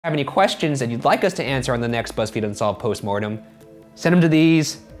Have any questions that you'd like us to answer on the next BuzzFeed Unsolved Postmortem, send them to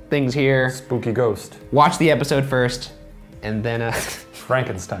these things here. Spooky ghost. Watch the episode first, and then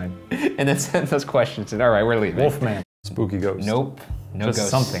Frankenstein. And then send those questions in. All right, we're leaving. Wolfman. Spooky ghost. Nope. No just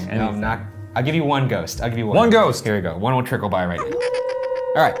ghosts. Something. No, I'm not. I'll give you one ghost. I'll give you one. One ghost. Here we go. One will trickle by right now.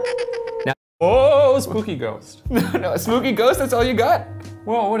 All right. Now. Oh, spooky ghost. No, a spooky ghost. That's all you got?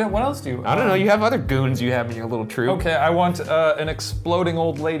 Well, what else do you? I don't know. You have other goons you have in your little troop. Okay, I want an exploding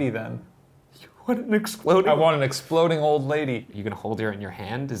old lady then. You want an exploding? I want an exploding old lady. You gonna hold her in your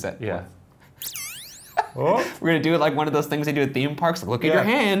hand? Is that? Yeah. Oh. We're gonna do it like one of those things they do at theme parks. Look at your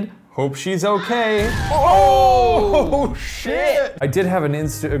hand. Hope she's okay. Oh, shit! I did have an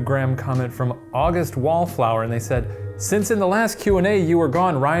Instagram comment from August Wallflower, and they said, since in the last Q&A you were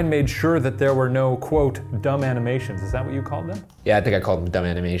gone, Ryan made sure that there were no, quote, dumb animations. Is that what you called them? Yeah, I think I called them dumb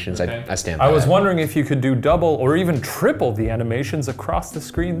animations. Okay. I stand by I was that. wondering if you could do double or even triple the animations across the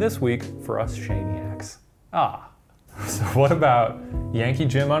screen this week for us Shaniacs. Ah. So what about Yankee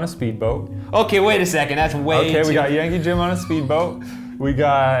Jim on a speedboat? Okay, wait a second. That's way Okay, too... we got Yankee Jim on a speedboat. We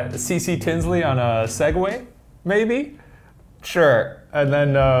got CC Tinsley on a Segway, maybe? Sure. And then...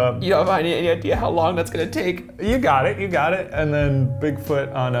 you don't have any idea how long that's gonna take? You got it, you got it. And then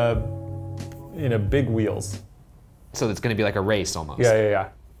Bigfoot on big wheels. So it's gonna be like a race almost. Yeah.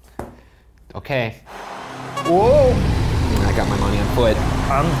 Okay. Whoa! I got my money on foot.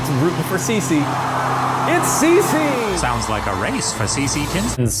 I'm rooting for CC. It's CC! Sounds like a race for CC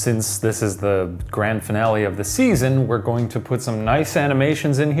Tinsley. And since this is the grand finale of the season, we're going to put some nice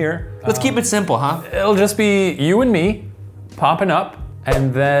animations in here. Let's keep it simple, huh? It'll just be you and me popping up,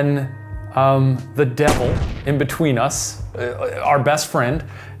 and then the devil in between us, our best friend,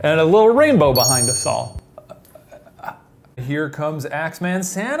 and a little rainbow behind us all. Here comes Axeman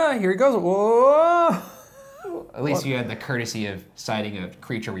Santa. Here he goes. Whoa! At least you had the courtesy of citing a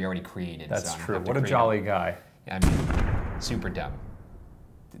creature we already created. That's so true. What a jolly guy. I mean, super dumb.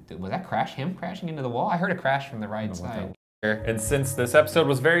 Was that him crashing into the wall? I heard a crash from the right side. And since this episode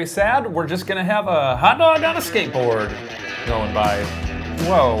was very sad, we're just gonna have a hot dog on a skateboard going by.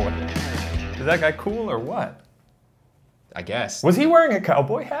 Whoa. Is that guy cool or what? I guess. Was he wearing a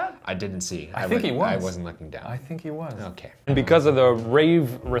cowboy hat? I didn't see. I think he was. I wasn't looking down. I think he was. Okay. And because of the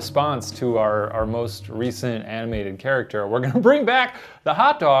rave response to our most recent animated character, we're gonna bring back the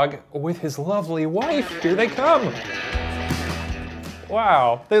hot dog with his lovely wife. Here they come.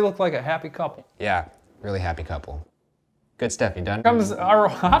 Wow, they look like a happy couple. Yeah, really happy couple. Good stuff, you done? Comes our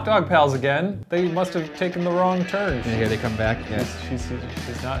hot dog pals again. They must have taken the wrong turn. And here they come back. Yeah.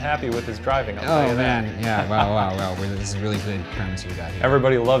 She's not happy with his driving. I'll tell you man, that. yeah. Wow. This is really good premise you got here.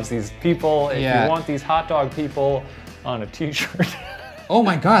 Everybody loves these people. If you want these hot dog people on a t-shirt. Oh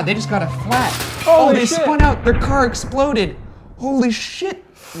my God, they just got a flat. Holy they shit. spun out. Their car exploded. Holy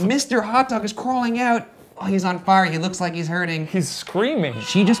shit. Mr. Hot Dog is crawling out. Oh, he's on fire. He looks like he's hurting. He's screaming.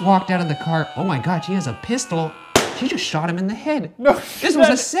 She just walked out of the car. Oh my God, she has a pistol. She just shot him in the head. No, this was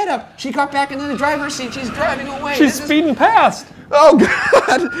a setup. She got back into the driver's seat. She's driving away. She's speeding past. Oh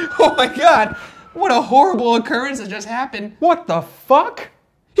God. Oh my God. What a horrible occurrence that just happened. What the fuck?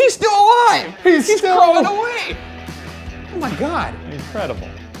 He's still alive. He's still crawling away. Oh my God. Incredible.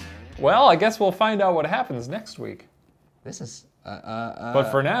 Well, I guess we'll find out what happens next week. This is,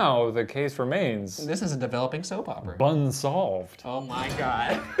 but for now, the case remains. This is a developing soap opera. Unsolved. Oh my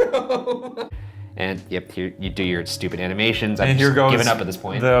God. And yep, here you do your stupid animations. And here goes giving up at this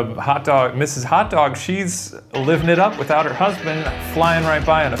point. The hot dog, Mrs. Hot Dog, she's living it up without her husband, flying right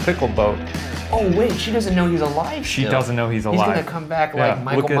by on a pickle boat. Oh wait, she doesn't know he's alive. She doesn't know he's alive. He's gonna come back like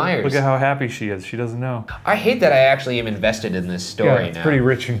Michael Myers. Look at how happy she is. She doesn't know. I hate that I actually am invested in this story It's now. pretty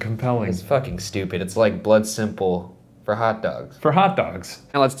rich and compelling. It's fucking stupid. It's like Blood Simple for hot dogs. For hot dogs.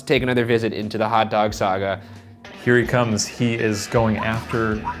 Now let's take another visit into the hot dog saga. Here he comes. He is going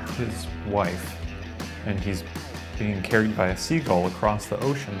after his wife, and he's being carried by a seagull across the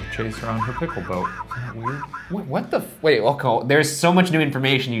ocean to chase her on her pickle boat. Isn't that weird? What the? Wait, okay. There's so much new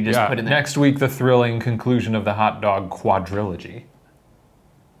information you just put in there. Next week, the thrilling conclusion of the hot dog quadrilogy.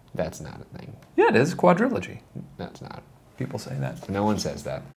 That's not a thing. Yeah, it is quadrilogy. That's not. People say that. No one says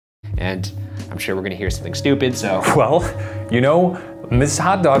that. And I'm sure we're gonna hear something stupid, so. Well, you know, Miss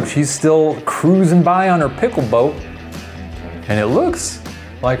Hot Dog, she's still cruising by on her pickle boat, and it looks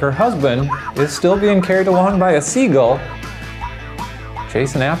like her husband is still being carried along by a seagull,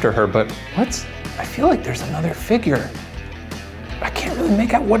 chasing after her, but I feel like there's another figure. I can't really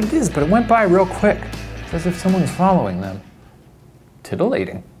make out what it is, but it went by real quick. It's as if someone's following them.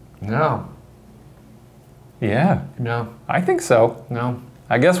 Titillating. No. Yeah. No. I think so. No.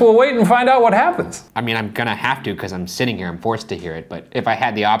 I guess we'll wait and find out what happens. I mean, I'm gonna have to because I'm sitting here. I'm forced to hear it. But if I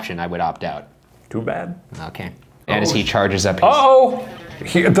had the option, I would opt out. Too bad. Okay. And as he charges up his... Uh-oh!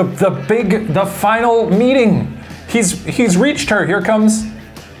 The final meeting. He's reached her. Here comes...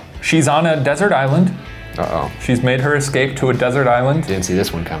 She's on a desert island. Uh-oh. She's made her escape to a desert island. Didn't see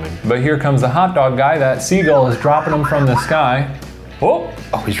this one coming. But here comes the hot dog guy. That seagull is dropping him from the sky. Oh!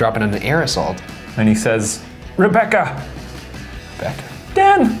 Oh, he's dropping an air assault. And he says, Rebecca. Rebecca.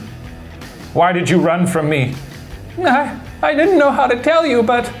 Dan, why did you run from me? I didn't know how to tell you,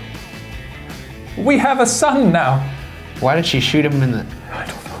 but we have a son now. Why did she shoot him in the... I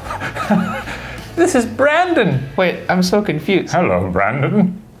don't know. This is Brandon. Wait, I'm so confused. Hello,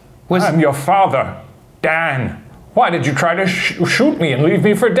 Brandon. I'm your father, Dan. Why did you try to shoot me and leave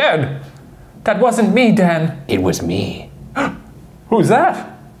me for dead? That wasn't me, Dan. It was me. Who's that?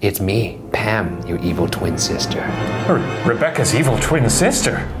 It's me, Pam, your evil twin sister. Rebecca's evil twin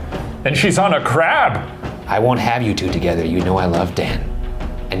sister? And she's on a crab. I won't have you two together. You know I love Dan.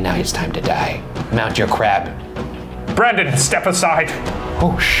 And now it's time to die. Mount your crab. Brandon, step aside.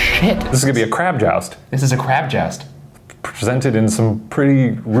 Oh, shit. This is gonna be a crab joust. This is a crab joust. Presented in some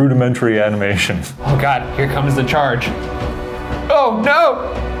pretty rudimentary animation. Oh God, here comes the charge. Oh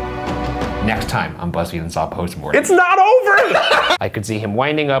no! Next time on BuzzFeed Unsolved Postmortem. It's not over! I could see him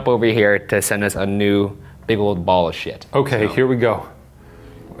winding up over here to send us a new big old ball of shit. Okay, here we go.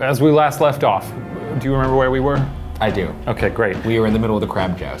 As we last left off, do you remember where we were? I do. Okay, great. We were in the middle of the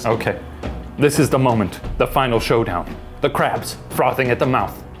crab joust. Okay. This is the moment, the final showdown. The crabs, frothing at the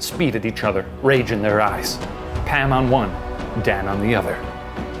mouth, speed at each other, rage in their eyes. Pam on one, Dan on the other.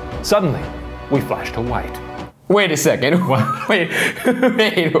 Suddenly, we flash to white. Wait a second. What? Wait,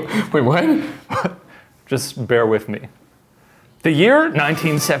 what? Just bear with me. The year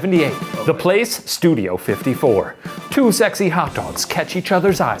 1978. The place, Studio 54. Two sexy hot dogs catch each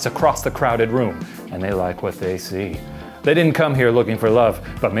other's eyes across the crowded room, and they like what they see. They didn't come here looking for love,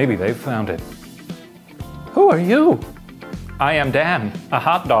 but maybe they've found it. Who are you? I am Dan, a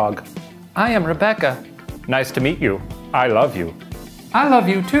hot dog. I am Rebecca. Nice to meet you. I love you. I love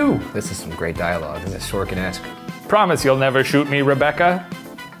you too. This is some great dialogue. This is Sorkin-esque. Promise you'll never shoot me, Rebecca.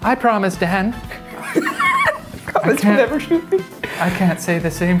 I promise, Dan. Promise you'll never shoot me. I can't say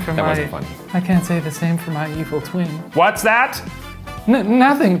the same for That wasn't funny. I can't say the same for my evil twin. What's that?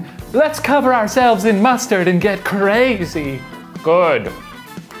 Nothing. Let's cover ourselves in mustard and get crazy. Good.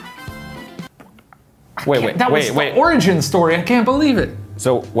 Wait. That was the origin story. I can't believe it.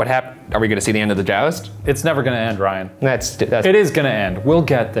 So what happened? Are we gonna see the end of the joust? It's never gonna end, Ryan. That's It is gonna end. We'll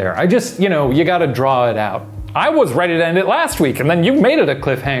get there. I just, you gotta draw it out. I was ready to end it last week, and then you made it a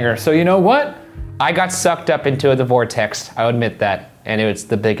cliffhanger, so you know what? I got sucked up into the vortex. I'll admit that, and it was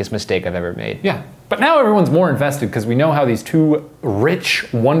the biggest mistake I've ever made. Yeah, but now everyone's more invested because we know how these two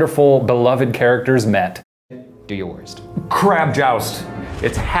rich, wonderful, beloved characters met. Do your worst. Crab joust.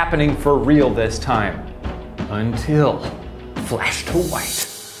 It's happening for real this time. Until flash to white.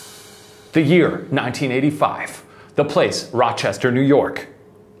 The year 1985. The place, Rochester, New York.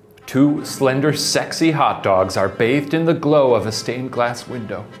 Two slender, sexy hot dogs are bathed in the glow of a stained glass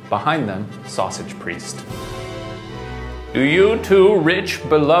window. Behind them, Sausage Priest. Do you two rich,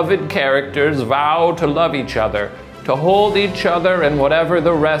 beloved characters vow to love each other, to hold each other and whatever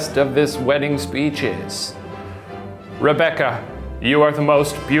the rest of this wedding speech is? Rebecca, you are the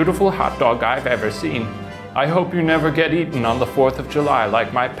most beautiful hot dog I've ever seen. I hope you never get eaten on the 4th of July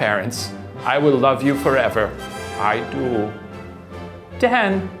like my parents. I will love you forever. I do.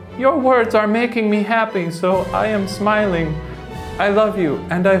 Dan, your words are making me happy, so I am smiling. I love you,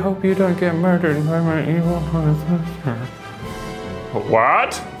 and I hope you don't get murdered by my evil twin sister.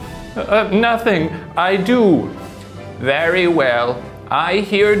 What? Nothing. I do. Very well. I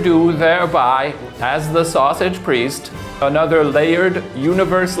here do thereby, as the Sausage Priest, another layered,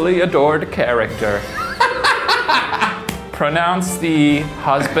 universally adored character. Pronounce thee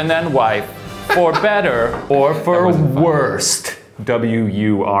husband and wife, for better or for worst.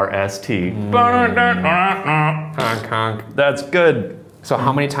 W-U-R-S-T. Honk, honk. That's good. So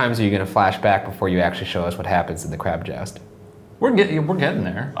how many times are you gonna flash back before you actually show us what happens in the crab joust? We're getting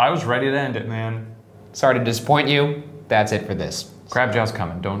there. I was ready to end it, man. Sorry to disappoint you. That's it for this. Crab joust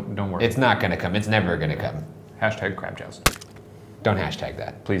coming. Don't worry. It's not gonna come. It's never gonna come. Hashtag crab joust. Don't hashtag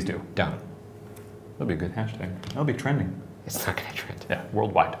that. Please do. Don't. That'll be a good hashtag. That'll be trending. It's not gonna trend. Yeah,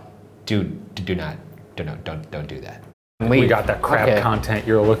 worldwide. Dude, do not. Don't do that. We got that crab content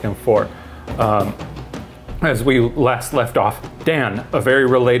you're looking for. As we last left off, Dan, a very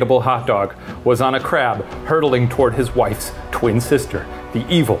relatable hot dog, was on a crab hurtling toward his wife's twin sister, the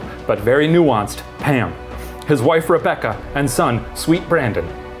evil but very nuanced Pam. his wife Rebecca, and son, Sweet Brandon.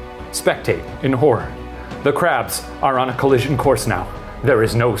 Spectate in horror. The crabs are on a collision course now. There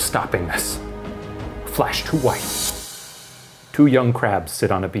is no stopping this. Flash to white. 2 young crabs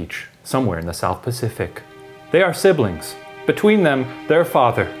sit on a beach, somewhere in the South Pacific. They are siblings. Between them, their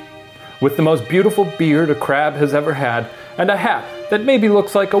father, with the most beautiful beard a crab has ever had, and a hat that maybe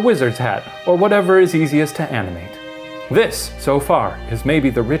looks like a wizard's hat, or whatever is easiest to animate. This, so far, is maybe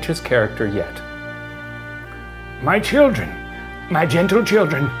the richest character yet. My children, my gentle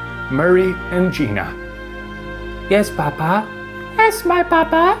children, Murray and Gina. Yes, Papa. Yes, my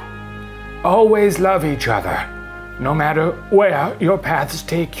Papa. Always love each other, no matter where your paths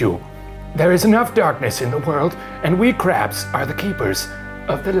take you. There is enough darkness in the world, and we crabs are the keepers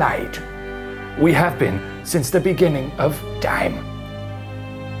of the light. We have been since the beginning of time.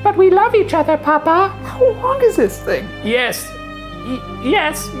 But we love each other, Papa. How long is this thing? Yes.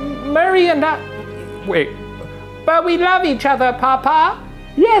 Yes, Murray and I... Wait. But we love each other, Papa.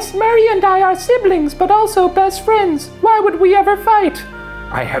 Yes, Murray and I are siblings, but also best friends. Why would we ever fight?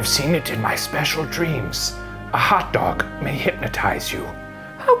 I have seen it in my special dreams. A hot dog may hypnotize you.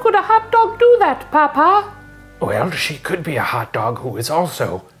 How could a hot dog do that, Papa? Well, she could be a hot dog who is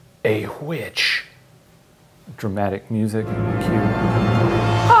also a witch. Dramatic music cue.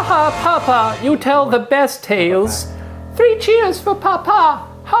 Ha ha, Papa, you tell the best tales. 3 cheers for Papa.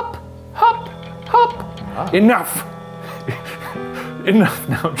 Hop, hop, hop. Enough. Enough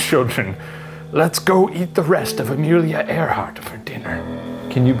now, children. Let's go eat the rest of Amelia Earhart for dinner.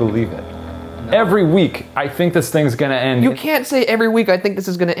 Can you believe it? No. Every week, I think this thing's gonna end. You can't say every week I think this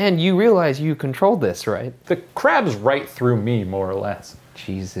is gonna end. You realize you controlled this, right? The crab's right through me, more or less.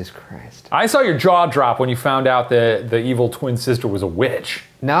 Jesus Christ. I saw your jaw drop when you found out that the evil twin sister was a witch.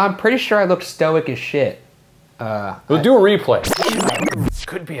 No, I'm pretty sure I looked stoic as shit. We'll do a replay.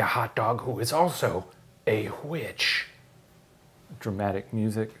 Could be a hot dog who is also a witch. Dramatic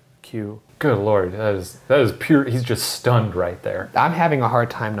music cue. Good Lord, that is pure. He's just stunned right there. I'm having a hard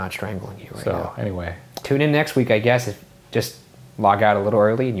time not strangling you right now. So anyway, tune in next week, I guess. Just log out a little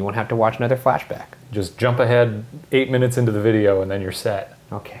early, and you won't have to watch another flashback. Just jump ahead 8 minutes into the video, and then you're set.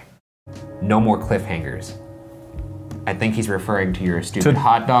 Okay. No more cliffhangers. I think he's referring to your stupid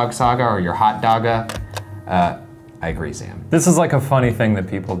hot dog saga or your hot Daga. I agree, Sam. This is like a funny thing that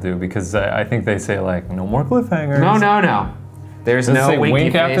people do because I think they say like, no more cliffhangers. No, no, no. There's no winky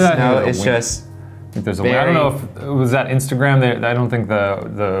wink face. after that? No, No, it's wink. just. There's a I don't know if it was that Instagram. I don't think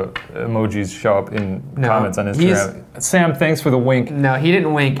the emojis show up in comments on Instagram. Sam, thanks for the wink. No, he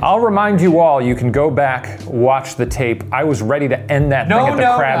didn't wink. I'll remind you all, you can go back, watch the tape. I was ready to end that thing at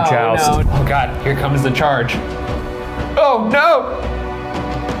the crab joust. No. Oh God, here comes the charge. Oh no!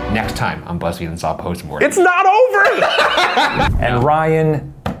 Next time on BuzzFeed Unsolved Postmortem. It's not over! And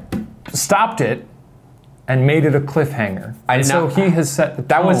Ryan stopped it and made it a cliffhanger. So he has set the tone.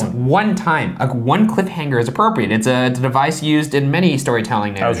 That was one time. One cliffhanger is appropriate. It's a device used in many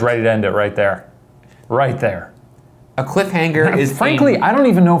storytelling narratives. I was ready to end it right there. Right there. A cliffhanger is... Frankly, I don't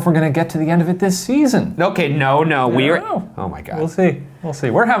even know if we're going to get to the end of it this season. Okay, no. We're... Oh my God. We'll see. We'll see.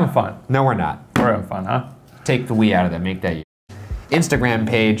 We're having fun. No, we're not. We're having fun, huh? Take the we out of that. Make that your Instagram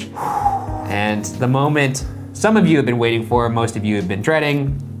page. And the moment some of you have been waiting for, most of you have been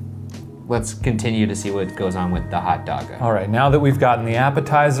dreading. Let's continue to see what goes on with the hot dog. All right, now that we've gotten the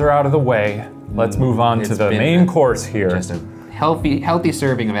appetizer out of the way, let's move on to the main course here. Just a healthy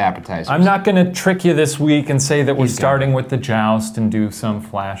serving of appetizers. I'm not gonna trick you this week and say that we're starting with the joust and do some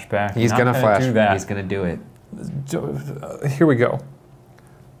flashback. He's gonna flash. Do that. He's gonna do it. Here we go.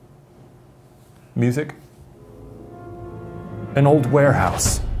 Music. An old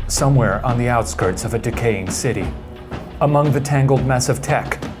warehouse, somewhere on the outskirts of a decaying city. Among the tangled mess of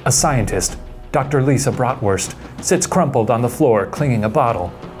tech, a scientist, Dr. Lisa Bratwurst, sits crumpled on the floor, clinging a bottle.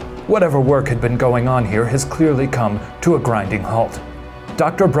 Whatever work had been going on here has clearly come to a grinding halt.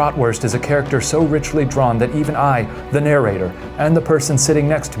 Dr. Bratwurst is a character so richly drawn that even I, the narrator, and the person sitting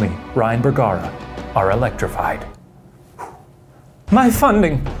next to me, Ryan Bergara, are electrified. My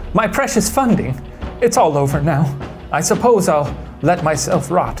funding, my precious funding, it's all over now. I suppose I'll let myself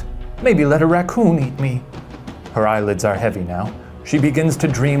rot. Maybe let a raccoon eat me. Her eyelids are heavy now. She begins to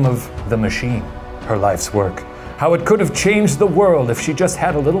dream of the machine, her life's work, how it could have changed the world if she just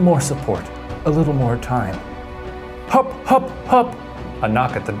had a little more support, a little more time. Hop, hop, hop, a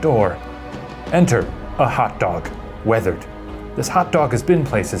knock at the door. Enter a hot dog, weathered. This hot dog has been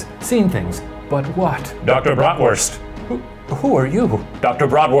places, seen things, but what? Dr. Bratwurst. Who are you? Dr.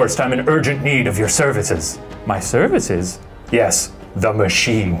 Bratwurst, I'm in urgent need of your services. My services? Yes, the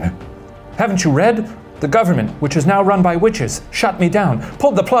machine. Haven't you read? The government, which is now run by witches, shut me down,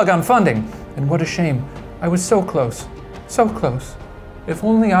 pulled the plug on funding. And what a shame. I was so close. So close. If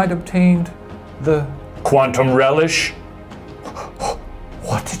only I'd obtained the quantum relish.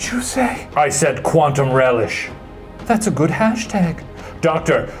 What did you say? I said quantum relish. That's a good hashtag.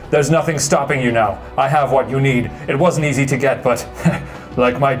 Doctor, there's nothing stopping you now. I have what you need. It wasn't easy to get, but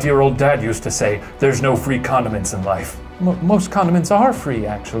like my dear old dad used to say, there's no free condiments in life. Most condiments are free,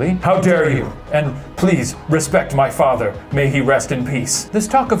 actually. How dare you? And please, respect my father. May he rest in peace. This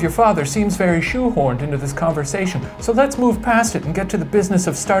talk of your father seems very shoehorned into this conversation, so let's move past it and get to the business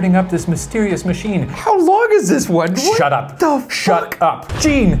of starting up this mysterious machine. How long is this one? Shut up. Shut up.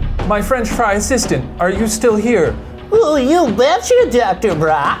 Gene, my French fry assistant, are you still here? Oh, you betcha, Dr.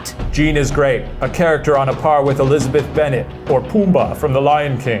 Brott. Gene is great, a character on a par with Elizabeth Bennet or Pumbaa from The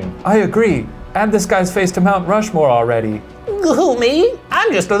Lion King. I agree. Add this guy's face to Mount Rushmore already. Who, me?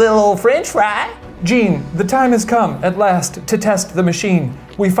 I'm just a little old French fry. Gene, the time has come, at last, to test the machine.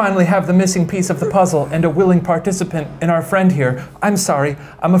 We finally have the missing piece of the puzzle and a willing participant in our friend here. I'm sorry,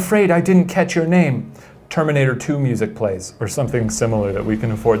 I'm afraid I didn't catch your name. Terminator 2 music plays, or something similar that we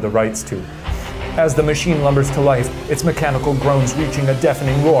can afford the rights to. As the machine lumbers to life, its mechanical groans reaching a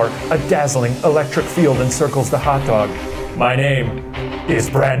deafening roar, a dazzling electric field encircles the hot dog. My name is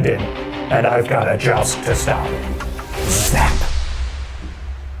Brandon, and I've got a joust to stop. Zap!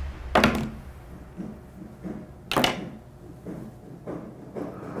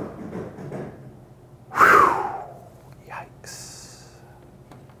 Yikes.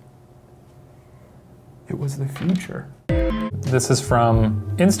 It was the future. This is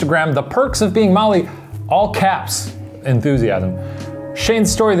from Instagram, The Perks of Being Molly, all caps, enthusiasm.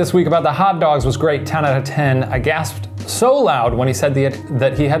 Shane's story this week about the hot dogs was great, 10 out of 10. I gasped so loud when he said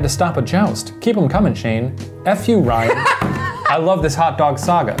that he had to stop a joust. Keep them coming, Shane. F you, Ryan. I love this hot dog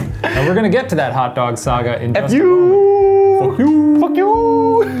saga. And we're gonna get to that hot dog saga in just a moment. Fuck you. Fuck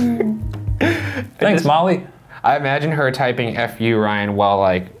you. Thanks, Molly. I imagine her typing F you, Ryan, while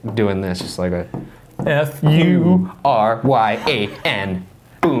like doing this, just like a F-U-R-Y-A-N.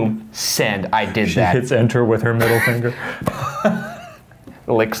 Boom, send. I did that. She hits enter with her middle finger.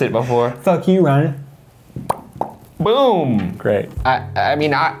 Licks it before. Fuck you, Ryan. Boom. Great. I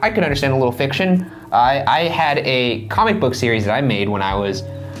mean, I could understand a little fiction. I had a comic book series that I made when I was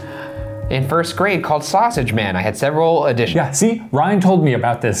in first grade called Sausage Man. I had several editions. Yeah, see, Ryan told me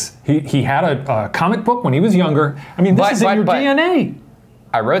about this. He had a comic book when he was younger. I mean, this is in your DNA.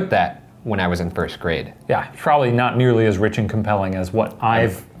 I wrote that when I was in first grade. Yeah, probably not nearly as rich and compelling as what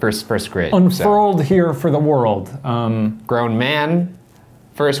I've first grade unfurled here for the world. Grown man,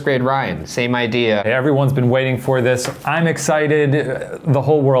 first grade Ryan, same idea. Everyone's been waiting for this. I'm excited. The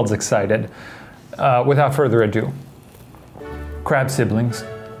whole world's excited. Without further ado, Crab siblings,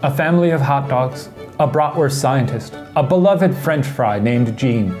 a family of hot dogs, a bratwurst scientist, a beloved French fry named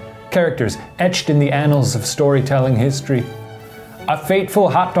Gene, characters etched in the annals of storytelling history. A fateful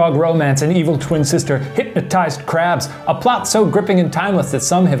hot dog romance and evil twin sister, hypnotized crabs, a plot so gripping and timeless that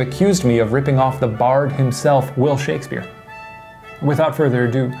some have accused me of ripping off the bard himself, Will Shakespeare. Without further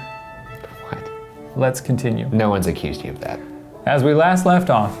ado, What? Let's continue. No one's accused you of that. As we last left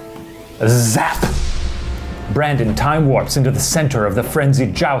off, zap! Brandon time warps into the center of the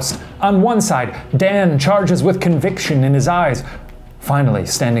frenzied joust. On one side, Dan charges with conviction in his eyes, finally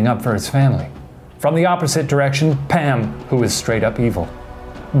standing up for his family. From the opposite direction, Pam, who is straight up evil.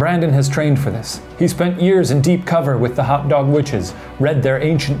 Brandon has trained for this. He spent years in deep cover with the hot dog witches, read their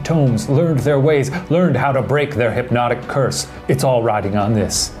ancient tomes, learned their ways, learned how to break their hypnotic curse. It's all riding on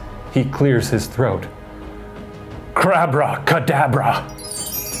this. He clears his throat. Crabra cadabra.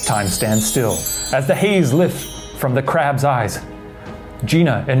 Time stands still as the haze lifts from the crab's eyes.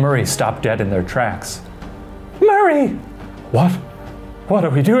 Gina and Murray stop dead in their tracks. Murray! What? What are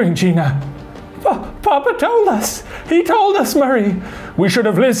we doing, Gina? Papa told us. He told us, Murray. We should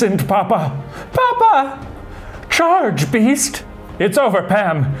have listened, Papa. Papa! Charge, beast! It's over,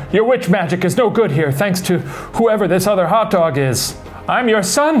 Pam. Your witch magic is no good here, thanks to whoever this other hot dog is. I'm your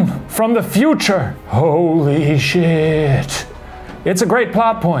son from the future. Holy shit. It's a great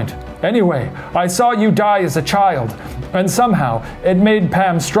plot point. Anyway, I saw you die as a child, and somehow it made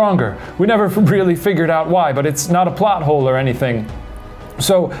Pam stronger. We never really figured out why, but it's not a plot hole or anything.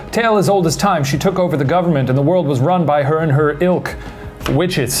 So, tale as old as time, she took over the government and the world was run by her and her ilk,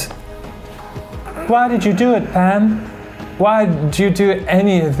 witches. Why did you do it, Pam? Why did you do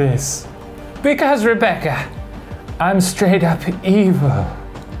any of this? Because, Rebecca, I'm straight up evil.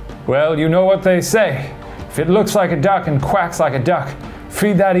 Well, you know what they say. If it looks like a duck and quacks like a duck,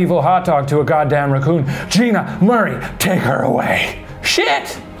 feed that evil hot dog to a goddamn raccoon. Gina, Murray, take her away.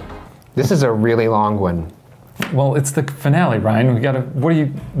 Shit! This is a really long one. Well, it's the finale, Ryan. We gotta. What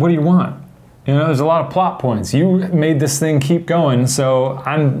do you want? You know, there's a lot of plot points. You made this thing keep going, so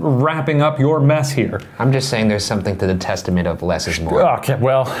I'm wrapping up your mess here. I'm just saying there's something to the testament of less is more. Okay,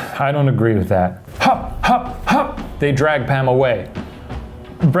 well, I don't agree with that. Hop, hop, hop! They drag Pam away.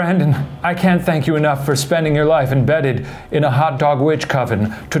 Brandon, I can't thank you enough for spending your life embedded in a hot dog witch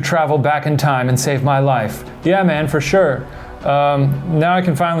coven to travel back in time and save my life. Yeah, man, for sure. Now I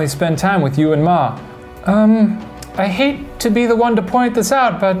can finally spend time with you and Ma. I hate to be the one to point this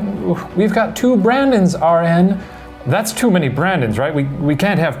out, but we've got 2 Brandons, RN. That's too many Brandons, right? We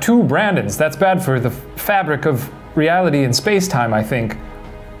can't have 2 Brandons. That's bad for the fabric of reality and space-time, I think.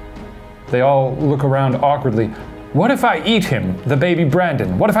 They all look around awkwardly. What if I eat him, the baby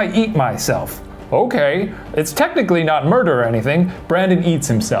Brandon? What if I eat myself? Okay, it's technically not murder or anything. Brandon eats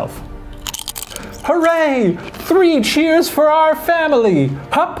himself. Hooray! 3 cheers for our family!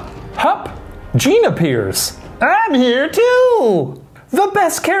 Hup, hup! Jean appears. I'm here too! The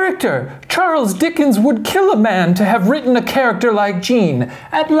best character! Charles Dickens would kill a man to have written a character like Jean.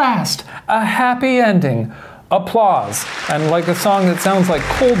 At last, a happy ending. Applause. And like a song that sounds like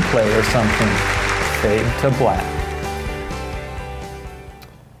Coldplay or something. Fade to black.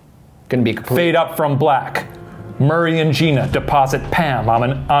 Gonna be complete. Fade up from black. Murray and Gina deposit Pam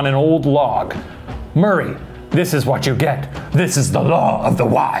on an old log. Murray, this is what you get. This is the law of the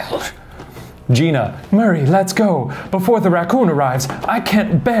wild. Gina, Murray, let's go. Before the raccoon arrives, I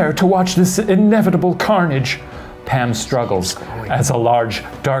can't bear to watch this inevitable carnage. Pam struggles as a large,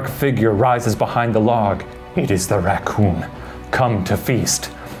 dark figure rises behind the log. It is the raccoon, come to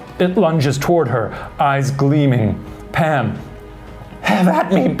feast. It lunges toward her, eyes gleaming. Pam, have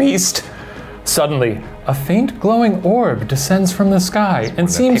at me, beast. Suddenly, a faint glowing orb descends from the sky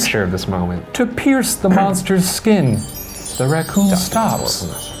and seems picture of this moment to pierce the monster's skin. The raccoon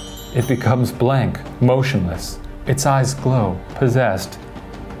stops. It becomes blank, motionless. Its eyes glow, possessed.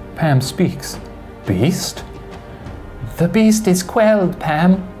 Pam speaks. Beast? The beast is quelled,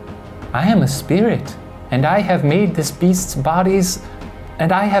 Pam. I am a spirit, and I have made this beast's body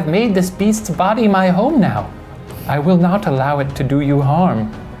my home now. I will not allow it to do you harm.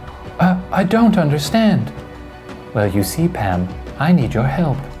 I don't understand. Well, you see, Pam, I need your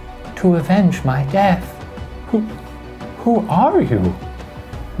help to avenge my death. Who are you?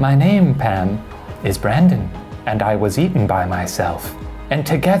 My name, Pam, is Brandon, and I was eaten by myself. And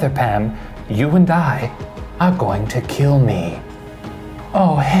together, Pam, you and I are going to kill me.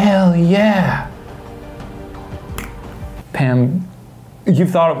 Oh, hell yeah. Pam, you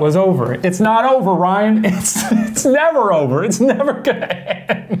thought it was over. It's not over, Ryan. It's never over. It's never gonna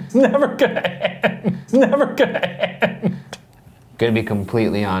end. It's never gonna end. It's never gonna end. Gonna be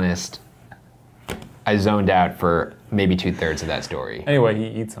completely honest, I zoned out for maybe 2/3 of that story. Anyway, he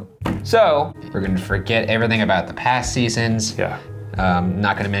eats them. So, we're gonna forget everything about the past seasons. Yeah.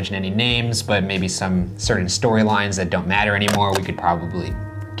 Not gonna mention any names, but maybe some certain storylines that don't matter anymore we could probably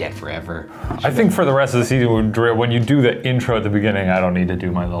get forever. I think for the rest of the season, when you do the intro at the beginning, I don't need to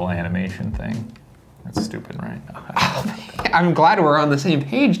do my little animation thing. That's stupid, right? I'm glad we're on the same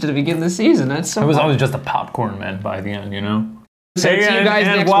page to begin the season. That's so It was fun. always just a popcorn man by the end, you know? So see you guys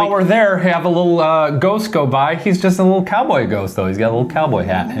and next while week. we're there, have a little ghost go by. He's just a little cowboy ghost, though. He's got a little cowboy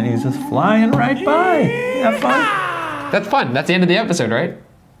hat, and he's just flying right by. Have fun. That's fun. That's the end of the episode, right?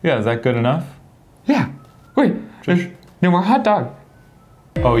 Yeah, is that good enough? Yeah. Wait, there's no more hot dog.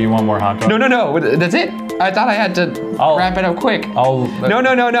 Oh, you want more hot dog? No, that's it. I thought I had to wrap it up quick. No. Based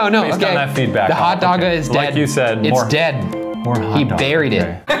on that feedback. The hot dog is dead. Like you said, it's dead. More hot He dog. buried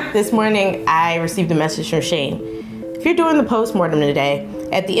it. This morning, I received a message from Shane. If you're doing the postmortem today,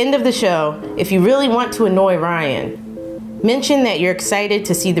 at the end of the show, if you really want to annoy Ryan, mention that you're excited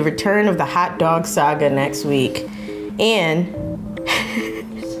to see the return of the hot dog saga next week. And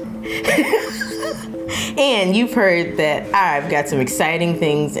you've heard that I've got some exciting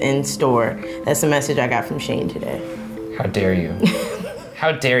things in store. That's the message I got from Shane today. How dare you?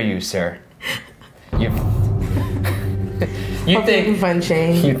 How dare you, sir? You think fun,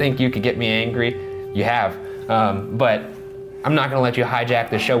 Shane? You think you could get me angry? You have. But I'm not gonna let you hijack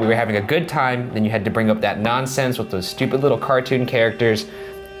the show. We were having a good time, then you had to bring up that nonsense with those stupid little cartoon characters.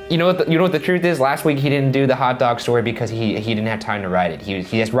 You know what the truth is? Last week he didn't do the hot dog story because he didn't have time to write it.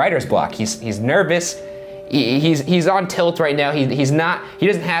 He has writer's block. He's nervous. He's on tilt right now. He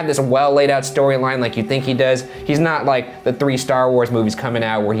doesn't have this well laid out storyline like you think he does. He's not like the 3 Star Wars movies coming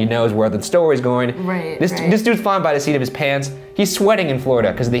out where he knows where the story's going. Right. This dude's flying by the seat of his pants. He's sweating in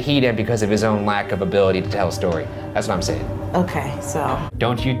Florida because of the heat and because of his own lack of ability to tell a story. That's what I'm saying. Okay, so.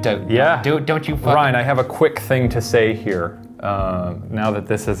 Don't you fucking Ryan, I have a quick thing to say here. Now that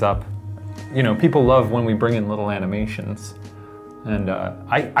this is up, you know, people love when we bring in little animations. And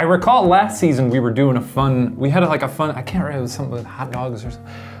I recall last season we were doing we had like a fun, I can't remember, it was something with hot dogs or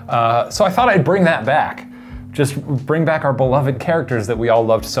something. So I thought I'd bring that back. Just bring back our beloved characters that we all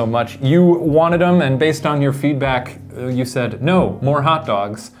loved so much. You wanted them, and based on your feedback, you said, no, more hot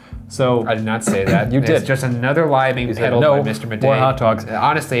dogs. So I did not say that. You did. It's just another lie being peddled no, by Mr. Madej. more hot dogs.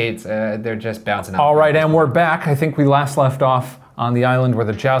 Honestly, it's they're just bouncing up. All right, and we're back. I think we last left off on the island where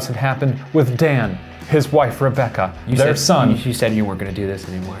the joust had happened with Dan, his wife Rebecca, their son. You said you weren't going to do this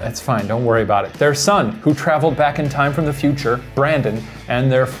anymore. That's fine, don't worry about it. Their son, who traveled back in time from the future, Brandon,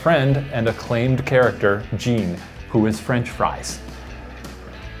 and their friend and acclaimed character, Jean, who is French fries.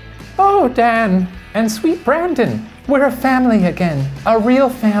 Oh, Dan and sweet Brandon, we're a family again, a real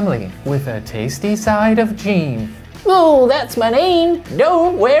family, with a tasty side of Jean. Oh, that's my name.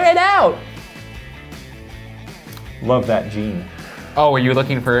 Don't wear it out. Love that Jean. Oh, were you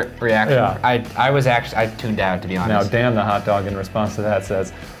looking for reaction? Yeah. I tuned out, to be Now honest. Dan the hot dog in response to that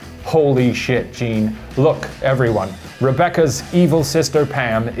says, holy shit, Jean. Look, everyone, Rebecca's evil sister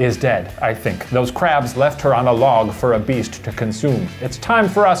Pam is dead, I think. Those crabs left her on a log for a beast to consume. It's time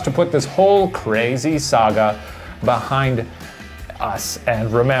for us to put this whole crazy saga behind us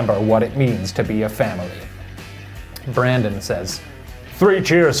and remember what it means to be a family. Brandon says, 3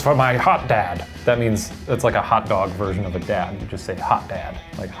 cheers for my hot dad. That means it's like a hot dog version of a dad. You just say hot dad,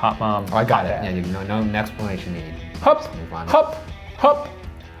 like hot mom. Oh, I got hot it. dad. Yeah, no explanation needed. Hup, Just move on. hup, hup.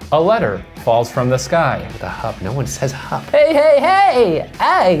 A letter falls from the sky. The hup. No one says hup. Hey, hey, hey,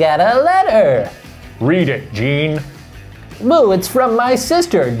 I got a letter. Read it, Jean. Boo, it's from my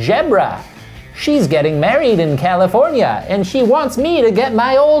sister, Jebra. She's getting married in California, and she wants me to get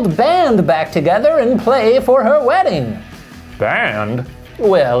my old band back together and play for her wedding. Band?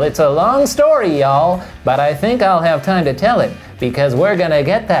 Well, it's a long story, y'all, but I think I'll have time to tell it, because we're gonna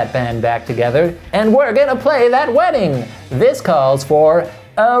get that band back together, and we're gonna play that wedding. This calls for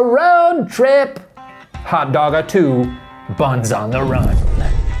a road trip. Hot dogga 2, buns on the run.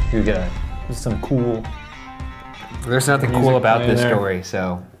 You get some cool. There's nothing Music cool about playing this there. story,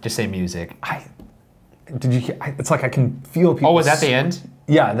 so just say music. It's like I can feel people. Oh, was that the end?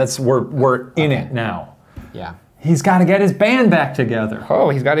 Yeah, we're in it now. Yeah. He's got to get his band back together. Oh,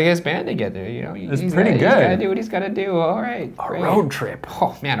 he's got to get his band together. You know, It's he's pretty He's got to good. do what he's got to do. All right. A great. road trip.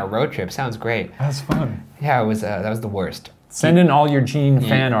 Oh man, a road trip sounds great. That's fun. Yeah, it was. That was the worst. Send in all your Jean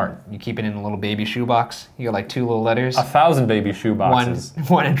fan art. You keep it in a little baby shoebox. You got like 2 little letters. 1,000 baby shoe boxes.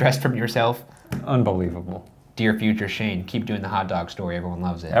 One addressed from yourself. Unbelievable. Dear future Shane, keep doing the hot dog story. Everyone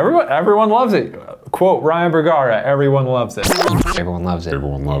loves it. Everyone loves it. Quote Ryan Bergara, everyone loves it. Everyone loves it.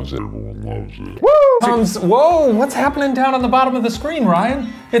 Everyone loves it. Everyone loves it. Woo! Whoa, what's happening down on the bottom of the screen,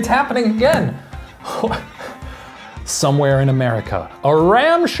 Ryan? It's happening again. Somewhere in America, a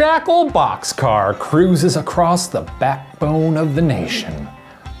ramshackle boxcar cruises across the backbone of the nation.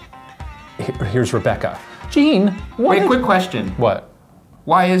 Here's Rebecca. Jean, what? Wait, quick question. What?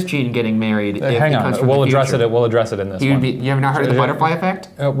 Why is Gene getting married if Hang it on, comes from we'll the address future? it. We'll address it in this one. You have not heard of the butterfly effect?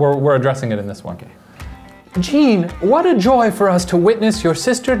 We're addressing it in this one. Okay. Jean, what a joy for us to witness your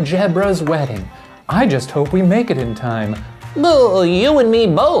sister Jebra's wedding. I just hope we make it in time. Boo, you and me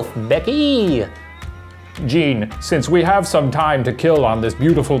both, Becky. Jean, since we have some time to kill on this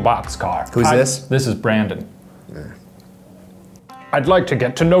beautiful boxcar. Who's this? This is Brandon. I'd like to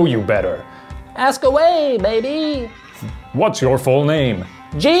get to know you better. Ask away, baby. What's your full name?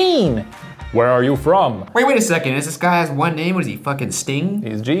 Jean. Where are you from? Wait a second. Is this guy has one name? What is he, fucking Sting?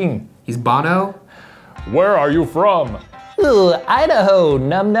 He's Jean. He's Bono? Where are you from? Ooh, Idaho,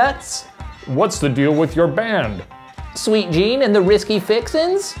 numbnuts. What's the deal with your band? Sweet Jean and the Risky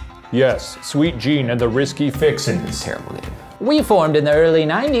Fixins. Yes, Sweet Jean and the Risky Fixins. Terrible name. We formed in the early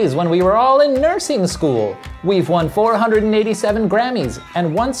 90s when we were all in nursing school. We've won 487 Grammys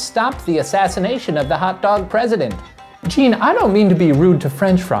and once stopped the assassination of the hot dog president. Jean, I don't mean to be rude to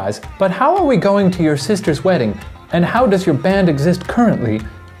French fries, but how are we going to your sister's wedding? And how does your band exist currently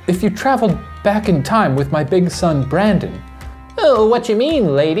if you traveled back in time with my big son, Brandon? Oh, what you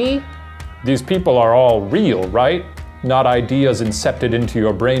mean, lady? These people are all real, right? Not ideas incepted into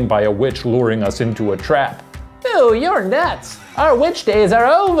your brain by a witch luring us into a trap. Oh, you're nuts. Our witch days are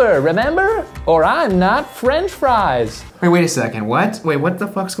over, remember? Or I'm not French fries. Wait a second. What? Wait, what the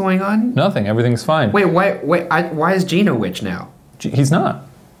fuck's going on? Nothing, everything's fine. Why is Gene a witch now? He's not.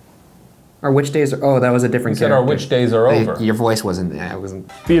 Our witch days are, that was a different He said character. our witch days are over. Your voice wasn't, it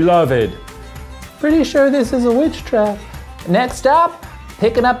wasn't. Beloved. Pretty sure this is a witch trap. Next stop,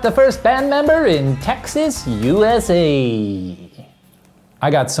 picking up the first band member in Texas, USA. I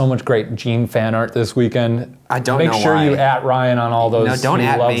got so much great Gene fan art this weekend. I don't Make know sure why. you at Ryan on all those. No, don't he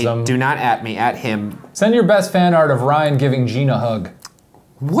at loves me. them. Do not at me. At him. Send your best fan art of Ryan giving Gene a hug.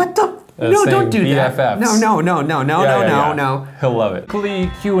 What the? No, don't do BFFs. that. No. No. He'll love it.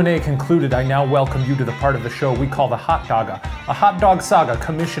 Q&A concluded. I now welcome you to the part of the show we call the Hot Daga, a hot dog saga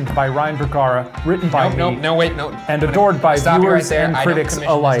commissioned by Ryan Bergara, written by me, and adored by viewers and critics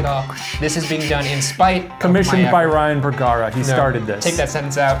alike. This is being done in spite. Commissioned by Ryan Bergara. He started this. Take that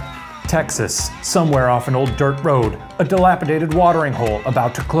sentence out. Texas, somewhere off an old dirt road, a dilapidated watering hole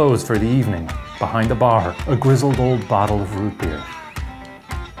about to close for the evening. Behind the bar, a grizzled old bottle of root beer.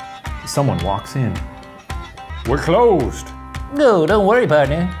 Someone walks in. We're closed. No, don't worry,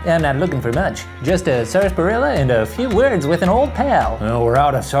 partner. I'm not looking for much. Just a sarsaparilla and a few words with an old pal. No, we're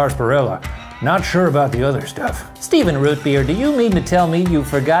out of sarsaparilla. Not sure about the other stuff. Stephen Rootbeer, do you mean to tell me you've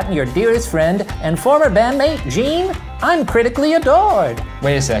forgotten your dearest friend and former bandmate, Gene? I'm critically adored.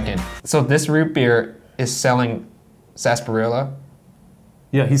 Wait a second. So this root beer is selling sarsaparilla?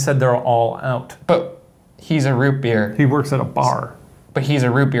 Yeah, he said they're all out. But he's a root beer. He works at a bar. But he's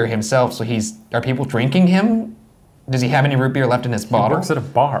a root beer himself, so are people drinking him? Does he have any root beer left in his bottle? He works at a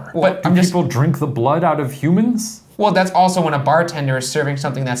bar. What? Do people drink the blood out of humans? Well, that's also when a bartender is serving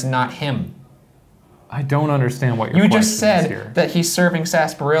something that's not him. I don't understand what You question just is said here. that he's serving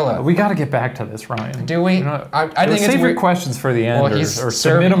sarsaparilla. We got to get back to this, Ryan. Do we? I think it's save your weird. questions for the end, Well, or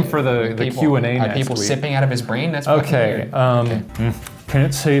submit them for the Q&A next Are people week. sipping out of his brain? That's fucking Okay. weird.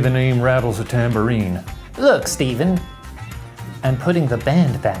 Can't say the name rattles a tambourine. Look, Stephen, I'm putting the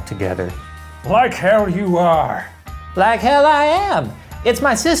band back together. Like hell you are. Like hell I am. It's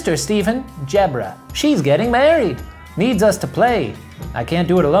my sister, Stephen, Jebra. She's getting married. Needs us to play. I can't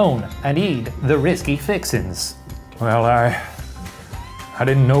do it alone. I need the risky fixins. Well, I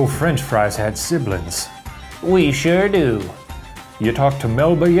didn't know French fries had siblings. We sure do. You talked to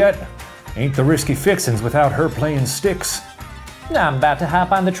Melba yet? Ain't the risky fixins without her playing sticks. I'm about to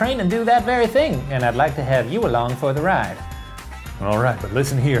hop on the train and do that very thing, and I'd like to have you along for the ride. All right, but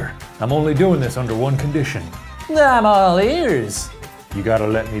listen here. I'm only doing this under one condition. I'm all ears. You gotta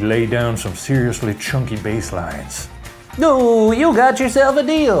let me lay down some seriously chunky bass lines. No, you got yourself a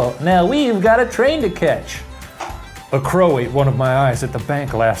deal. Now we've got a train to catch. A crow ate one of my eyes at the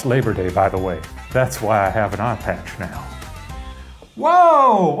bank last Labor Day, by the way. That's why I have an eye patch now.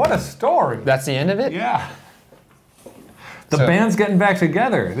 Whoa, what a story. That's the end of it? Yeah. The So- band's getting back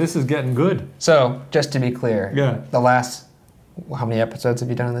together. This is getting good. So, just to be clear, Yeah. the last, how many episodes have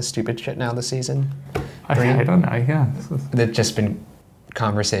you done on this stupid shit now this season? I don't know, yeah. There's just been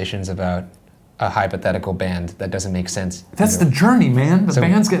conversations about a hypothetical band that doesn't make sense. That's the journey, man. The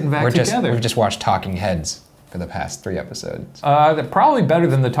band's getting back together. We've just watched Talking Heads for the past 3 episodes. They're probably better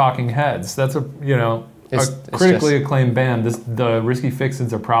than the Talking Heads. That's a It's critically acclaimed band. The Risky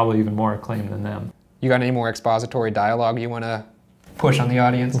Fixins are probably even more acclaimed than them. You got any more expository dialogue you want to push on the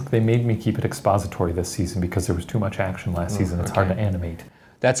audience? They made me keep it expository this season because there was too much action last season. It's hard to animate.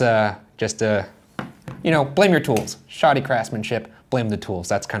 That's blame your tools. Shoddy craftsmanship, blame the tools.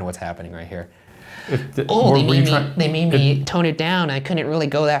 That's kind of what's happening right here. They made me tone it down. I couldn't really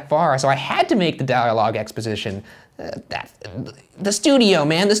go that far, so I had to make the dialogue exposition. The studio,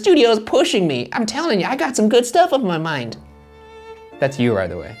 man, the studio is pushing me. I'm telling you, I got some good stuff on my mind. That's you, by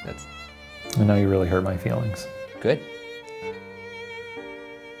the way. That's And now you really hurt my feelings. good.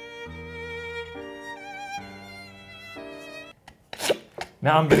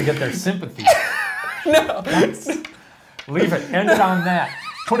 Now I'm gonna get their sympathy. No. Leave it. End it on that.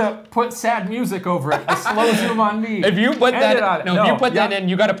 Put sad music over it. A slow zoom on me. If you put End it on that, it. no, if you put that in,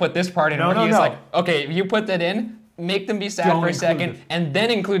 you got to put this part in. No, where no, he's no. like, okay, if you put that in, make them be sad Don't for a include second, it. and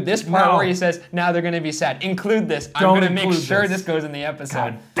then include this part No. where he says, now they're going to be sad. Include this. I'm Don't going to make include sure this. this goes in the episode.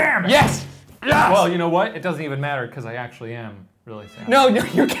 God damn it. Yes. Yes. Well, you know what? It doesn't even matter because I actually am really sad. No,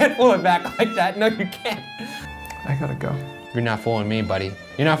 you can't pull it back like that. No, you can't. I gotta go. You're not fooling me, buddy.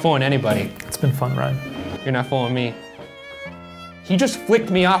 You're not fooling anybody. It's been fun, Ryan. You're not fooling me. He just flicked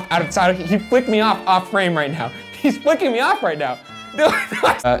me off he flicked me off frame right now. He's flicking me off right now.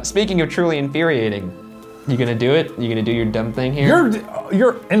 Speaking of truly infuriating, you gonna do it? You gonna do your dumb thing here?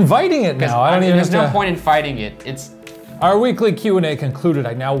 You're inviting it now. I don't even There's have no to. point in fighting it. It's Our weekly Q&A concluded.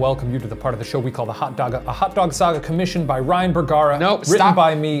 I now welcome you to the part of the show we call the Hot Daga, a hot dog saga commissioned by Ryan Bergara, No, written stop.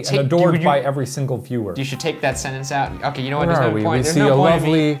 by me, Take- and adored you- by every single viewer. You should take that sentence out. Okay, you know what? Where There's are no we? point. We There's see no a point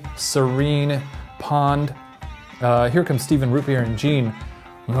in me- lovely, serene pond. Here comes Stephen Rootbeer and Gene.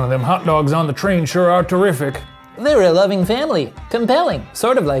 Oh, them hot dogs on the train sure are terrific. They're a loving family, compelling,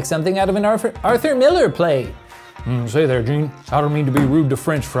 sort of like something out of an Arthur Miller play. Say there, Gene. I don't mean to be rude to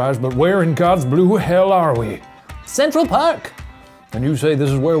French fries, but where in God's blue hell are we? Central Park. And you say this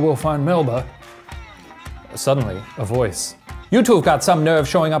is where we'll find Melba. Suddenly, a voice. You two have got some nerve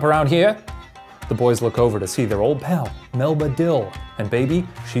showing up around here. The boys look over to see their old pal, Melba Dill. And baby,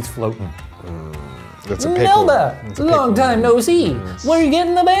 she's floating. That's a pickle. Melba, long time no see. Where are you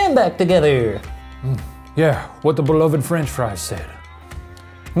getting the band back together? Yeah, what the beloved French fries said.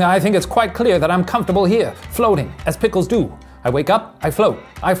 Now, I think it's quite clear that I'm comfortable here, floating, as pickles do. I wake up, I float.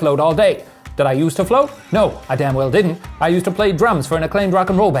 I float all day. Did I used to float? No, I damn well didn't. I used to play drums for an acclaimed rock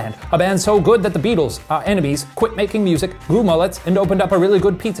and roll band. A band so good that the Beatles, our enemies, quit making music, grew mullets, and opened up a really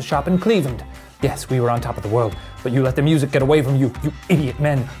good pizza shop in Cleveland. Yes, we were on top of the world, but you let the music get away from you, you idiot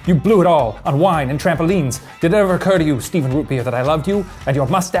men. You blew it all on wine and trampolines. Did it ever occur to you, Stephen Rootbeer, that I loved you and your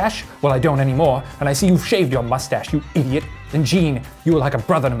mustache? Well, I don't anymore, and I see you've shaved your mustache, you idiot. And Gene, you were like a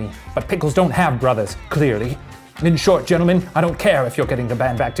brother to me, but pickles don't have brothers, clearly. In short, gentlemen, I don't care if you're getting the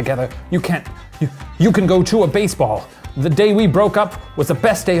band back together. You can go to a baseball. The day we broke up was the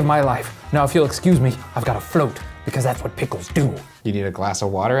best day of my life. Now, if you'll excuse me, I've got to float, because that's what pickles do. You need a glass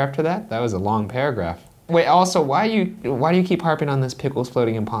of water after that? That was a long paragraph. Wait, also, why do you keep harping on this pickles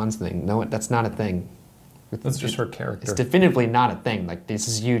floating in ponds thing? No, that's not a thing. That's just her character. It's definitively not a thing. Like, this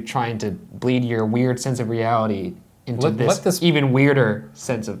is you trying to bleed your weird sense of reality into this even weirder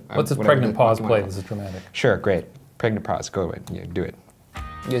sense of... Let this pregnant pause play. This is dramatic. Sure, great. Pregnant pause. Go away. Yeah, do it.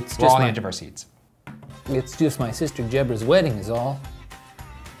 It's We're all just on the my, edge of our seats. it's just my sister Jebra's wedding is all.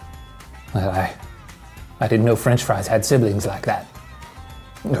 Well, I didn't know French fries had siblings like that.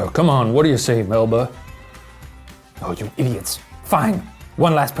 Oh, come on, what do you say, Melba? Oh, you idiots. Fine,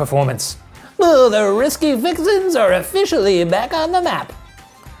 one last performance. Oh, the Risky Vixens are officially back on the map.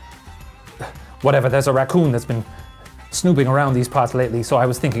 Whatever, there's a raccoon that's been snooping around these parts lately, so I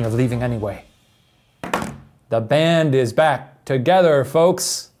was thinking of leaving anyway. The band is back together,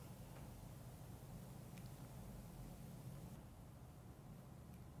 folks.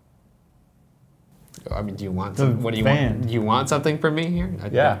 I mean, do you want some, what do you want? Do you want something from me here?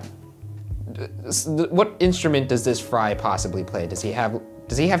 Yeah. What instrument does this fry possibly play? Does he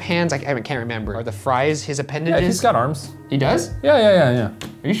have hands? I can't remember. Are the fries his appendages? Yeah, he's got arms. He does? Yeah.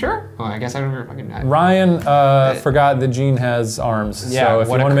 Are you sure? Oh, I guess I don't remember fucking... Ryan forgot that Gene has arms. Yeah, so if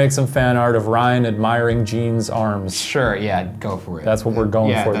you want to make some fan art of Ryan admiring Gene's arms. Sure, yeah, go for it. That's what we're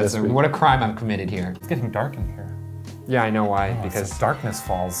going for this week. What a crime I've committed here. It's getting dark in here. Yeah, I know why. Oh, because darkness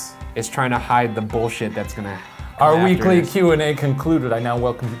falls. It's trying to hide the bullshit that's gonna... Our weekly Q&A concluded. I now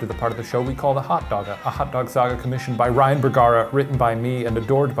welcome you to the part of the show we call the Hot Daga, a hot dog saga commissioned by Ryan Bergara, written by me, and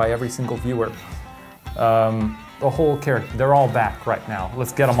adored by every single viewer. The whole character, they're all back right now.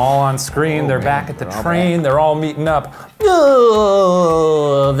 Let's get them all on screen. They're back at the train. They're all meeting up.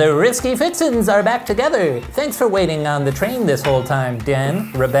 Oh, the Risky Vixens are back together. Thanks for waiting on the train this whole time,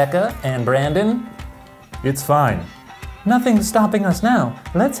 Dan, Rebecca, and Brandon. It's fine. Nothing's stopping us now.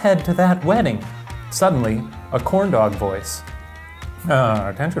 Let's head to that wedding. Suddenly, a corndog voice.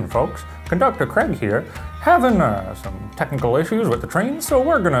 Attention folks, Conductor Craig here, having some technical issues with the train, so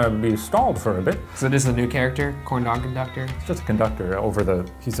we're gonna be stalled for a bit. So this is a new character, corn dog conductor? It's just a conductor over the,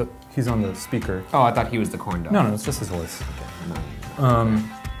 he's on the speaker. Oh, I thought he was the corn dog. No, it's just his voice. Okay.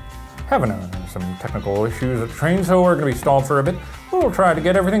 Having some technical issues at the train, so we're gonna be stalled for a bit. We'll try to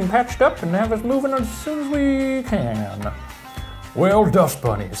get everything patched up and have us moving as soon as we can. Well, dust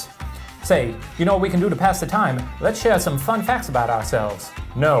bunnies. Say, you know what we can do to pass the time? Let's share some fun facts about ourselves.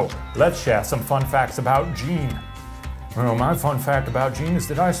 No, let's share some fun facts about Gene. Well, my fun fact about Gene is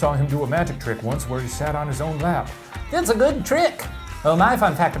that I saw him do a magic trick once where he sat on his own lap. That's a good trick. Well, my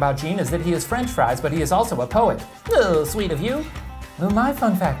fun fact about Gene is that he is French fries, but he is also a poet. Oh, sweet of you. Well, my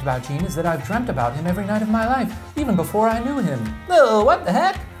fun fact about Gene is that I've dreamt about him every night of my life, even before I knew him. Oh, what the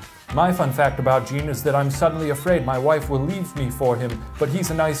heck? My fun fact about Gene is that I'm suddenly afraid my wife will leave me for him, but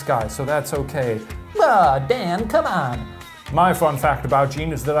he's a nice guy, so that's okay. Ah, Dan, come on. My fun fact about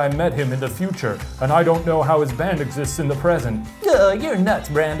Gene is that I met him in the future, and I don't know how his band exists in the present. Oh, you're nuts,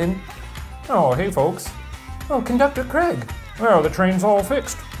 Brandon. Oh, hey folks. Oh, Conductor Craig. Well, the train's all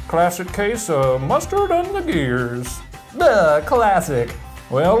fixed. Classic case of mustard and the gears. Classic.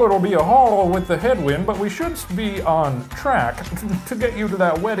 Well, it'll be a haul with the headwind, but we should be on track to get you to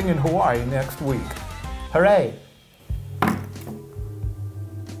that wedding in Hawaii next week. Hooray.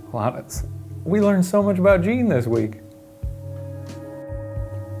 Wow, we learned so much about Gene this week.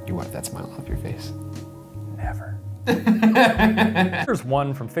 You wipe that smile off your face. Never. Here's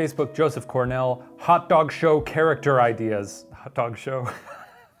one from Facebook, Joseph Cornell. Hot dog show character ideas. Hot dog show.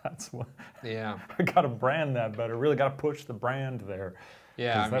 That's what. Yeah. I gotta brand that better. Really gotta push the brand there.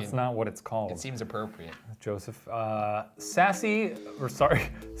 Yeah, that's not what it's called. It seems appropriate. Joseph, Samuel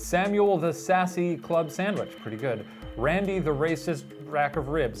the Sassy Club Sandwich, pretty good. Randy the racist rack of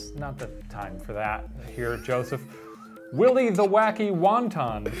ribs. Not the time for that here, Joseph. Willie the wacky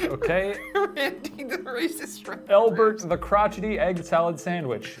wonton, okay? Randy the racist. Elbert the crotchety egg salad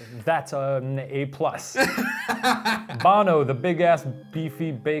sandwich. That's an A+. Bono the big ass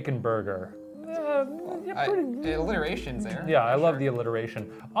beefy bacon burger. Alliterations there. Yeah, I love the alliteration.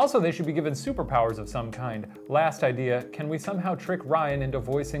 Also, they should be given superpowers of some kind. Last idea, can we somehow trick Ryan into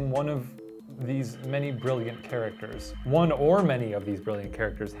voicing one of these many brilliant characters? One or many of these brilliant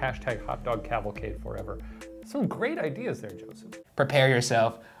characters. Hashtag hotdog cavalcade forever. Some great ideas there, Joseph. Prepare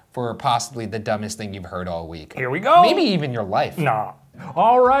yourself for possibly the dumbest thing you've heard all week. Here we go. Maybe even your life. Nah.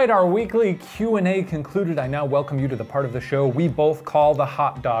 All right, our weekly Q&A concluded. I now welcome you to the part of the show we both call the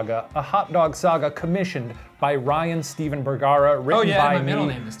Hot Daga, a hot dog saga commissioned by Ryan Stephen Bergara, written by my middle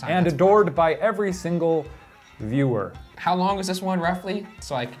me, name this time. and That's adored by every single viewer. How long is this one roughly?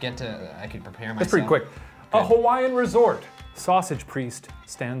 So I could prepare myself. That's pretty quick. A Hawaiian resort. Sausage priest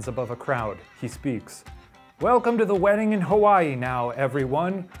stands above a crowd. He speaks. Welcome to the wedding in Hawaii now,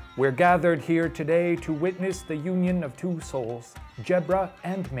 everyone. We're gathered here today to witness the union of two souls, Jebra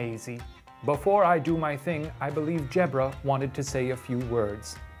and Maisie. Before I do my thing, I believe Jebra wanted to say a few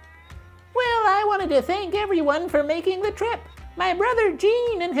words. Well, I wanted to thank everyone for making the trip. My brother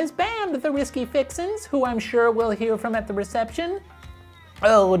Gene and his band, the Risky Fixins, who I'm sure we'll hear from at the reception.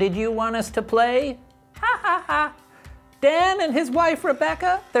 Oh, did you want us to play? Ha ha ha. Dan and his wife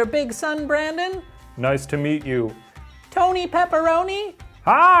Rebecca, their big son Brandon. Nice to meet you. Tony Pepperoni.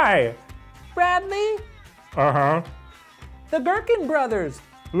 Hi! Bradley. Uh-huh. The Gherkin brothers.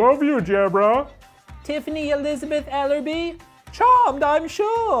 Love you, Jebra. Tiffany Elizabeth Ellerby. Charmed, I'm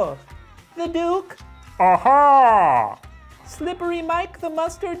sure. The Duke. Aha! Slippery Mike the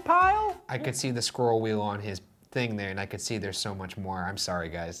Mustard Pile. I could see the scroll wheel on his thing there, and I could see there's so much more. I'm sorry,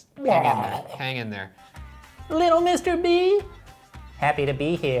 guys. Hang in there. Hang in there. Little Mr. B. Happy to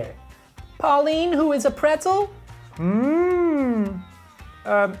be here. Pauline, who is a pretzel.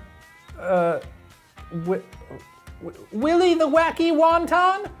 Willie the wacky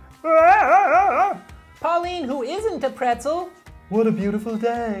wonton. Pauline, who isn't a pretzel. What a beautiful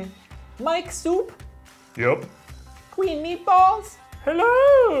day. Mike Soup. Yep. Queen Meatballs.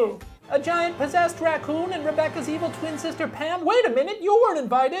 Hello! A giant possessed raccoon and Rebecca's evil twin sister Pam. Wait a minute, you weren't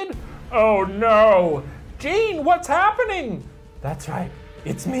invited. Oh no! Gene, what's happening? That's right,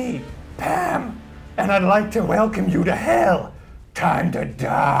 it's me, Pam, and I'd like to welcome you to hell. Time to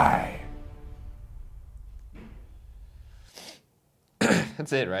die.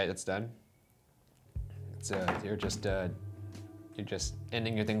 That's it, right? It's done. It's you're just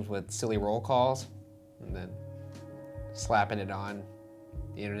ending your things with silly roll calls, and then slapping it on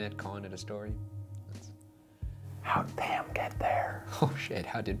the internet, calling it a story. How'd Pam get there? Oh shit!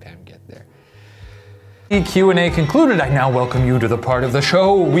 How did Pam get there? Q&A concluded. I now welcome you to the part of the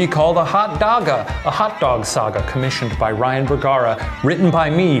show we call the Hot Daga, a hot dog saga commissioned by Ryan Bergara, written by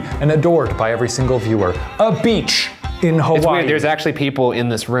me, and adored by every single viewer. A beach in Hawaii. It's weird. There's actually people in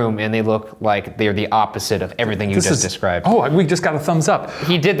this room, and they look like they're the opposite of everything you just described. Oh, we just got a thumbs up.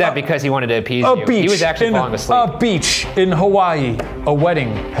 He did that because he wanted to appease you. Beach He was actually falling asleep. A beach in Hawaii. A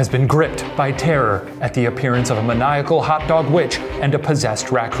wedding has been gripped by terror at the appearance of a maniacal hot dog witch and a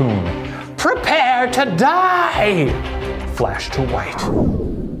possessed raccoon. Prepare to die! Flash to white.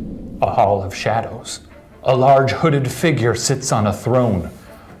 A hall of shadows. A large hooded figure sits on a throne.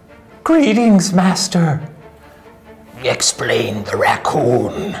 Greetings, master. Explain the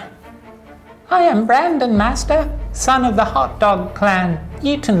raccoon. I am Brandon, master, son of the hot dog clan,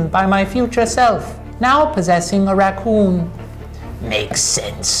 eaten by my future self, now possessing a raccoon. Makes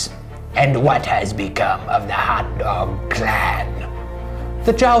sense. And what has become of the hot dog clan?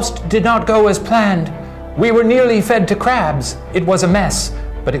 The joust did not go as planned. We were nearly fed to crabs. It was a mess,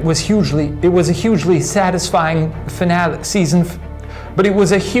 but it was a hugely satisfying but it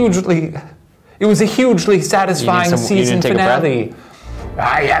was a hugely satisfying season finale.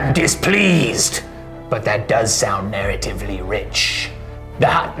 I am displeased, but that does sound narratively rich. The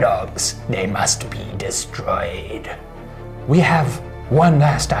hot dogs, they must be destroyed. We have one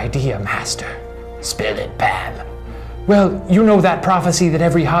last idea, master. Spill it, Pam. Well, you know that prophecy that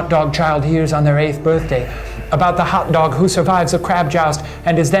every hot dog child hears on their 8th birthday about the hot dog who survives a crab joust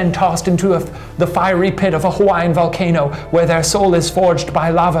and is then tossed into the fiery pit of a Hawaiian volcano where their soul is forged by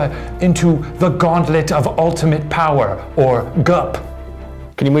lava into the gauntlet of ultimate power, or GUP.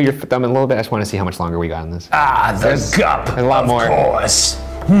 Can you move your thumb a little bit? I just want to see how much longer we got on this. Ah, the GUP, a lot more. Of course.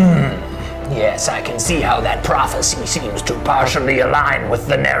 Yes, I can see how that prophecy seems to partially align with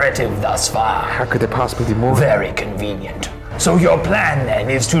the narrative thus far. How could there possibly be more? Very convenient. So your plan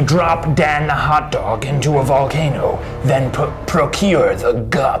then is to drop Dan the hot dog into a volcano, then procure the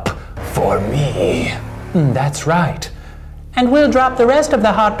gup for me. That's right. And we'll drop the rest of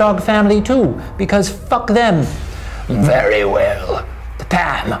the hot dog family too, because fuck them. Very well.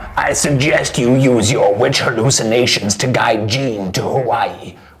 Pam, I suggest you use your witch hallucinations to guide Gene to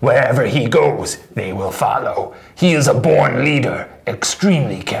Hawaii. Wherever he goes, they will follow. He is a born leader,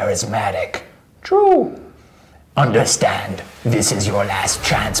 extremely charismatic. True. Understand, this is your last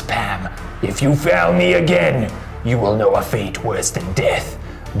chance, Pam. If you fail me again, you will know a fate worse than death.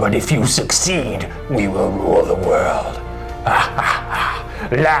 But if you succeed, we will rule the world.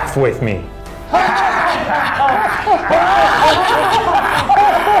 Laugh with me.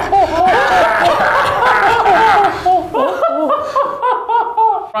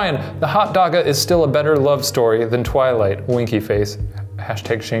 Ryan, the hot Daga is still a better love story than Twilight. Winky face.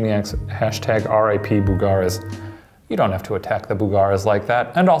 Hashtag Shaniacs. Hashtag RIP Bugaras. You don't have to attack the Bugaras like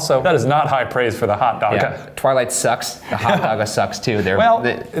that. And also, that is not high praise for the hot Daga. Yeah. Twilight sucks. The hot Daga sucks too.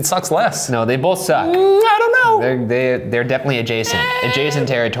 It sucks less. No, they both suck. I don't know. They're definitely adjacent. Adjacent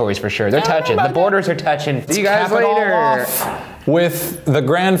territories for sure. They're touching. The borders are touching. See you guys Cap it all later. off with the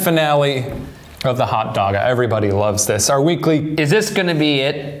grand finale of the hot Daga. Everybody loves this. Our weekly... Is this gonna be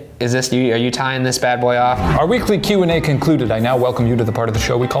it? Are you tying this bad boy off? Our weekly Q&A concluded. I now welcome you to the part of the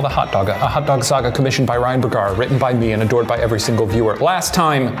show we call the Hot Daga, a hot dog saga commissioned by Ryan Bergara, written by me and adored by every single viewer. Last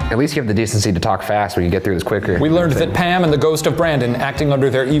time, at least you have the decency to talk fast. We can get through this quicker. We learned that Pam and the ghost of Brandon, acting under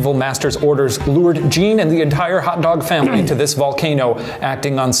their evil master's orders, lured Gene and the entire hot dog family to this volcano,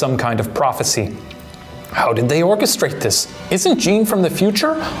 acting on some kind of prophecy. How did they orchestrate this? Isn't Gene from the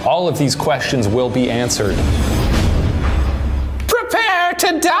future? All of these questions will be answered. Prepare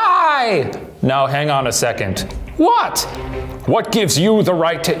to die! Now hang on a second. What? What gives you the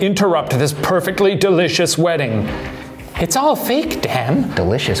right to interrupt this perfectly delicious wedding? It's all fake, Dan.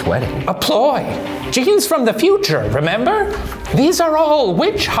 Delicious wedding. A ploy. Gene's from the future, remember? These are all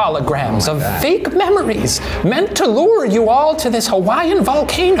witch holograms of fake memories, meant to lure you all to this Hawaiian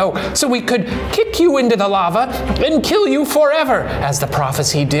volcano so we could kick you into the lava and kill you forever, as the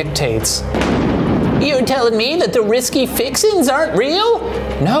prophecy dictates. You're telling me that the risky fixins aren't real?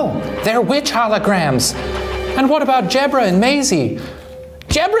 No, they're witch holograms. And what about Jebra and Maisie?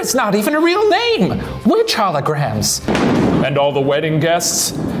 Jebra's not even a real name. Witch holograms. And all the wedding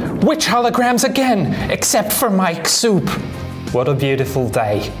guests? Witch holograms again, except for Mike Soup. What a beautiful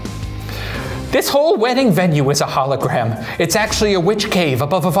day. This whole wedding venue is a hologram. It's actually a witch cave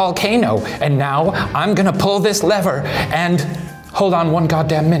above a volcano. And now I'm gonna pull this lever and... Hold on one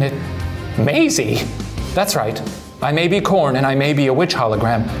goddamn minute. Maisie? That's right. I may be corn and I may be a witch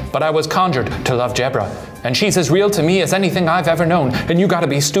hologram, but I was conjured to love Jebra. And she's as real to me as anything I've ever known, and you gotta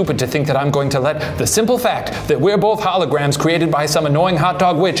be stupid to think that I'm going to let the simple fact that we're both holograms created by some annoying hot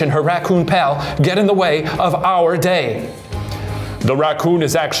dog witch and her raccoon pal get in the way of our day. The raccoon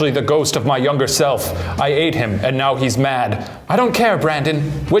is actually the ghost of my younger self. I ate him, and now he's mad. I don't care,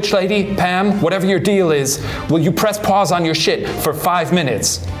 Brandon. Witch lady, Pam, whatever your deal is, will you press pause on your shit for 5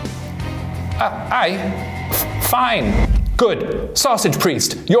 minutes? Fine. Good. Sausage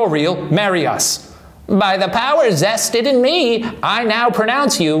priest, you're real. Marry us. By the power zested in me, I now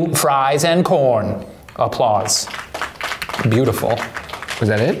pronounce you fries and corn. Applause. Beautiful. Was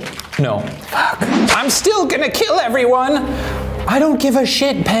that it? No. Fuck. I'm still gonna kill everyone. I don't give a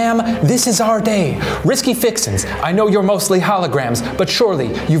shit, Pam. This is our day. Risky fixins. I know you're mostly holograms, but surely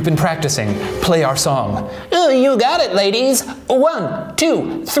you've been practicing. Play our song. You got it, ladies. 1,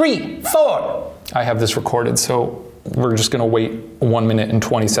 2, 3, 4. I have this recorded, so we're just gonna wait 1 minute and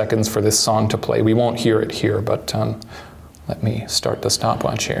 20 seconds for this song to play. We won't hear it here, but let me start the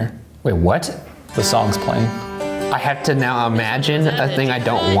stopwatch here. Wait, what? The song's playing. I have to now imagine a thing I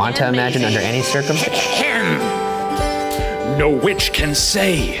don't want to imagine under any circumstance. No witch can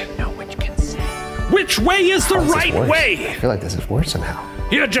say. No witch can say. Which way is the right way? I feel like this is worse somehow.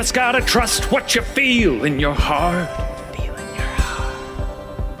 You just gotta trust what you feel in your heart.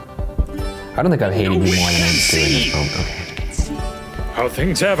 I don't think I've hated you more than I do in this moment. Okay. How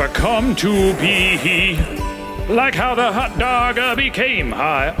things ever come to be, like how the hot dog became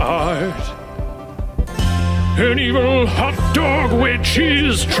high art. An evil hot dog witch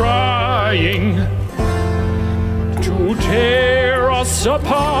is trying to tear us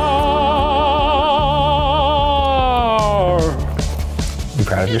apart. You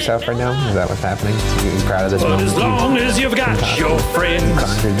proud of yourself right now? Is that what's happening? You proud of this But moment? as long as you've got your friends,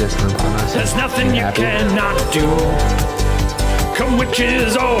 Conjured this upon us. there's nothing you happy? cannot do. Come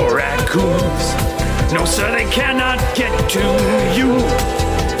witches or raccoons, no sir, they cannot get to you.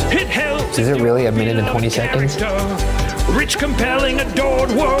 It helps. Is it really a minute and 20 seconds? Rich, compelling,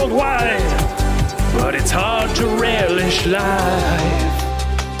 adored worldwide. But it's hard to relish life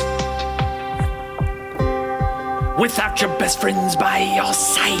without your best friends by your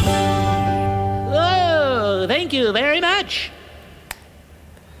side. Oh, thank you very much.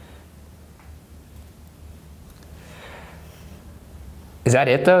 Is that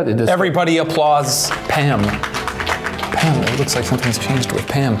it though? Everybody applauds Pam. Pam, it looks like something's changed with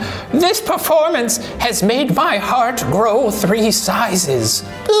Pam. This performance has made my heart grow 3 sizes.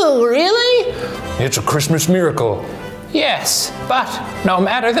 Oh, really? It's a Christmas miracle. Yes, but no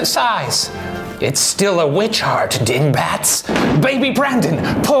matter the size, it's still a witch heart, dingbats. Baby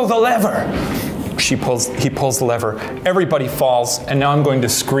Brandon, pull the lever. He pulls the lever. Everybody falls, and now I'm going to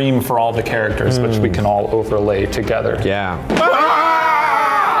scream for all the characters, which we can all overlay together. Yeah.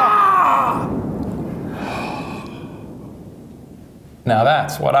 Now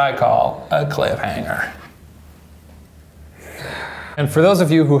that's what I call a cliffhanger. And for those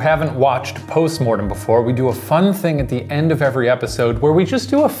of you who haven't watched Postmortem before, we do a fun thing at the end of every episode where we just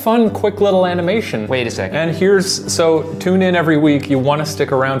do a fun, quick little animation. Wait a second. And so tune in every week. You want to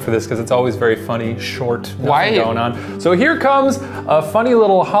stick around for this because it's always very funny, short, nothing going on. So here comes a funny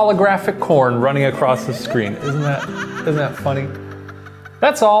little holographic corn running across the screen. Isn't that funny?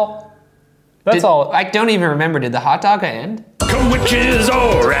 That's all. That's all. I don't even remember. Did the hot dog end? Witches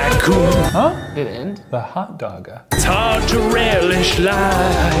or raccoon. Huh? Did it end? The hot dog. It's hard to relish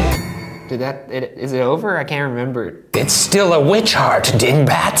life. Is it over? I can't remember. It's still a witch heart,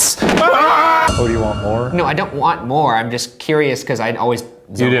 dingbats. Oh, do you want more? No, I don't want more. I'm just curious because I'd always.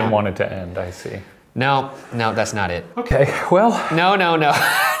 You didn't want it to end, I see. No, that's not it. Okay, well. No. no. No.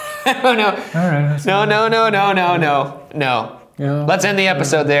 All right. No. Yeah. Let's end the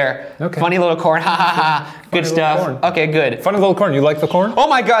episode there. Okay. Funny little corn, ha ha ha. Good stuff. Corn. Okay, good. Funny little corn, you like the corn? Oh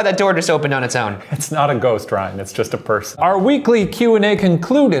my God, that door just opened on its own. It's not a ghost, Ryan, it's just a person. Our weekly Q&A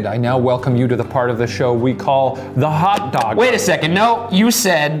concluded. I now welcome you to the part of the show we call the hot dog. Wait a second, no, you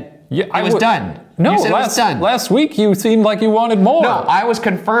said it was done. No, you said it was done. Last week you seemed like you wanted more. No, I was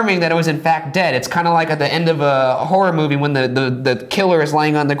confirming that it was in fact dead. It's kind of like at the end of a horror movie when the killer is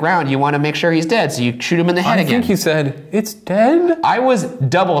laying on the ground. You want to make sure he's dead, so you shoot him in the head again. I think you said, it's dead? I was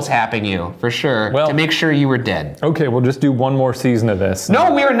double tapping you, for sure, to make sure you were dead. Okay, we'll just do one more season of this.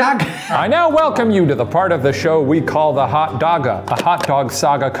 No, we are not. I now welcome you to the part of the show we call the Hot Daga, a hot dog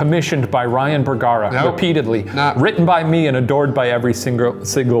saga commissioned by Ryan Bergara, repeatedly, written by me and adored by every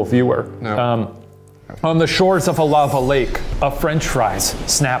single viewer. On the shores of a lava lake, a French fries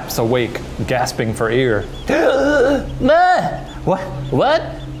snaps awake, gasping for air. What?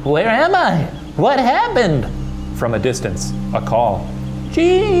 Where am I? What happened? From a distance, a call.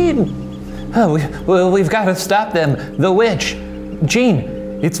 Gene! Oh, we've got to stop them. The witch.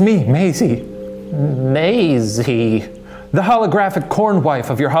 Gene, it's me, Maisie. Maisie? The holographic corn wife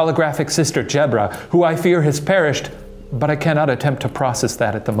of your holographic sister, Jebra, who I fear has perished, but I cannot attempt to process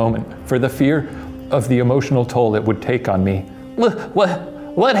that at the moment, for the fear of the emotional toll it would take on me.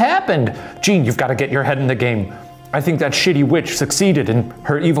 What happened? Gene, you've got to get your head in the game. I think that shitty witch succeeded in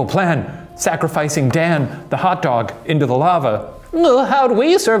her evil plan, sacrificing Dan, the hot dog, into the lava. How'd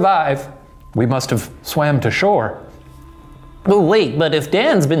we survive? We must have swam to shore. Wait, but if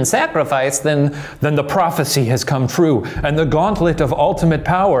Dan's been sacrificed, then the prophecy has come true, and the gauntlet of ultimate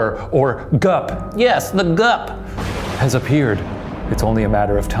power, or GUP. Yes, the GUP. Has appeared. It's only a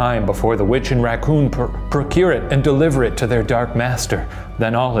matter of time before the witch and raccoon procure it and deliver it to their dark master.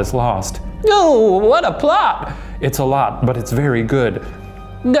 Then all is lost. Oh, what a plot! It's a lot, but it's very good.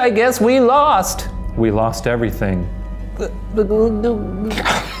 I guess we lost. We lost everything. Let's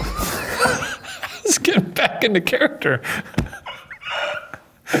get back into character.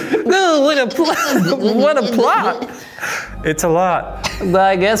 No, what a plot! What a plot! It's a lot.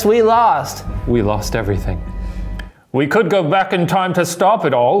 I guess we lost. We lost everything. We could go back in time to stop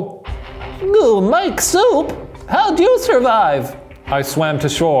it all. Oh, Mike Soup, how'd you survive? I swam to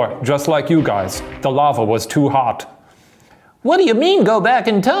shore, just like you guys. The lava was too hot. What do you mean, go back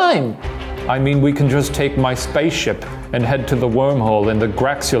in time? I mean, we can just take my spaceship and head to the wormhole in the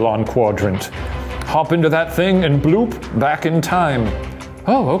Graxulon quadrant. Hop into that thing and bloop, back in time.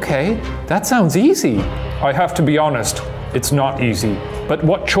 Oh, okay. That sounds easy. I have to be honest, it's not easy. But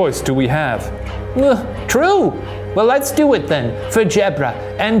what choice do we have? True. Well, let's do it then, for Jebra,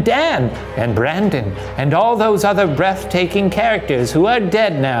 and Dan, and Brandon, and all those other breathtaking characters who are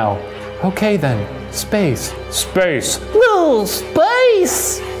dead now. Okay then, space. Space. No,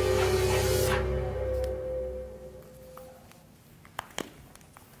 space!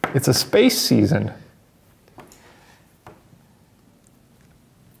 It's a space season.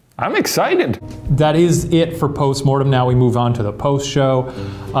 I'm excited. That is it for Postmortem. Now we move on to the post show.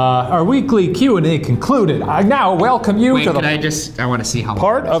 Our weekly Q&A concluded. I now welcome you to the I want to see how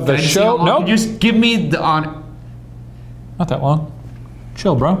part of the show. No, just give me the on. Not that long.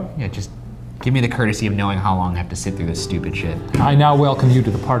 Chill, bro. Yeah, just give me the courtesy of knowing how long I have to sit through this stupid shit. I now welcome you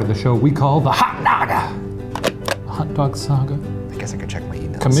to the part of the show we call the Hot Daga. The Hot Dog Saga. I guess I could check my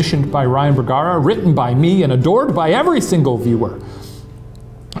emails. Commissioned by Ryan Bergara, written by me, and adored by every single viewer.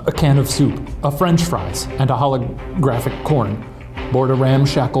 A can of soup, a French fries, and a holographic corn board a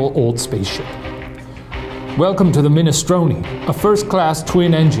ramshackle old spaceship. Welcome to the Minestrone, a first-class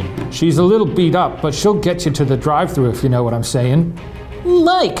twin engine. She's a little beat up, but she'll get you to the drive-thru if you know what I'm saying.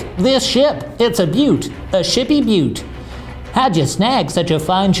 Mike, this ship, it's a beaut, a shippy beaut. How'd you snag such a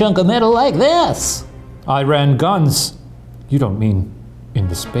fine chunk of metal like this? I ran guns. You don't mean in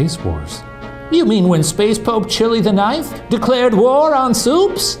the Space Wars? You mean when Space Pope Chili IX declared war on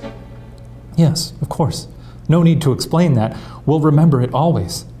soups? Yes, of course. No need to explain that. We'll remember it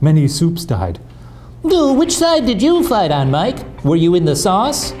always. Many soups died. Ooh, which side did you fight on, Mike? Were you in the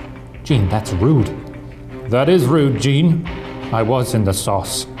sauce? Gene, that's rude. That is rude, Gene. I was in the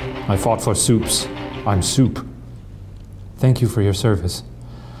sauce. I fought for soups. I'm soup. Thank you for your service.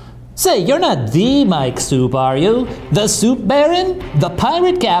 Say, you're not the Mike Soup, are you? The Soup Baron? The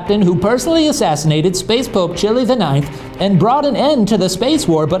pirate captain who personally assassinated Space Pope Chili IX and brought an end to the space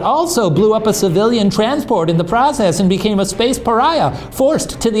war, but also blew up a civilian transport in the process and became a space pariah,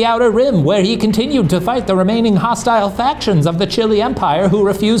 forced to the Outer Rim, where he continued to fight the remaining hostile factions of the Chili Empire who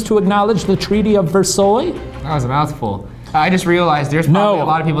refused to acknowledge the Treaty of Versailles? That was a mouthful. I just realized there's probably a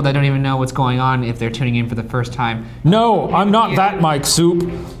lot of people that don't even know what's going on if they're tuning in for the first time. No, I'm not that Mike Soup.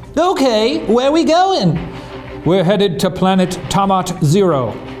 Okay, where we going? We're headed to planet Tamat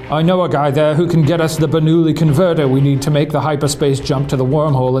Zero. I know a guy there who can get us the Bernoulli converter we need to make the hyperspace jump to the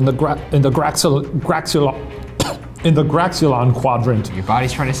wormhole in the Graxulon quadrant. Your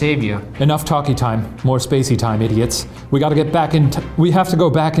body's trying to save you. Enough talky time, more spacey time, idiots. We gotta get back we have to go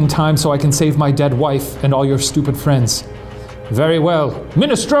back in time so I can save my dead wife and all your stupid friends. Very well.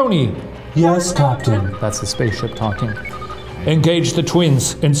 Minestrone! Yes, Captain. That's the spaceship talking. Engage the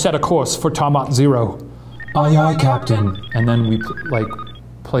twins and set a course for Tamat Zero. Aye, aye, Captain. And then we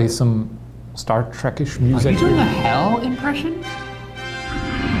play some Star Trek-ish music. Are you doing a hell impression?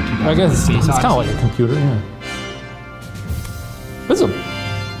 I guess it's kind of like a computer, yeah. There's a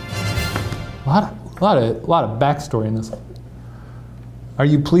lot of backstory in this. Are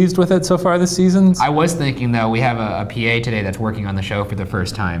you pleased with it so far this season? I was thinking though, we have a PA today that's working on the show for the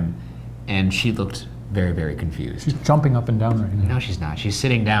first time, and she looked very, very confused. She's jumping up and down right now. No, she's not. She's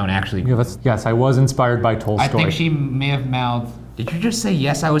sitting down, actually. Yes, I was inspired by Tolstoy. I think she may have mouthed, did you just say,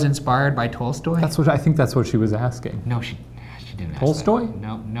 yes, I was inspired by Tolstoy? I think that's what she was asking. No, she didn't ask Tolstoy?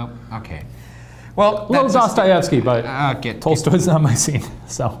 that. Nope, okay. Well, Dostoevsky, but Tolstoy's not my scene,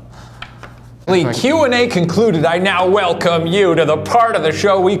 so. Q&A concluded. I now welcome you to the part of the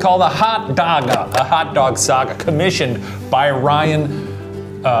show we call the Hot Daga, a hot dog saga, commissioned by Ryan,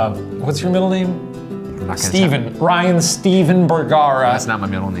 what's your middle name? Ryan Steven Bergara. That's not my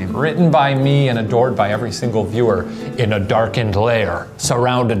middle name. Written by me and adored by every single viewer. In a darkened lair,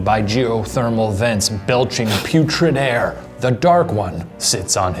 surrounded by geothermal vents belching putrid air, the Dark One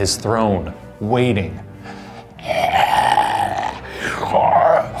sits on his throne, waiting.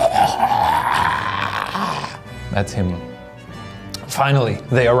 That's him. Finally,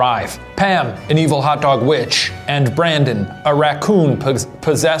 they arrive. Pam, an evil hot dog witch, and Brandon, a raccoon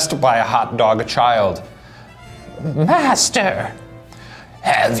possessed by a hot dog child. Master,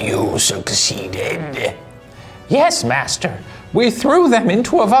 have you succeeded? Yes, Master. We threw them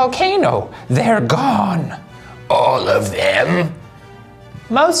into a volcano. They're gone. All of them?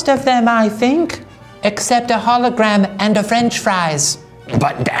 Most of them, I think. Except a hologram and a French fries.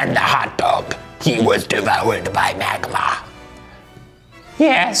 But Dan the hot dog, he was devoured by magma.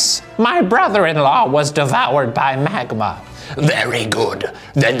 Yes, my brother-in-law was devoured by magma. Very good.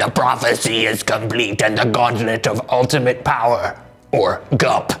 Then the prophecy is complete and the gauntlet of ultimate power, or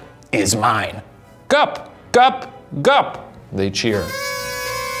GUP, is mine. GUP! GUP! GUP! They cheer.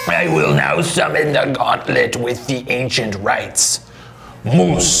 I will now summon the gauntlet with the ancient rites.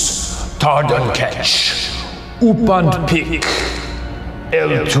 Mus, Tardunketch, Upand Pik,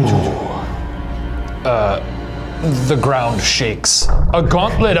 L2. The ground shakes. A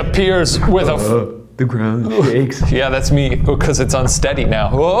gauntlet appears with the ground shakes. Yeah, that's me, because it's unsteady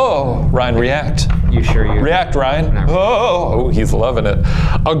now. Whoa, Ryan, react. You you sure you... React, Ryan. No. Oh, he's loving it.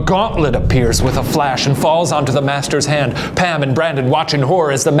 A gauntlet appears with a flash and falls onto the master's hand. Pam and Brandon watch in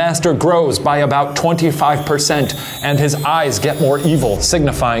horror as the master grows by about 25% and his eyes get more evil,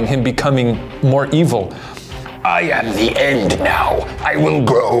 signifying him becoming more evil. I am the end now. I will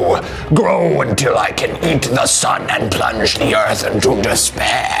grow until I can eat the sun and plunge the earth into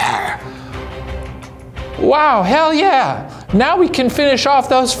despair. Wow, hell yeah! Now we can finish off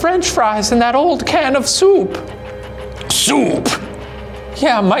those French fries and that old can of soup. Soup?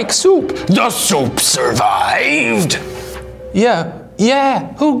 Yeah, Mike Soup. The soup survived?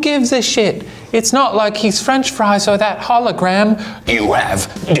 Yeah, who gives a shit? It's not like he's French fries or that hologram. You have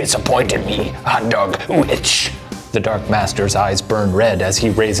disappointed me, hot dog witch. The Dark Master's eyes burn red as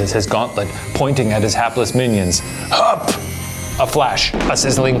he raises his gauntlet, pointing at his hapless minions. Up! A flash, a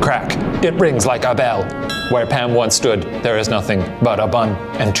sizzling crack. It rings like a bell. Where Pam once stood, there is nothing but a bun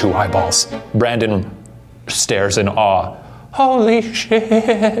and 2 eyeballs. Brandon stares in awe. Holy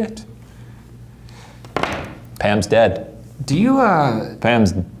shit. Pam's dead. Do you,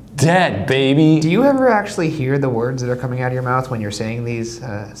 Pam's dead, baby. Do you ever actually hear the words that are coming out of your mouth when you're saying these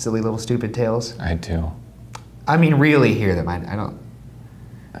silly little stupid tales? I do. I mean, really hear them. I don't.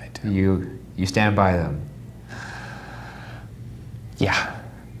 I do. You stand by them. Yeah,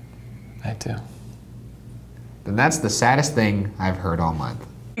 I do. Then that's the saddest thing I've heard all month.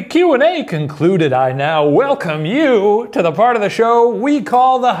 Q&A concluded. I now welcome you to the part of the show we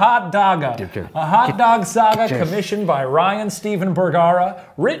call the Hot Daga. A hot dog saga commissioned by Ryan Stephen Bergara,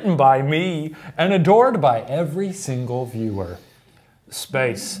 written by me, and adored by every single viewer.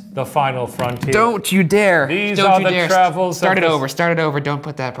 Space, the final frontier. Don't you dare. These Don't are you the dare. travels Start of it the over. Start it over. Don't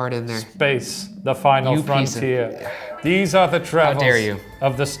put that part in there. Space, the final You piece of- frontier. These are the travels dare you.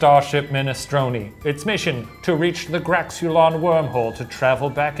 of the starship Minestrone. Its mission, to reach the Graxulon wormhole to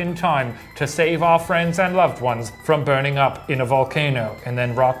travel back in time to save our friends and loved ones from burning up in a volcano and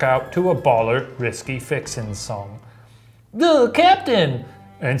then rock out to a baller, risky fixin' song. The captain!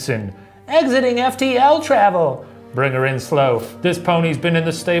 Ensign, exiting FTL travel. Bring her in slow. This pony's been in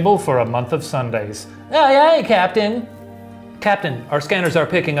the stable for a month of Sundays. Aye, aye, Captain. Captain, our scanners are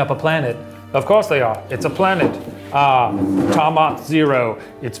picking up a planet. Of course they are. It's a planet. Ah, Tamat Zero.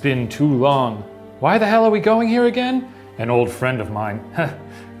 It's been too long. Why the hell are we going here again? An old friend of mine.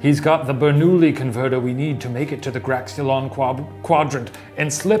 He's got the Bernoulli converter we need to make it to the Graxulon quadrant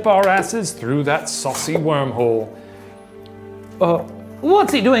and slip our asses through that saucy wormhole.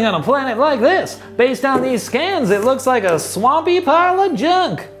 What's he doing on a planet like this? Based on these scans, it looks like a swampy pile of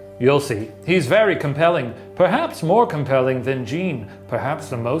junk. You'll see. He's very compelling. Perhaps more compelling than Jean. Perhaps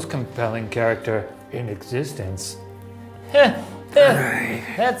the most compelling character in existence.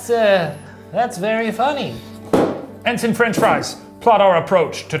 That's very funny. Ensign French fries, plot our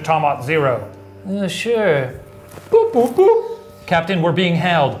approach to Tamat Zero. Sure. Boop, boop, boop. Captain, we're being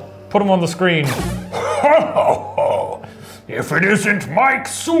held. Put him on the screen. If it isn't Mike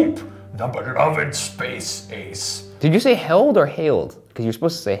Soup, the beloved space ace. Did you say held or hailed? Because you're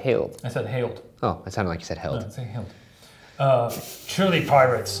supposed to say hailed. I said hailed. Oh, it sounded like you said held. No, say hailed. Chili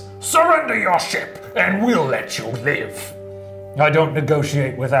pirates, surrender your ship and we'll let you live. I don't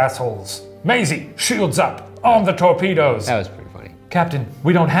negotiate with assholes. Maisie, shields up, on the torpedoes. That was pretty funny. Captain,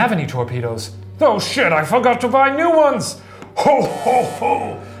 we don't have any torpedoes. Oh shit, I forgot to buy new ones. Ho, ho,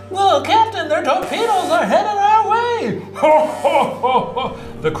 ho. Well, Captain, their torpedoes are headed our way! Ho, ho, ho, ho!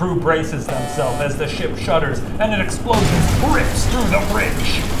 The crew braces themselves as the ship shudders and an explosion rips through the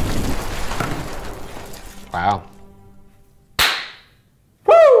bridge. Wow.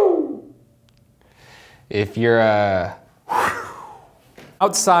 Woo! If you're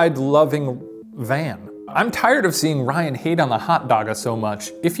Outside loving van. I'm tired of seeing Ryan hate on the hot dogga so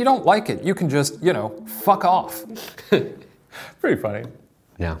much. If you don't like it, you can just, fuck off. Pretty funny.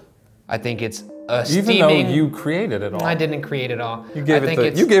 No. I think it's a Even steaming... though you created it all. I didn't create it all. You gave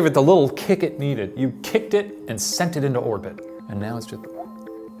it the little kick it needed. You kicked it and sent it into orbit. And now it's just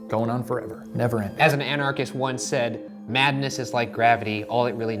going on forever. Never ending. As an anarchist once said, madness is like gravity. All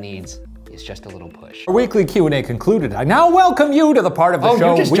it really needs is just a little push. Our weekly Q&A concluded. I now welcome you to the part of the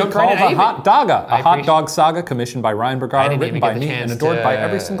show we call the Hot Daga, a hot dog saga commissioned by Ryan Bergara, written by me, and adored by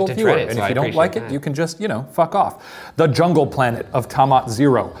every single viewer. And if you don't like it, you can just, fuck off. The jungle planet of Tamat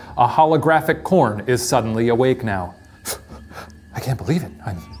Zero, a holographic corn, is suddenly awake now. I can't believe it.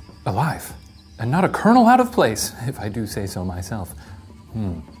 I'm alive. And not a kernel out of place, if I do say so myself.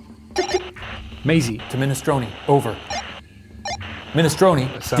 Maisie to Minestrone, over.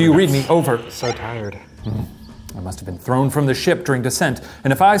 Minestrone, do you read me? Over. So tired. I must have been thrown from the ship during descent,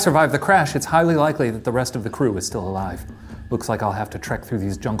 and if I survive the crash, it's highly likely that the rest of the crew is still alive. Looks like I'll have to trek through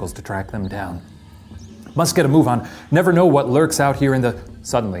these jungles to track them down. Must get a move on. Never know what lurks out here in the...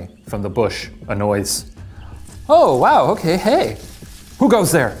 Suddenly, from the bush, a noise. Oh, wow, okay, hey. Who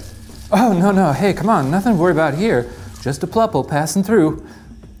goes there? Oh, no, hey, come on, nothing to worry about here. Just a plupple passing through.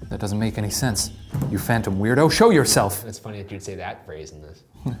 That doesn't make any sense. You phantom weirdo, show yourself. It's funny that you'd say that phrase in this.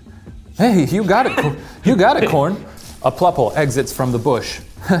 Hey, you got it, you got it, Corn. A plupple exits from the bush.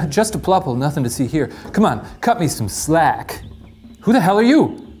 Just a plupple, nothing to see here. Come on, cut me some slack. Who the hell are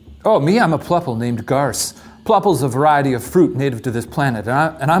you? Oh, me, I'm a plupple named Garce. Plupple's a variety of fruit native to this planet,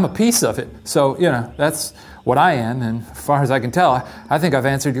 and I'm a piece of it. So, you know, that's what I am, and as far as I can tell, I think I've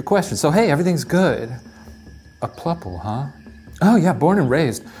answered your question. So, hey, everything's good. A plupple, huh? Oh, yeah, born and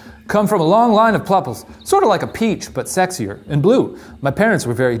raised. Come from a long line of plupples, sort of like a peach, but sexier, and blue. My parents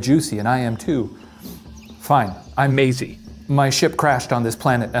were very juicy, and I am too. Fine, I'm Maisie. My ship crashed on this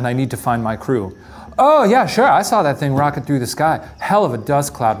planet, and I need to find my crew. Oh, yeah, sure, I saw that thing rocket through the sky. Hell of a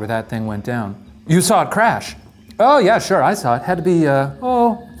dust cloud where that thing went down. You saw it crash? Oh, yeah, sure, I saw it. Had to be,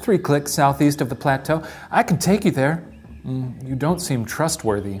 3 clicks southeast of the plateau. I can take you there. You don't seem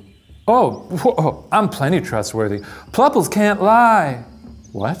trustworthy. Oh, I'm plenty trustworthy. Plupples can't lie.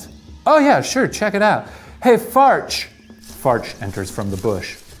 What? Oh, yeah, sure, check it out. Hey, Farch. Farch enters from the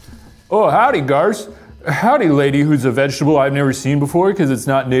bush. Oh, howdy, Garce. Howdy, lady who's a vegetable I've never seen before because it's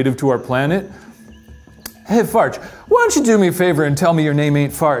not native to our planet. Hey, Farch, why don't you do me a favor and tell me your name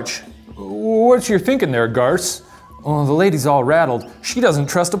ain't Farch? What's your thinking there, Garce? Oh, the lady's all rattled. She doesn't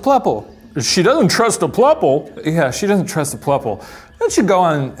trust a plupple. She doesn't trust a plupple? Yeah, she doesn't trust a plupple. Why don't you go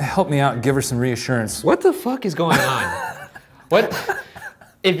on and help me out and give her some reassurance? What the fuck is going on? What?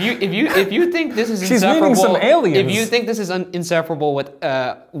 If you think this is She's meeting some aliens. If you think this is insufferable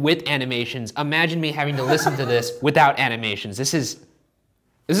with animations, imagine me having to listen to this without animations. This is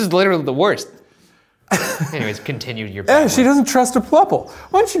literally the worst. Anyways, continue your Yeah, she doesn't trust a plupple.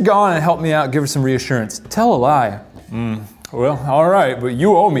 Why don't you go on and help me out, give her some reassurance. Tell a lie. Well, all right, but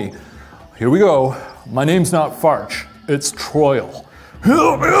you owe me. Here we go. My name's not Farch, it's Troil.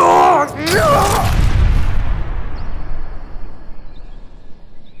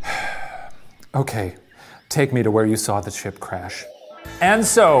 Okay, take me to where you saw the ship crash. And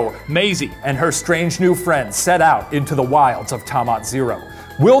so, Maisie and her strange new friend set out into the wilds of Tamat Zero.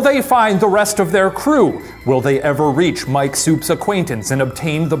 Will they find the rest of their crew? Will they ever reach Mike Soup's acquaintance and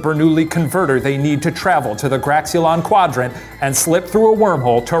obtain the Bernoulli converter they need to travel to the Graxulon Quadrant and slip through a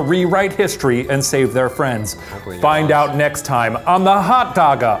wormhole to rewrite history and save their friends? Find out next time on the Hot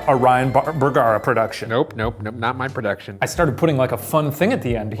Daga, a Ryan Bergara production. Nope, not my production. I started putting like a fun thing at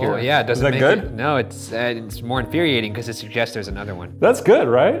the end here. Oh yeah, Is that good? No, it's more infuriating because it suggests there's another one. That's good,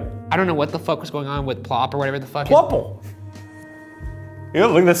 right? I don't know what the fuck was going on with Plop or whatever the fuck. Plupple. Yeah,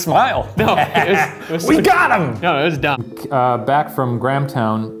 look at the smile. No, it was we got him! No, it was dumb. Back from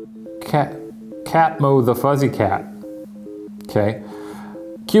Grahamtown, Catmo the Fuzzy Cat. Okay.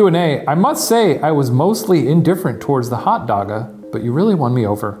 Q&A, I must say I was mostly indifferent towards the Hot Daga, but you really won me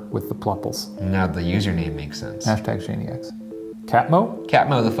over with the plupples. Now the username makes sense. Hashtag ShaneX. Catmo?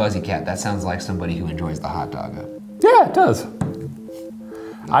 Catmo the Fuzzy Cat, that sounds like somebody who enjoys the Hot Daga. Yeah, it does.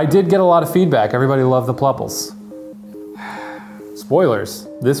 I did get a lot of feedback. Everybody loved the plupples. Spoilers,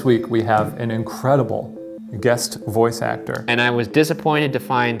 this week we have an incredible guest voice actor. And I was disappointed to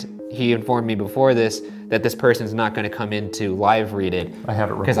find, he informed me before this, that this person's not gonna come in to live read it. I have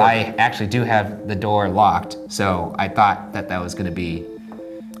it recorded. Because I actually do have the door locked, so I thought that was gonna be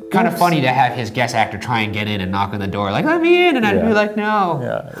kind of funny to have his guest actor try and get in and knock on the door, like, let me in, and I'd be like, no.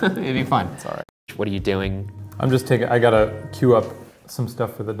 Yeah. It'd be fun. It's all right. What are you doing? I'm just taking, I gotta queue up some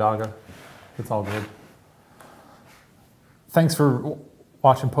stuff for the Daga. It's all good. Thanks for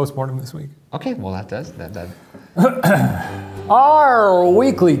watching Postmortem this week. Okay, well that does. Our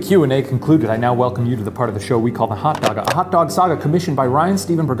weekly Q&A concluded. I now welcome you to the part of the show we call the Hot Daga, a hot dog saga commissioned by Ryan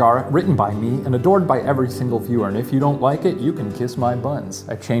Steven Bergara, written by me, and adored by every single viewer. And if you don't like it, you can kiss my buns.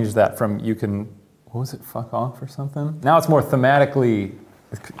 I changed that from you can, what was it, fuck off or something? Now it's more thematically,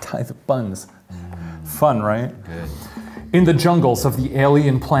 ties of buns. Fun, right? Good. In the jungles of the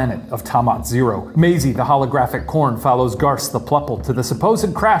alien planet of Tamat Zero, Maisie, the holographic corn, follows Garce the Plupple to the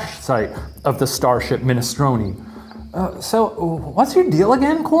supposed crash site of the starship Minestrone. So, what's your deal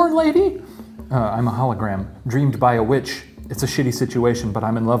again, corn lady? I'm a hologram, dreamed by a witch. It's a shitty situation, but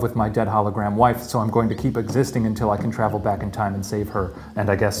I'm in love with my dead hologram wife, so I'm going to keep existing until I can travel back in time and save her, and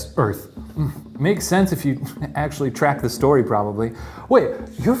I guess Earth. Makes sense if you actually track the story, probably. Wait,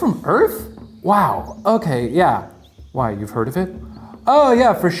 you're from Earth? Wow, okay, yeah. Why, you've heard of it? Oh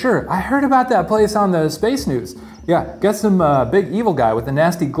yeah, for sure. I heard about that place on the space news. Yeah, guess some big evil guy with a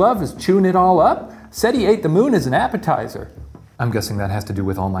nasty glove is chewing it all up? Said he ate the moon as an appetizer. I'm guessing that has to do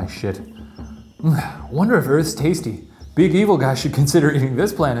with all my shit. Wonder if Earth's tasty. Big evil guy should consider eating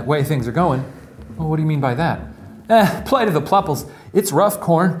this planet, way things are going. Well, what do you mean by that? Plight of the Plupples. It's rough,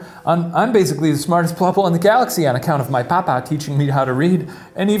 Corn. I'm basically the smartest Plupple in the galaxy on account of my papa teaching me how to read,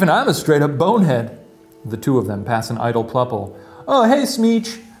 and even I'm a straight-up bonehead. The two of them pass an idle Plupple. Oh, hey,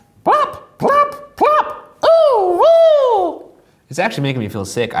 Smeech. Plop, plop, plop. Ooh, woo! It's actually making me feel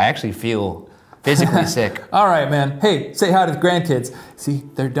sick. I actually feel physically sick. All right, man. Hey, say hi to the grandkids. See,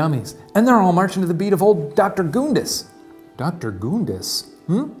 they're dummies. And they're all marching to the beat of old Dr. Gundis. Dr. Gundis?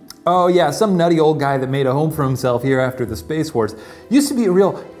 Oh yeah, some nutty old guy that made a home for himself here after the Space Wars. Used to be a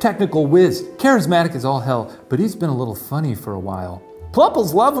real technical whiz, charismatic as all hell, but he's been a little funny for a while.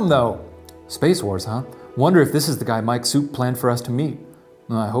 Plupples love him though. Space Wars, huh? Wonder if this is the guy Mike Soup planned for us to meet.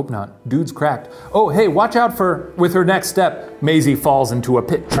 I hope not. Dude's cracked. Oh, hey, watch out for, with her next step, Maisie falls into a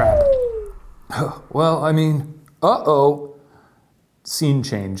pit trap. Well, I mean, uh-oh. Scene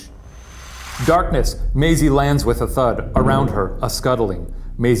change. Darkness. Maisie lands with a thud. Around her, a scuttling.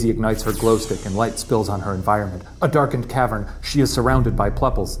 Maisie ignites her glow stick and light spills on her environment. A darkened cavern. She is surrounded by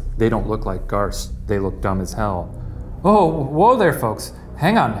Plupples. They don't look like Garce. They look dumb as hell. Oh, whoa there, folks.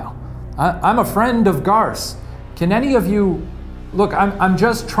 Hang on now. I'm a friend of Garce. Can any of you... Look, I'm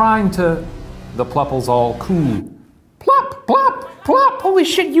just trying to... The Plupples all coo. Plop, plop, plop. Holy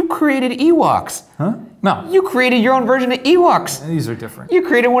shit, you created Ewoks. Huh? No. You created your own version of Ewoks. These are different. You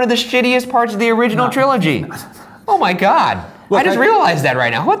created one of the shittiest parts of the original trilogy. Oh my God. Look, I just realized that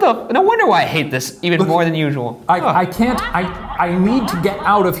right now. What the? No wonder why I hate this even more than usual. I can't, I need to get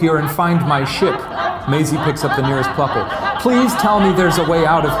out of here and find my ship. Maisie picks up the nearest Plupple. Please tell me there's a way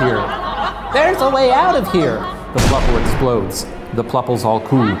out of here. There's a way out of here. The Plupple explodes. The Plupples all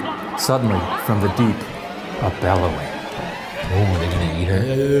coo. Suddenly, from the deep, a bellowing. Oh, are they gonna eat her?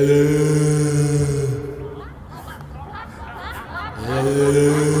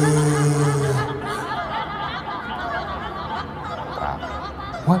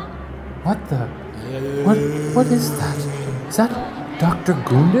 What is that? Is that Dr.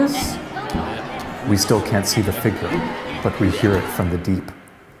 Gundis? We still can't see the figure, but we hear it from the deep.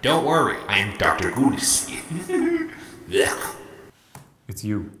 Don't worry, I am Dr. Gundis. It's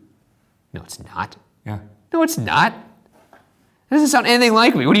you. No, it's not. Yeah. No, it's not. That doesn't sound anything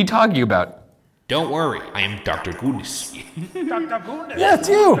like me. What are you talking about? Don't worry, I am Dr. Gundis. Dr. Gundis. Yeah, it's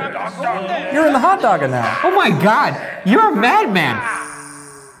you. You're in the hot dogger now. Oh my God, you're a madman.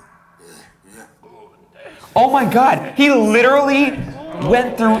 Oh my God, he literally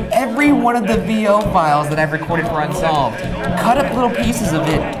went through every one of the VO files that I've recorded for Unsolved, cut up little pieces of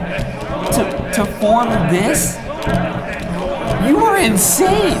it to form this. You are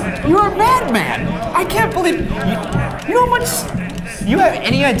insane. You're a madman. I can't believe, you know how much, you have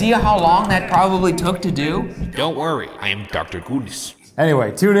any idea how long that probably took to do? Don't worry, I am Dr. Gundis.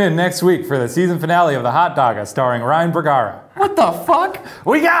 Anyway, tune in next week for the season finale of The Hot Dogga starring Ryan Bergara. What the fuck?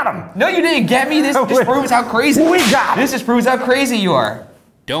 We got him! No, you didn't get me. This just proves how crazy. We got him! This just proves how crazy you are.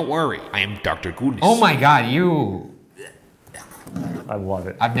 Don't worry, I am Dr. Gundis. Oh my God, you. I love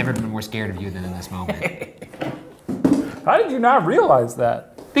it. I've never been more scared of you than in this moment. How did you not realize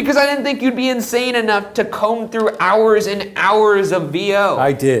that? Because I didn't think you'd be insane enough to comb through hours and hours of VO.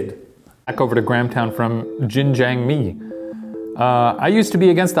 I did. Back over to Grahamtown from Jinjiang Mi. I used to be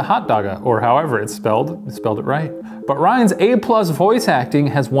against the hot dogga, or however it's spelled. It spelled it right. But Ryan's A+ voice acting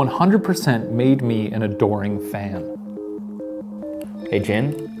has 100% made me an adoring fan. Hey,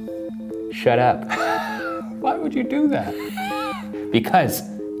 Jin, shut up. Why would you do that? Because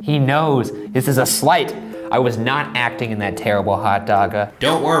he knows this is a slight. I was not acting in that terrible hot dogga.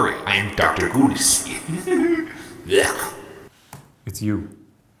 Don't worry, I am Dr. Gundis. It's you.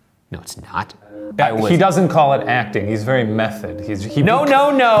 No, it's not. He doesn't call it acting. He's very method.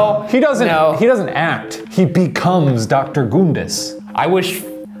 No. He doesn't act. He becomes Dr. Gundis. I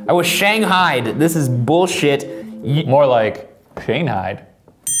was shanghaied. This is bullshit. More like Shanghaied.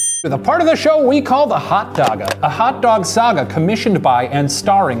 The part of the show we call the Hot Dogga, a hot dog saga commissioned by and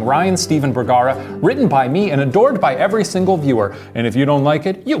starring Ryan Steven Bergara, written by me and adored by every single viewer. And if you don't like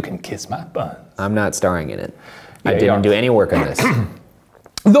it, you can kiss my butt. I'm not starring in it. I didn't do any work on this.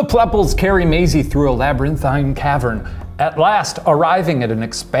 The Plupples carry Maisie through a labyrinthine cavern, at last arriving at an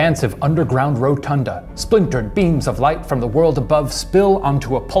expansive underground rotunda. Splintered beams of light from the world above spill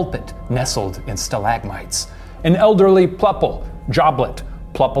onto a pulpit nestled in stalagmites. An elderly Plupple, Joblet,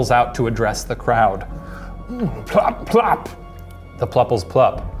 plupples out to address the crowd. Plop, plop. The Plupples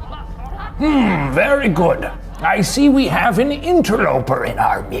plup. Very good. I see we have an interloper in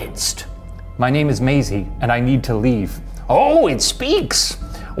our midst. My name is Maisie, and I need to leave. Oh, it speaks.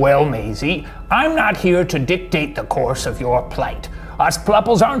 Well, Maisie, I'm not here to dictate the course of your plight. Us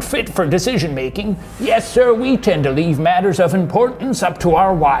Plupples aren't fit for decision making. Yes, sir, we tend to leave matters of importance up to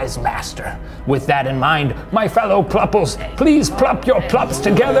our wise master. With that in mind, my fellow Plupples, please plop your plops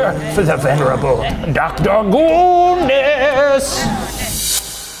together for the venerable Dr. Goodness.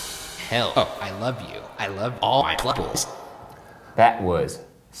 Hell, oh, I love you. I love all my Plupples. That was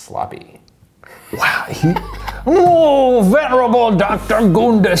sloppy. Wow. Oh, venerable Dr.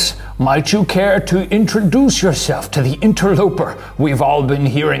 Gundus, might you care to introduce yourself to the interloper we've all been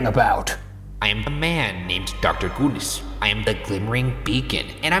hearing about? I am a man named Dr. Goodness. I am the glimmering beacon,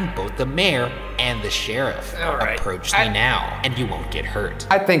 and I'm both the mayor and the sheriff. Approach me now, and you won't get hurt.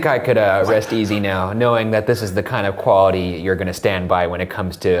 I think I could rest easy now, knowing that this is the kind of quality you're gonna stand by when it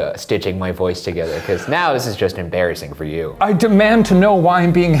comes to stitching my voice together, because now this is just embarrassing for you. I demand to know why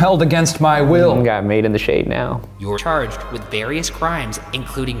I'm being held against my will. Got made in the shade now. You're charged with various crimes,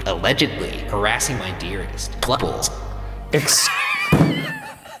 including allegedly harassing my dearest Plupples.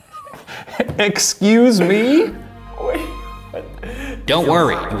 Excuse me? Don't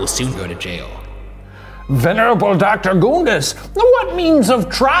worry, you will soon go to jail. Venerable Dr. Gundus, what means of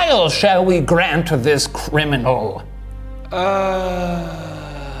trial shall we grant to this criminal?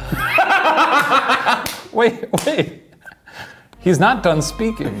 Wait. He's not done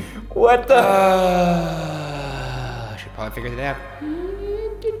speaking. What the? I should probably figure that out.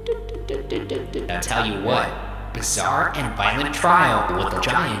 I'll tell you what, bizarre and violent trial with a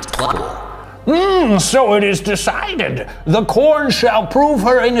giant Plupple. So it is decided. The corn shall prove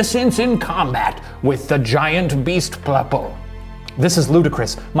her innocence in combat with the giant beast Plupple. This is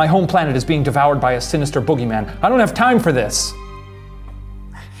ludicrous. My home planet is being devoured by a sinister boogeyman. I don't have time for this.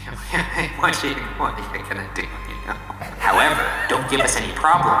 What are you gonna do? However, don't give us any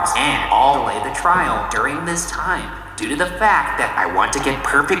problems, and I'll delay the trial during this time due to the fact that I want to get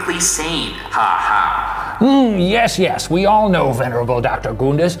perfectly sane. Ha ha. Yes, we all know, Venerable Dr.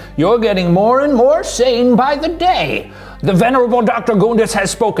 Gundus. You're getting more and more sane by the day. The Venerable Dr. Gundus has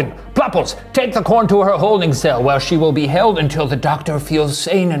spoken. Plupples, take the corn to her holding cell where she will be held until the doctor feels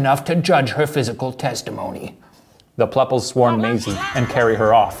sane enough to judge her physical testimony. The Plupples swarm Maisie and carry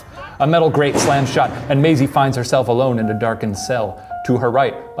her off. A metal grate slams shut, and Maisie finds herself alone in a darkened cell. To her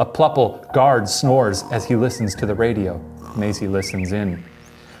right, a Plupple guard snores as he listens to the radio. Maisie listens in.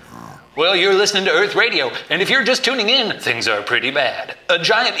 Well, you're listening to Earth Radio, and if you're just tuning in, things are pretty bad. A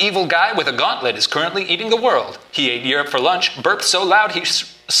giant evil guy with a gauntlet is currently eating the world. He ate Europe for lunch, burped so loud he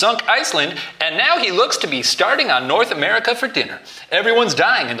sunk Iceland, and now he looks to be starting on North America for dinner. Everyone's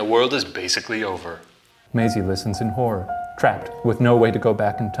dying and the world is basically over. Maisie listens in horror, trapped with no way to go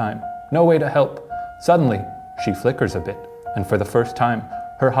back in time, no way to help. Suddenly, she flickers a bit, and for the first time,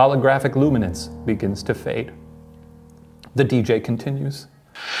 her holographic luminance begins to fade. The DJ continues.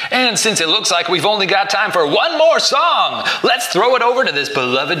 And since it looks like we've only got time for one more song, let's throw it over to this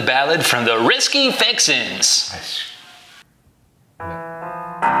beloved ballad from the Risky Fixins.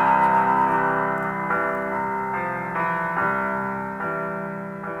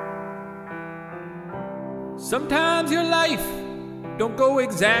 Sometimes your life don't go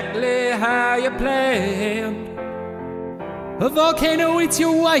exactly how you planned. A volcano eats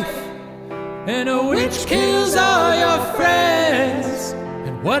your wife, and a witch kills all your friends.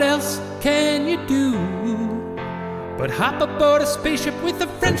 And what else can you do but hop aboard a spaceship with the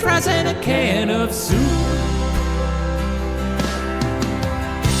french fries and a can of soup?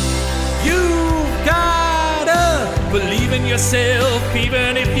 You've gotta believe in yourself,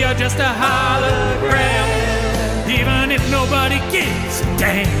 even if you're just a hologram. Even if nobody gives a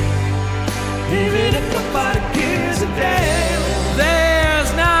damn. Even if nobody gives a damn.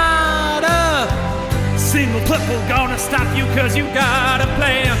 There's not a single Plupple gonna stop you, cause you got a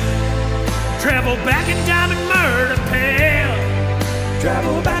plan. Travel back in time and murder Pam.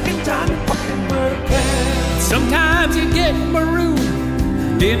 Travel back in time and fucking murder Pam. Sometimes you get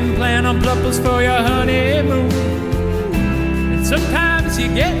marooned, didn't plan on Plupples for your honeymoon. And sometimes you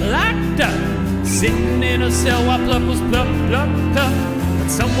get locked up, sitting in a cell while Plupples plup, plup, plup. But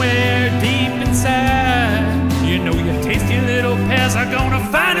somewhere deep inside, you know your tasty little pals are gonna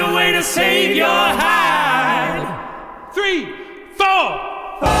find a way to save your hide. 3, 4.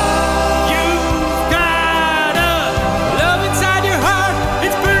 You've got a love inside your heart,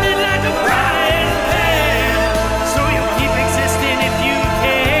 it's burning like a frying pan. So you'll keep existing if you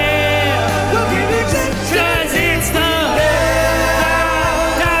can. You'll keep existing, cause it's the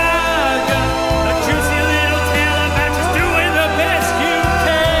Daga, a juicy little tale about just doing the best you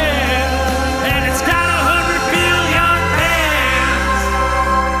can. And it's got 100 billion fans.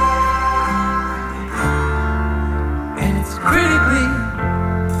 And it's critically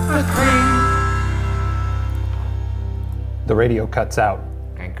radio cuts out.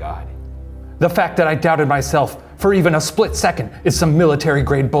 Thank God. The fact that I doubted myself for even a split second is some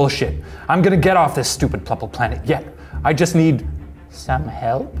military-grade bullshit. I'm gonna get off this stupid Plupple planet yet. I just need some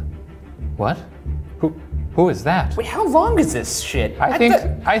help. What? Who is that? Wait, how long is this shit? I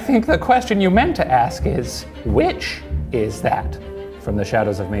think the question you meant to ask is, which is that? From the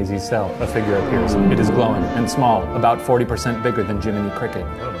shadows of Maisie's cell, a figure appears. It is glowing and small, about 40% bigger than Jiminy Cricket.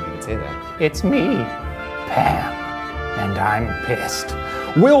 I don't know if you can say that. It's me, Pam, and I'm pissed.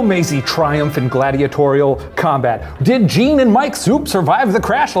 Will Maisie triumph in gladiatorial combat? Did Gene and Mike Soup survive the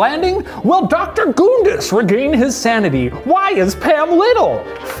crash landing? Will Dr. Gundis regain his sanity? Why is Pam little?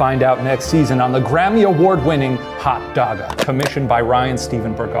 Find out next season on the Grammy Award-winning Hot Daga, commissioned by Ryan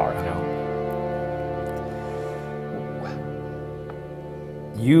Bergara.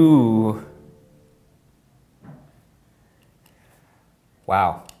 You...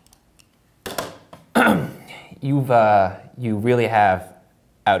 Wow. You really have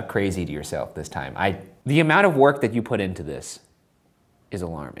out crazied yourself this time. The amount of work that you put into this is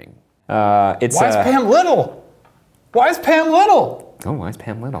alarming. Why is Pam little? Why is Pam little? Oh, why is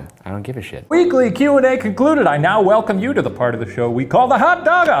Pam little? I don't give a shit. Weekly Q&A concluded. I now welcome you to the part of the show we call the Hot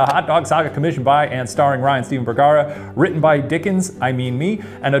Daga, a hot dog saga commissioned by and starring Ryan Bergara, written by Dickens, I mean me,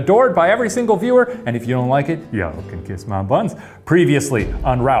 and adored by every single viewer. And if you don't like it, y'all can kiss my buns. Previously,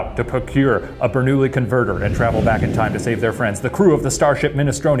 en route to procure a Bernoulli converter and travel back in time to save their friends, the crew of the starship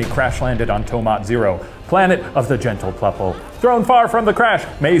Minestrone crash-landed on Tomat Zero, planet of the gentle Plupple. Thrown far from the crash,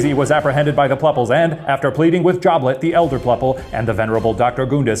 Maisie was apprehended by the Plupples and, after pleading with Joblet, the elder Plupple, and the venerable Dr.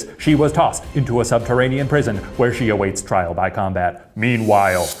 Gundis, she was tossed into a subterranean prison where she awaits trial by combat.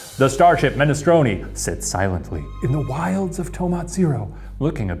 Meanwhile, the starship Minestrone sits silently in the wilds of Tomat Zero,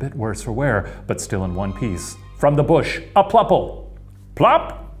 looking a bit worse for wear, but still in one piece. From the bush, a Plupple.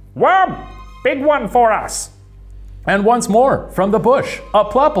 Plop! Worm! Big one for us! And once more, from the bush, a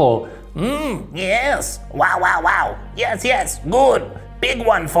Plupple. Yes. Wow, wow, wow. Yes, yes. Good. Big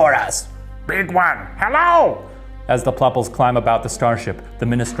one for us. Big one. Hello! As the Plupples climb about the starship, the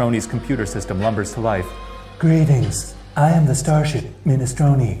Minestrone's computer system lumbers to life. Greetings. I am the starship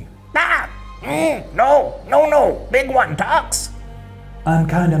Minestrone. No. Big one talks. I'm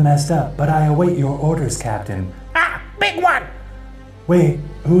kinda messed up, but I await your orders, Captain. Big one. Wait,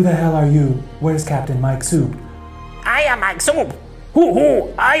 who the hell are you? Where's Captain Mike Soup? I am Mike Soup.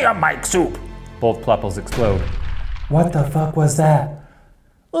 Hoo, I am Mike Soup. Both Plupples explode. What the fuck was that?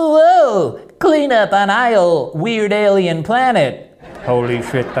 Whoa! Clean up on Isle, weird alien planet. Holy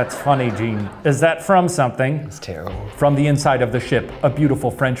shit, that's funny, Gene. Is that from something? It's terrible. From the inside of the ship, a beautiful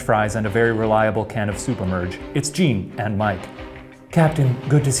French fries and a very reliable can of soup emerge. It's Gene and Mike. Captain,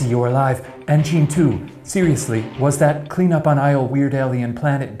 good to see you're alive. And Gene too. Seriously, was that clean up on Isle weird alien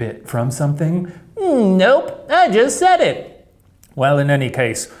planet bit from something? Nope, I just said it. Well, in any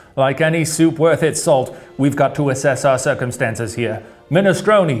case, like any soup worth its salt, we've got to assess our circumstances here.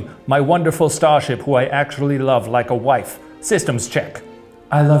 Minestrone, my wonderful starship who I actually love like a wife. Systems check.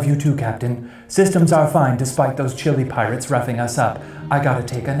 I love you too, Captain. Systems are fine despite those chilly pirates roughing us up. I gotta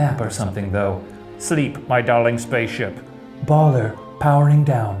take a nap or something though. Sleep, my darling spaceship. Baller, powering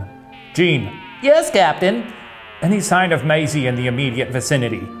down. Gene. Yes, Captain. Any sign of Maisie in the immediate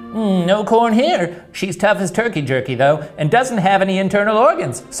vicinity? No corn here. She's tough as turkey jerky though, and doesn't have any internal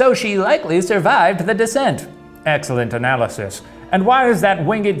organs, so she likely survived the descent. Excellent analysis. And why is that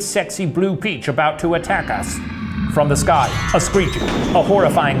winged, sexy blue peach about to attack us? From the sky, a screeching, a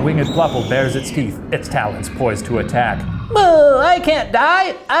horrifying winged Plupple bares its teeth, its talons poised to attack. I can't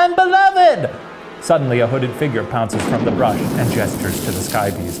die, I'm beloved! Suddenly, a hooded figure pounces from the brush and gestures to the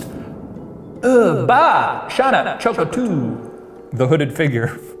sky beast. Ba! Shana, Choco-2. The hooded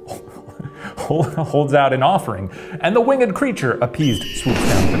figure holds out an offering, and the winged creature, appeased, swoops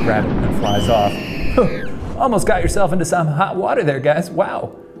down to grab it and flies off. Almost got yourself into some hot water there, guys.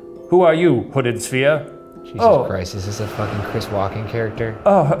 Wow. Who are you, hooded sphere? Jesus Christ, is this a fucking Chris Walken character?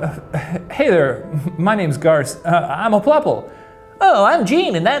 Hey there. My name's Garce. I'm a Plupple. Oh, I'm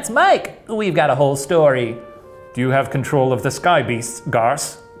Gene, and that's Mike. We've got a whole story. Do you have control of the sky beasts,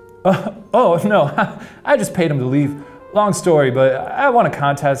 Garce? No. I just paid him to leave. Long story, but I won a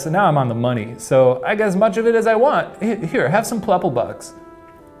contest and now I'm on the money, so I get as much of it as I want. Here, have some Plupple bucks.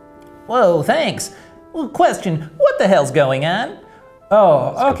 Whoa, thanks. Well, question, what the hell's going on?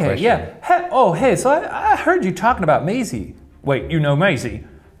 Oh, okay, yeah. Hey, so I heard you talking about Maisie. Wait, you know Maisie?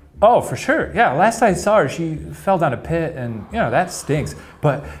 Oh, for sure, yeah. Last I saw her, she fell down a pit and, that stinks.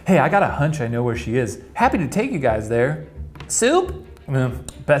 But hey, I got a hunch I know where she is. Happy to take you guys there. Soup?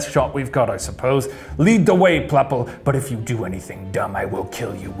 Best shot we've got, I suppose. Lead the way, Plupple, but if you do anything dumb, I will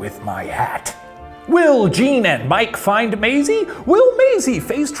kill you with my hat. Will Gene and Mike find Maisie? Will Maisie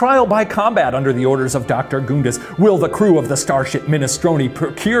face trial by combat under the orders of Dr. Gundis? Will the crew of the starship Minestrone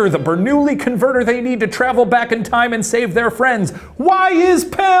procure the Bernoulli converter they need to travel back in time and save their friends? Why is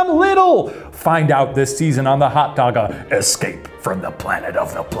Pam little? Find out this season on the Hot Daga Escape from the Planet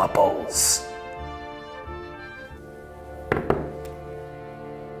of the Plupples.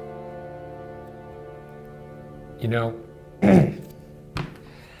 You know,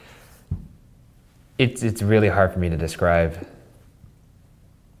 it's really hard for me to describe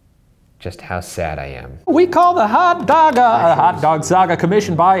just how sad I am. We call the Hot Daga a Hot Dog Saga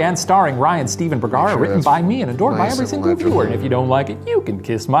commissioned by and starring Ryan Bergara, written by me and adored by every single viewer. And if you don't like it, you can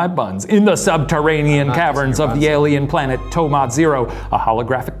kiss my buns. In the subterranean caverns of the alien planet Tomat Zero, a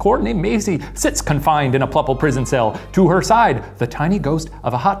holographic core named Maisie sits confined in a Plupple prison cell. To her side, the tiny ghost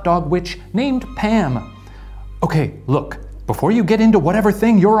of a hot dog witch named Pam. Okay, look, before you get into whatever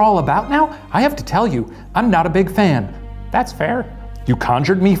thing you're all about now, I have to tell you, I'm not a big fan. That's fair. You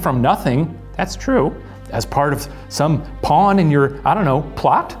conjured me from nothing. That's true. As part of some pawn in your, I don't know,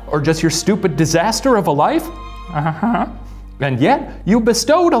 plot? Or just your stupid disaster of a life? Uh-huh. And yet, you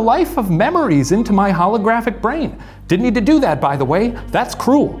bestowed a life of memories into my holographic brain. Didn't need to do that, by the way. That's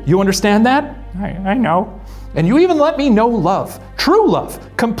cruel. You understand that? I know. And you even let me know love. True love.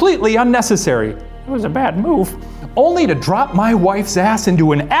 Completely unnecessary. It was a bad move. Only to drop my wife's ass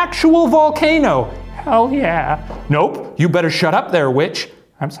into an actual volcano. Hell yeah. Nope, you better shut up there, witch.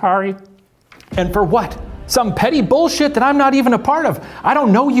 I'm sorry. And for what? Some petty bullshit that I'm not even a part of. I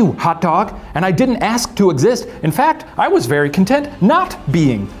don't know you, hot dog, and I didn't ask to exist. In fact, I was very content not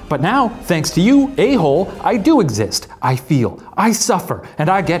being. But now, thanks to you, a-hole, I do exist. I feel, I suffer, and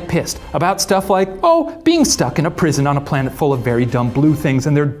I get pissed about stuff like, oh, being stuck in a prison on a planet full of very dumb blue things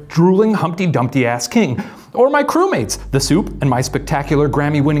and their drooling Humpty Dumpty ass king. Or my crewmates, the soup and my spectacular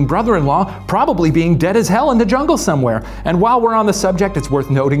Grammy-winning brother-in-law probably being dead as hell in the jungle somewhere. And while we're on the subject, it's worth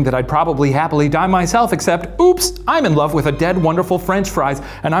noting that I'd probably happily die myself, except, oops, I'm in love with a dead, wonderful French fries,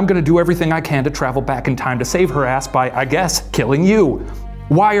 and I'm gonna do everything I can to travel back in time to save her ass by, I guess, killing you.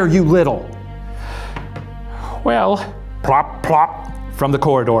 Why are you little? Well, plop, plop. From the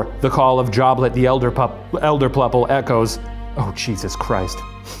corridor, the call of Joblet the Elder Plupple echoes. Oh, Jesus Christ.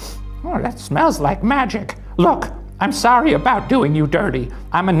 Oh, that smells like magic. Look, I'm sorry about doing you dirty.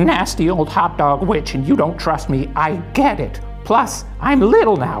 I'm a nasty old hot dog witch and you don't trust me. I get it. Plus, I'm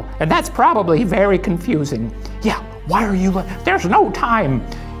little now, and that's probably very confusing. Yeah, why are you There's no time.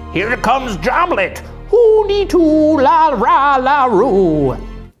 Here comes Joblet. Hoo-dee-too, la-ra-la-roo.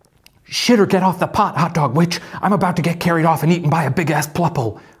 Shit or get off the pot, hot dog witch. I'm about to get carried off and eaten by a big-ass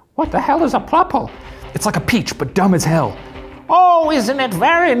plupple. What the hell is a plupple? It's like a peach, but dumb as hell. Oh, isn't it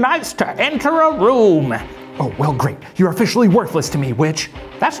very nice to enter a room? Oh, well, great. You're officially worthless to me, witch.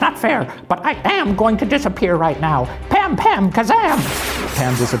 That's not fair, but I am going to disappear right now. Pam, Pam, kazam!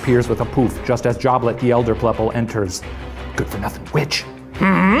 Pam disappears with a poof, just as Joblet the Elder Plupple enters. Good for nothing, witch.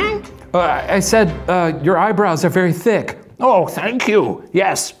 I said, your eyebrows are very thick. Oh, thank you.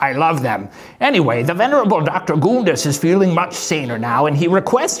 Yes, I love them. Anyway, the venerable Dr. Gundis is feeling much saner now, and he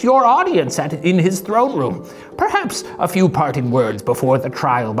requests your audience in his throne room. Perhaps a few parting words before the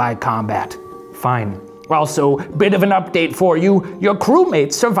trial by combat. Fine. Also, bit of an update for you. Your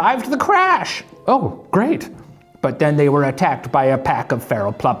crewmates survived the crash. Oh, great. But then they were attacked by a pack of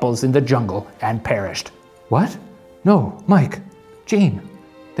feral plupples in the jungle and perished. What? No, Mike, Jean,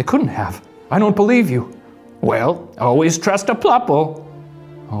 they couldn't have. I don't believe you. Well, always trust a plupple.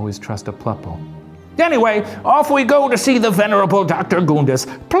 Always trust a plupple. Anyway, off we go to see the venerable Dr. Gundis.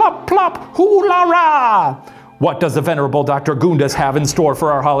 Plop, plop, hoo-la-ra! What does the venerable Dr. Gundis have in store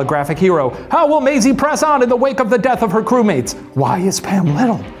for our holographic hero? How will Maisie press on in the wake of the death of her crewmates? Why is Pam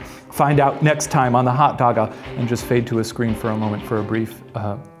little? Find out next time on the Hot Daga, and just fade to a screen for a moment for a brief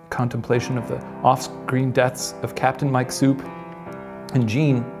contemplation of the off-screen deaths of Captain Mike Soup and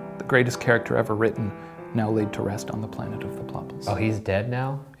Gene, the greatest character ever written, now laid to rest on the planet of the Plupples. Oh, he's dead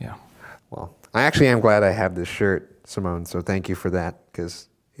now? Yeah. Well, I actually am glad I have this shirt, Simone, so thank you for that, because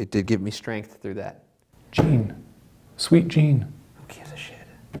it did give me strength through that. Gene. Sweet Gene. Who gives a shit?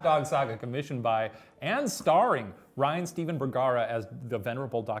 Dog Saga commissioned by and starring Ryan Bergara as the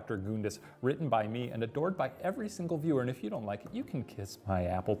venerable Dr. Gundis, written by me and adored by every single viewer. And if you don't like it, you can kiss my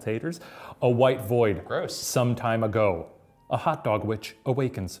apple taters. A white void. Gross. Some time ago. A hot dog witch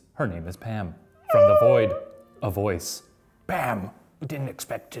awakens. Her name is Pam. From the void, a voice. Pam, we didn't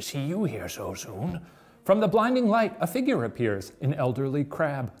expect to see you here so soon. From the blinding light, a figure appears, an elderly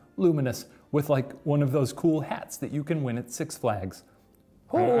crab, luminous, with like one of those cool hats that you can win at Six Flags.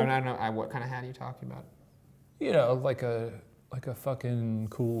 I don't know. What kind of hat are you talking about? You know, like a fucking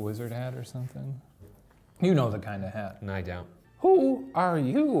cool wizard hat or something. You know the kind of hat. No, I don't. Who are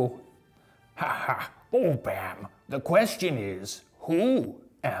you? Ha ha. Oh, Pam. The question is, who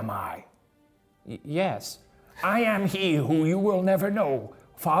am I? Yes. I am he who you will never know.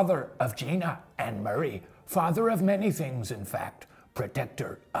 Father of Gina and Murray. Father of many things, in fact.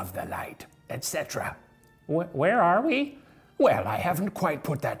 Protector of the light, etc. Where are we? Well, I haven't quite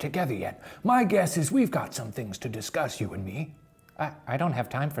put that together yet. My guess is we've got some things to discuss, you and me. I don't have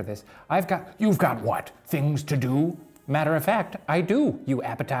time for this. You've got what? Things to do? Matter of fact, I do, you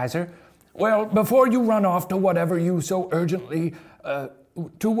appetizer. Well, before you run off to whatever so urgently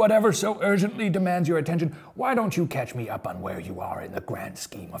demands your attention, why don't you catch me up on where you are in the grand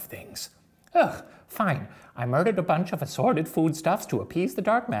scheme of things? Ugh, fine. I murdered a bunch of assorted foodstuffs to appease the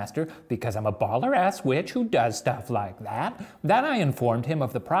Dark Master because I'm a baller-ass witch who does stuff like that. Then I informed him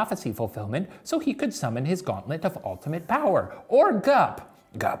of the prophecy fulfillment so he could summon his gauntlet of ultimate power, or GUP.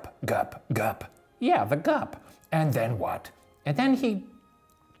 GUP. Yeah, the GUP. And then what? And then he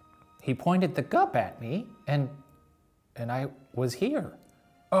pointed the GUP at me, and I was here.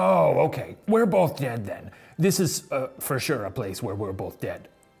 Oh, okay. We're both dead then. This is for sure a place where we're both dead.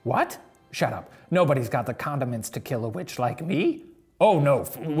 What? Shut up. Nobody's got the condiments to kill a witch like me. Oh no,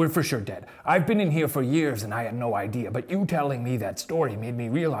 we're for sure dead. I've been in here for years and I had no idea, but you telling me that story made me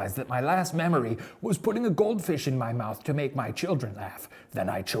realize that my last memory was putting a goldfish in my mouth to make my children laugh. Then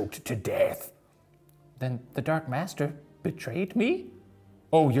I choked to death. Then the Dark Master betrayed me?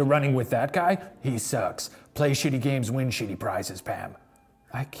 Oh, you're running with that guy? He sucks. Play shitty games, win shitty prizes, Pam.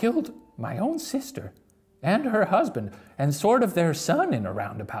 I killed my own sister and her husband and sort of their son in a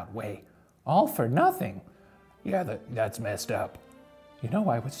roundabout way. All for nothing. Yeah, that's messed up. You know,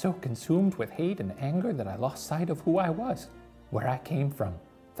 I was so consumed with hate and anger that I lost sight of who I was, where I came from,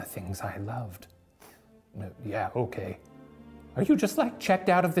 the things I loved. Yeah, okay. Are you just like checked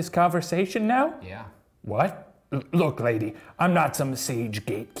out of this conversation now? Yeah. What? Look, lady, I'm not some sage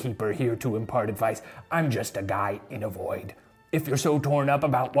gatekeeper here to impart advice. I'm just a guy in a void. If you're so torn up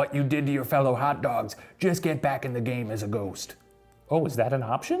about what you did to your fellow hot dogs, just get back in the game as a ghost. Oh, is that an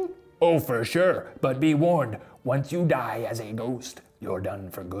option? Oh, for sure, but be warned, once you die as a ghost, you're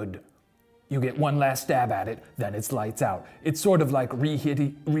done for good. You get one last stab at it, then it's lights out. It's sort of like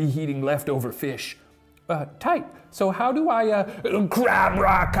reheating leftover fish. Tight. So how do I,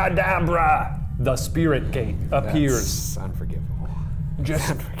 Crabra-cadabra! The spirit gate appears. That's unforgivable.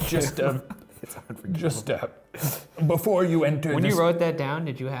 Before you enter When you wrote that down,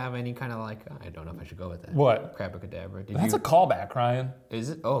 did you have any kind of like, I don't know if I should go with that. What? Crabacadabra. That's a callback, Ryan.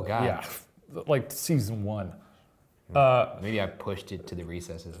 Is it? Oh, God. Yeah, like season 1. Maybe I pushed it to the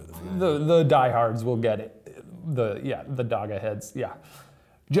recesses of the mind. The diehards will get it. The Daga heads, yeah.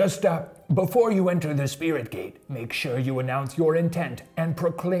 Just before you enter the spirit gate, make sure you announce your intent and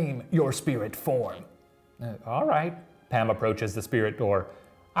proclaim your spirit form. All right. Pam approaches the spirit door.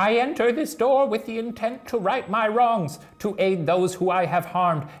 I enter this door with the intent to right my wrongs, to aid those who I have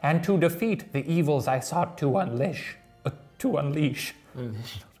harmed, and to defeat the evils I sought to unleash. I don't know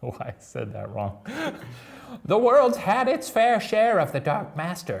why I said that wrong. The world's had its fair share of the Dark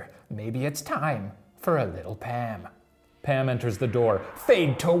Master. Maybe it's time for a little Pam. Pam enters the door.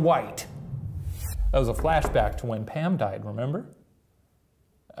 Fade to white. That was a flashback to when Pam died, remember?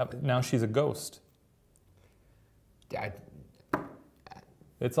 Now she's a ghost.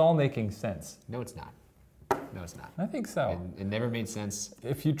 It's all making sense. No, it's not. No, it's not. I think so. It never made sense.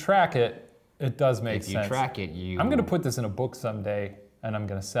 If you track it, it does make sense. If you track it, I'm going to put this in a book someday, and I'm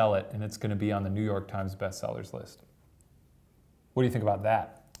going to sell it, and it's going to be on the New York Times bestsellers list. What do you think about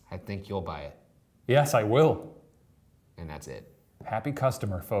that? I think you'll buy it. Yes, I will. And that's it. Happy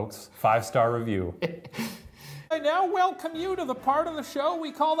customer, folks. 5-star review. I now welcome you to the part of the show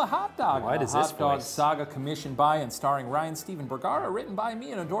we call the Hot Dog. What is this Hot Dog voice? Saga commissioned by and starring Ryan Stephen Bergara, written by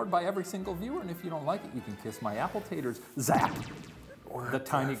me and adored by every single viewer. And if you don't like it, you can kiss my apple taters. Zap! The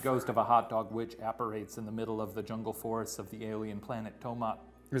tiny ghost of a hot dog witch apparates in the middle of the jungle forests of the alien planet Tomat.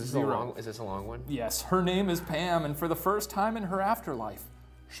 Is this a long one? Yes, her name is Pam, and for the first time in her afterlife,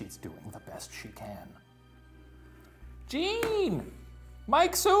 she's doing the best she can. Gene!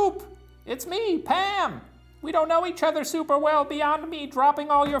 Mike Soup! It's me, Pam! We don't know each other super well beyond me dropping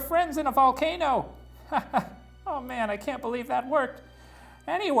all your friends in a volcano. Oh man, I can't believe that worked.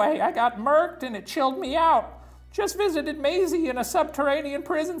 Anyway, I got murked and it chilled me out. Just visited Maisie in a subterranean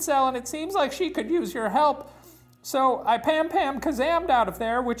prison cell and it seems like she could use your help. So I Pam Kazammed out of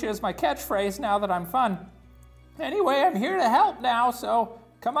there, which is my catchphrase now that I'm fun. Anyway, I'm here to help now, so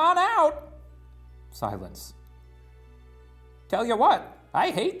come on out. Silence. Tell you what,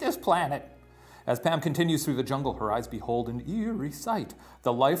 I hate this planet. As Pam continues through the jungle, her eyes behold an eerie sight.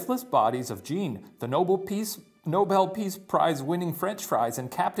 The lifeless bodies of Gene, the Nobel Peace Prize winning French fries, and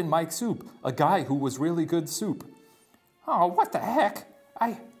Captain Mike Soup, a guy who was really good soup. Oh, what the heck?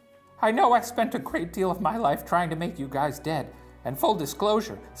 I know I spent a great deal of my life trying to make you guys dead. And full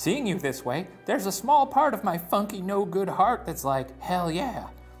disclosure, seeing you this way, there's a small part of my funky no-good heart that's like, hell yeah.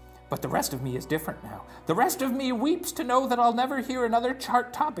 But the rest of me is different now. The rest of me weeps to know that I'll never hear another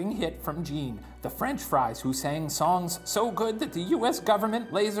chart-topping hit from Gene, the French fries who sang songs so good that the US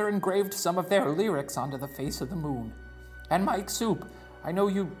government laser engraved some of their lyrics onto the face of the moon. And Mike Soup, I know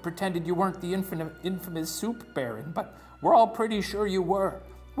you pretended you weren't the infamous Soup Baron, but we're all pretty sure you were.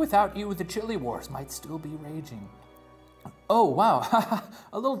 Without you, the chili wars might still be raging. Oh, wow,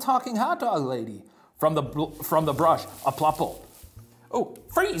 a little talking hot dog lady. From the brush, a plupple. Oh,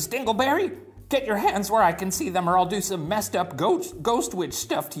 freeze, Dingleberry! Get your hands where I can see them or I'll do some messed up ghost witch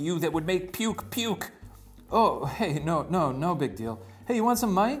stuff to you that would make puke. Oh, hey, no big deal. Hey, you want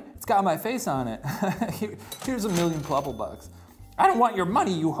some money? It's got my face on it. Here's $1 million plupple bucks. I don't want your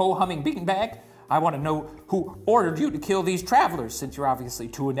money, you ho-humming beanbag. I want to know who ordered you to kill these travelers, since you're obviously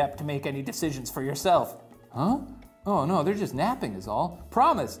too inept to make any decisions for yourself. Huh? Oh, no, they're just napping is all.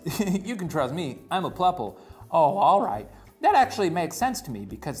 Promise, you can trust me, I'm a plupple. Oh, all right. That actually makes sense to me,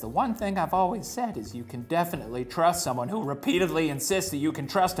 because the one thing I've always said is you can definitely trust someone who repeatedly insists that you can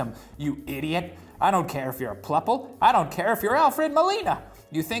trust them, you idiot. I don't care if you're a plupple. I don't care if you're Alfred Molina.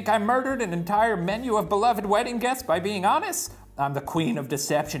 You think I murdered an entire menu of beloved wedding guests by being honest? I'm the queen of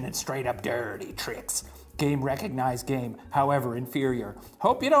deception and straight up dirty tricks. Game recognized game, however inferior.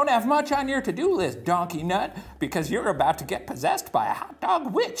 Hope you don't have much on your to-do list, donkey nut, because you're about to get possessed by a hot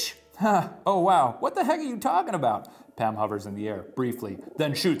dog witch. Huh, oh wow, what the heck are you talking about? Pam hovers in the air, briefly,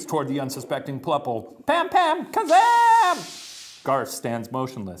 then shoots toward the unsuspecting plupple. Pam, kazam! Garth stands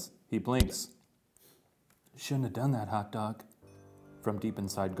motionless. He blinks. Shouldn't have done that, hot dog. From deep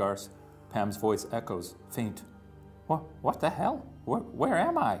inside Garth, Pam's voice echoes, faint. What the hell? Where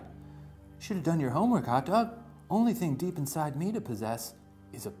am I? Should have done your homework, hot dog. Only thing deep inside me to possess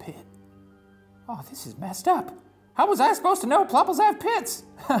is a pit. Oh, this is messed up. How was I supposed to know plupples have pits?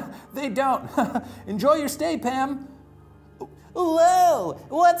 They don't. Enjoy your stay, Pam. Whoa,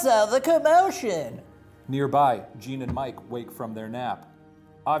 what's all the commotion? Nearby, Gene and Mike wake from their nap.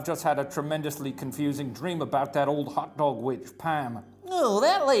 I've just had a tremendously confusing dream about that old hot dog witch, Pam. Oh,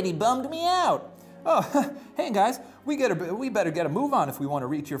 that lady bummed me out. Oh, hey guys, we better get a move on if we want to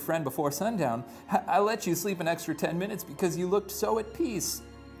reach your friend before sundown. I let you sleep an extra 10 minutes because you looked so at peace.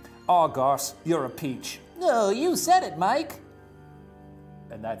 Aw, Goss, you're a peach. No, you said it, Mike.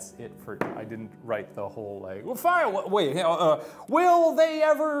 And that's it for, I didn't write the whole, like, well, fine, wait, will they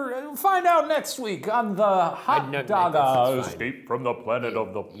ever find out next week on the hot Daga Escape from the Planet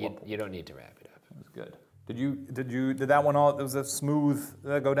of the Plump? You don't need to wrap it up. That was good. Did that one all, was that smooth,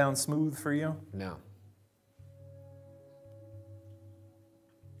 did that go down smooth for you? No.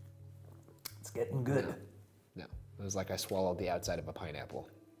 It's getting good. No. It was like I swallowed the outside of a pineapple.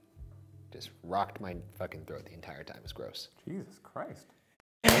 Just rocked my fucking throat the entire time. It was gross. Jesus Christ.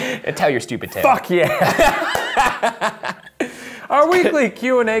 Tell your stupid tale. Fuck yeah. Our weekly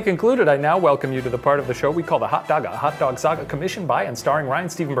Q&A concluded. I now welcome you to the part of the show we call the Hot Daga, a hot dog saga commissioned by and starring Ryan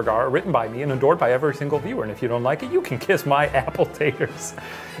Bergara, written by me and adored by every single viewer. And if you don't like it, you can kiss my apple taters.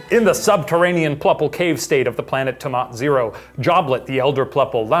 In the subterranean plupple cave state of the planet Tomat Zero, Joblet, the elder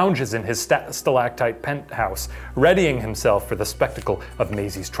plupple, lounges in his stalactite penthouse, readying himself for the spectacle of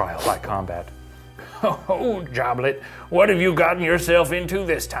Maisie's trial by combat. Oh, Joblet, what have you gotten yourself into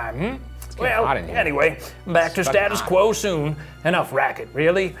this time, hmm? Well, anyway, back to status quo soon. Enough racket,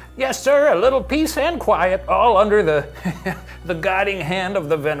 really. Yes, sir, a little peace and quiet, all under the the guiding hand of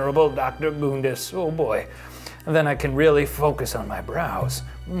the venerable Dr. Gundis. Oh boy. And then I can really focus on my brows.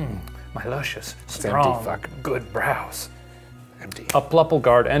 My luscious, strong, good brows. Empty. A plupple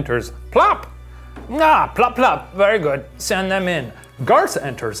guard enters. Plop! Ah, plop, plop. Very good. Send them in. Garth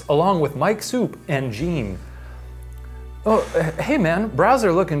enters, along with Mike Soup and Gene. Oh, hey man, brows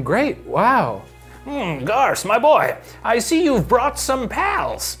are looking great. Wow. Garth, my boy, I see you've brought some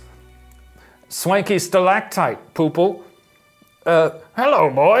pals. Swanky stalactite, poople.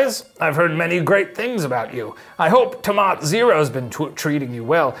 Hello, boys. I've heard many great things about you. I hope Tomat Zero's been treating you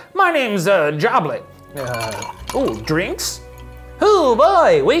well. My name's Joblet. Drinks? Oh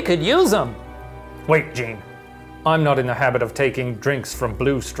boy, we could use them. Wait, Gene. I'm not in the habit of taking drinks from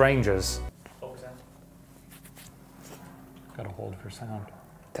blue strangers. Gotta hold for sound.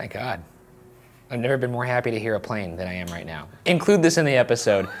 Thank God. I've never been more happy to hear a plane than I am right now. Include this in the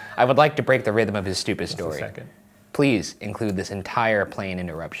episode. I would like to break the rhythm of his stupid story. Just a second. Please include this entire plane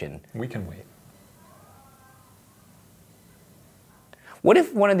interruption. We can wait. What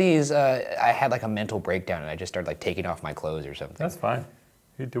if one of these, I had like a mental breakdown and I just started like taking off my clothes or something? That's fine.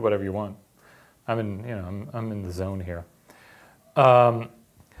 You do whatever you want. I'm in the zone here.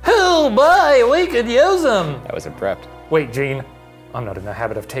 Oh boy, we could use them. That was abrupt. Wait, Gene. I'm not in the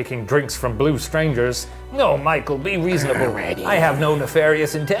habit of taking drinks from blue strangers. No, Michael, be reasonable. I have no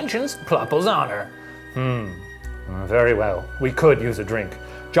nefarious intentions. Plupple's honor. Very well. We could use a drink.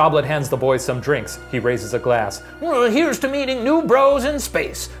 Joblet hands the boys some drinks. He raises a glass. Well, here's to meeting new bros in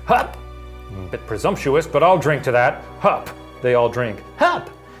space. Hup. Bit presumptuous, but I'll drink to that. Hup. They all drink. Hup.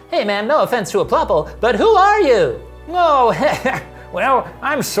 Hey man, no offense to a Plupple, but who are you? Oh, well,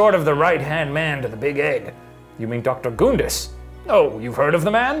 I'm sort of the right-hand man to the Big Egg. You mean Dr. Gundis? Oh, you've heard of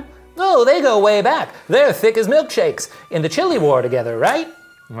the man? Oh, they go way back. They're thick as milkshakes. In the Chili War together, right?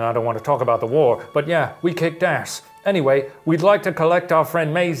 Well, I don't want to talk about the war, but yeah, we kicked ass. Anyway, we'd like to collect our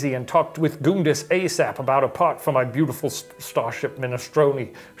friend Maisie and talk with Gundis ASAP about a part for my beautiful starship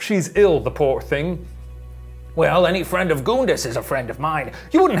Minestrone. She's ill, the poor thing. Well, any friend of Gundis is a friend of mine.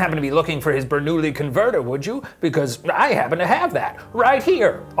 You wouldn't happen to be looking for his Bernoulli converter, would you? Because I happen to have that. Right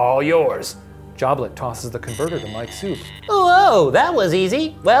here. All yours. Joblet tosses the converter to Mike Soup. Oh, that was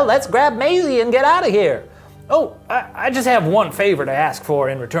easy. Well, let's grab Maisie and get out of here. Oh, I just have one favor to ask for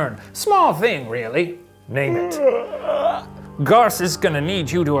in return. Small thing, really. Name it. Garth is gonna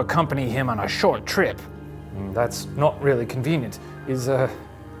need you to accompany him on a short trip. That's not really convenient.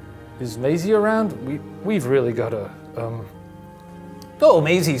 Is Maisie around? We've really gotta, Oh,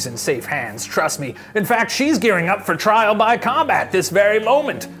 Maisie's in safe hands, trust me. In fact, she's gearing up for trial by combat this very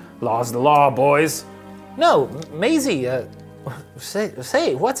moment. Law's the law, boys. No, Maisie,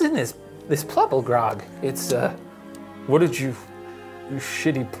 say, what's in this Plupple grog? It's, what did you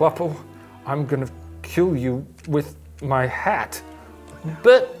shitty Plupple? I'm gonna kill you with my hat.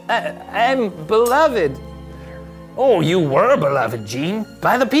 But I'm beloved. Oh, you were beloved, Gene,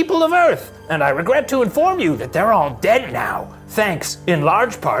 by the people of Earth. And I regret to inform you that they're all dead now. Thanks, in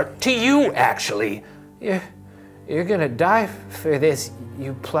large part, to you, actually. You're gonna die for this,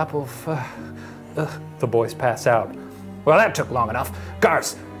 you Plupple. The boys pass out. Well, that took long enough.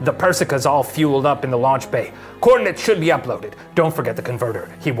 Garth, the Persica's all fueled up in the launch bay. Coordinates should be uploaded. Don't forget the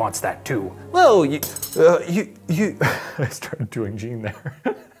converter. He wants that too. Whoa, you. I started doing Gene there.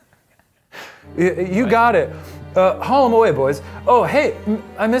 You got it. Haul him away, boys. Oh, hey,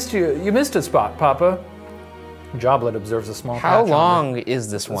 I missed you. You missed a spot, Papa. Joblet observes a small patch. How long is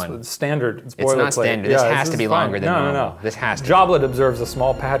this one? It's standard. It's not standard. This has to be longer than normal. No. This has to. Joblet observes a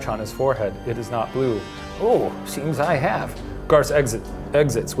small patch on his forehead. It is not blue. Oh, seems I have. Garth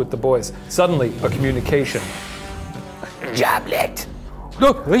exits with the boys. Suddenly, a communication. Joblet.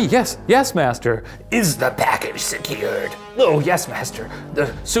 Oh, yes, Master. Is the package secured? Oh, yes, Master.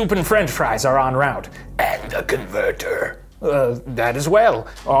 The soup and French fries are en route. And the converter? That as well.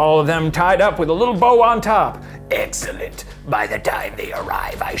 All of them tied up with a little bow on top. Excellent. By the time they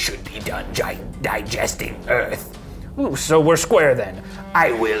arrive, I should be done digesting Earth. Ooh, so we're square then.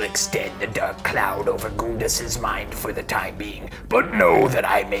 I will extend the dark cloud over Gundis's mind for the time being, but know that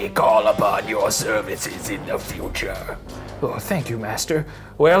I may call upon your services in the future. Oh, thank you, Master.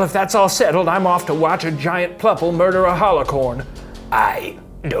 Well, if that's all settled, I'm off to watch a giant Plupple murder a holocorn. I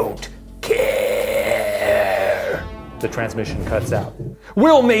don't care. The transmission cuts out.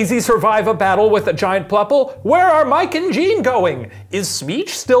 Will Maisie survive a battle with a giant Plupple? Where are Mike and Gene going? Is Smeech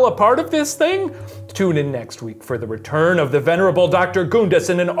still a part of this thing? Tune in next week for the return of the venerable Dr. Gundis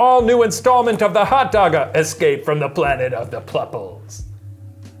in an all-new installment of the Hot Daga, Escape from the Planet of the Plupples.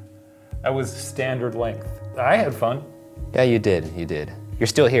 That was standard length. I had fun. Yeah, you did. You're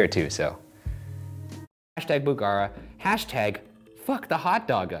still here too, so. Hashtag Bergara, hashtag fuck the hot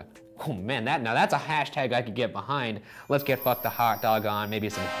dogga. Oh man, that's a hashtag I could get behind. Let's get fuck the hot dog on, maybe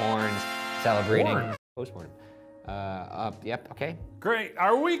some horns, celebrating. Postmortem. Yep, okay. Great,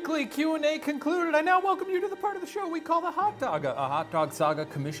 our weekly Q&A concluded. I now welcome you to the part of the show we call the Hot Daga, a hot dog saga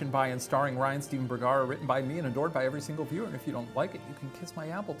commissioned by and starring Ryan Bergara, written by me and adored by every single viewer. And if you don't like it, you can kiss my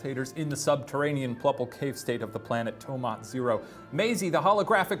apple taters in the subterranean Plupple cave state of the planet Tomat Zero. Maisie, the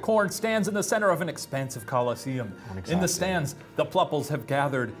holographic corn, stands in the center of an expansive coliseum. In the stands, the Plupples have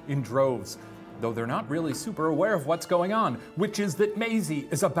gathered in droves, though they're not really super aware of what's going on, which is that Maisie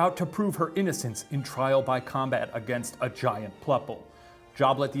is about to prove her innocence in trial by combat against a giant Plupple.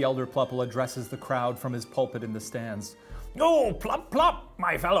 Joblet the Elder Plupple addresses the crowd from his pulpit in the stands. Oh, plop, plop,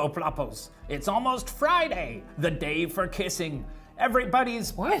 my fellow Plupples. It's almost Friday, the day for kissing.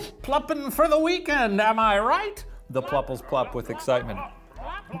 Everybody's plupping for the weekend, am I right? The Plupples plop with excitement.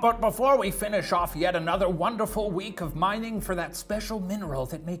 But before we finish off yet another wonderful week of mining for that special mineral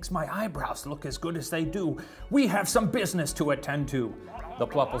that makes my eyebrows look as good as they do, we have some business to attend to. The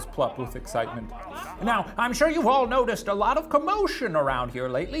Plupples plup with excitement. Now, I'm sure you've all noticed a lot of commotion around here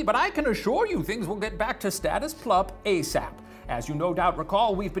lately, but I can assure you things will get back to status plup ASAP. As you no doubt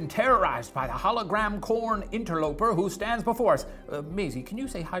recall, we've been terrorized by the hologram corn interloper who stands before us. Maisie, can you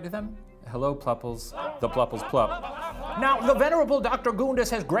say hi to them? Hello, Plupples. The Plupples plup. Now, the venerable Dr. Gundis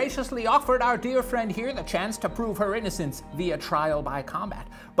has graciously offered our dear friend here the chance to prove her innocence via trial by combat.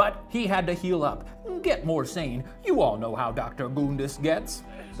 But he had to heal up, get more sane. You all know how Dr. Gundis gets.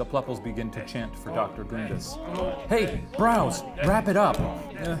 The Plupples begin to chant for Dr. Gundis. Hey, Browse, wrap it up.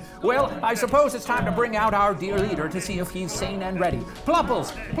 Well, I suppose it's time to bring out our dear leader to see if he's sane and ready.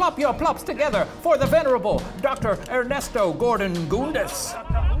 Plupples, plop your plups together for the venerable Dr. Ernesto Gordon Gundis.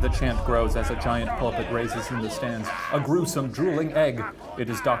 The chant grows as a giant pulpit raises in the stands. A gruesome, drooling egg. It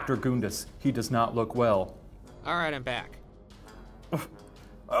is Dr. Gundis. He does not look well. All right, I'm back.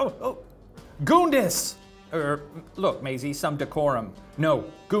 Gundis! Look, Maisie, some decorum. No,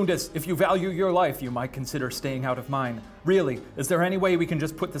 Gundis, if you value your life, you might consider staying out of mine. Really, is there any way we can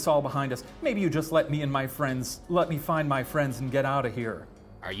just put this all behind us? Maybe you just let me find my friends and get out of here.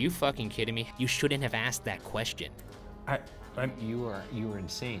 Are you fucking kidding me? You shouldn't have asked that question. You were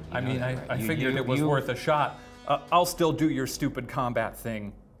insane. I figured it was worth a shot. I'll still do your stupid combat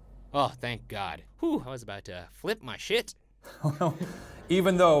thing. Oh, thank God. Whew, I was about to flip my shit.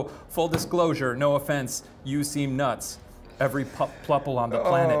 Even though, full disclosure, no offense, you seem nuts. Every plupple on the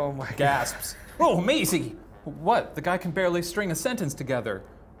planet gasps. Oh, Maisie! What? The guy can barely string a sentence together.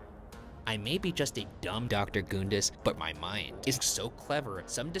 I may be just a dumb Dr. Gundis, but my mind is so clever,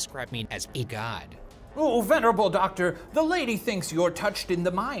 some describe me as a god. Oh, venerable doctor, the lady thinks you're touched in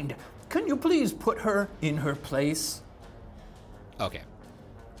the mind. Can you please put her in her place? Okay.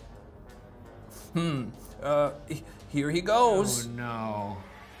 Here he goes. Oh no.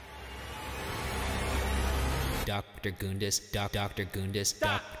 Dr. Gundis, Dr. Gundis,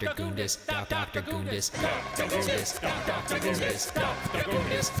 Dr. Gundis, Dr. Gundis, Dr. Gundis, Dr. Gundis, Dr.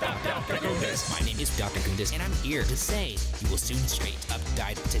 Gundis, Dr. Gundis. My name is Dr. Gundis, and I'm here to say you will soon straight up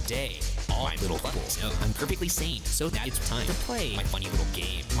die today. All my little plupples know I'm perfectly sane, so now it's time to play my funny little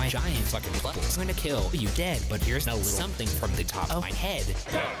game. My giant fucking plupples are gonna kill you dead, but here's a little something from the top of my head.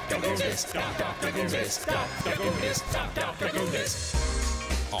 Dr. Gundis, Dr. Gundis, Dr. Gundis, Dr. Gundis.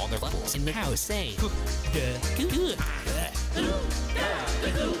 All the plupples in the house say,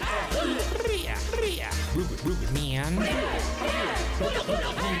 man.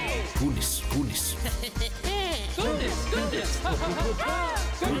 Gundis,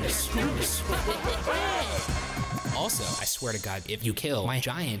 Gundis. Also, I swear to God, if you kill my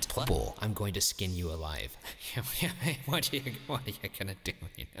giant plupple, I'm going to skin you alive. What are you gonna do,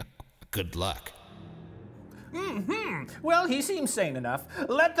 you know? Good luck. Well, he seems sane enough.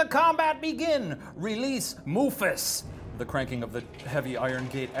 Let the combat begin. Release Mufus. The cranking of the heavy iron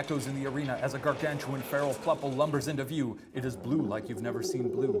gate echoes in the arena as a gargantuan feral plupple lumbers into view. It is blue like you've never seen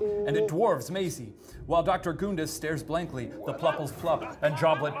blue, and it dwarves Maisie. While Dr. Gundis stares blankly, the plupples plup, and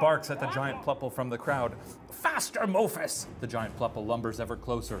Joblet barks at the giant plupple from the crowd. Faster, Mufus! The giant plupple lumbers ever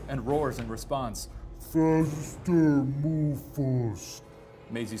closer and roars in response. Faster, Mufus.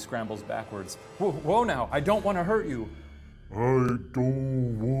 Maisie scrambles backwards. Whoa now, I don't want to hurt you. I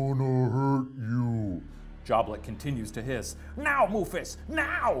don't want to hurt you. Joblet continues to hiss. Now, Mufus!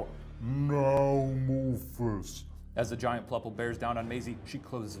 Now! Now, Mufus. As the giant plupple bears down on Maisie, she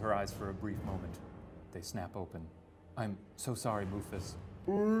closes her eyes for a brief moment. They snap open. I'm so sorry, Mufus.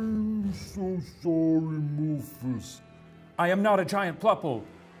 I'm so sorry, Mufus. I am not a giant plupple.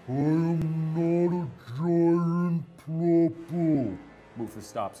 I am not a giant plupple. Mufus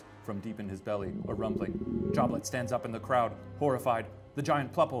stops. From deep in his belly, a rumbling. Joblet stands up in the crowd, horrified. The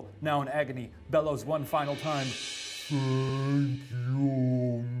giant plupple, now in agony, bellows one final time. Thank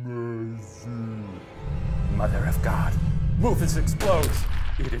you, Maisie. Mother of God. Mufus explodes.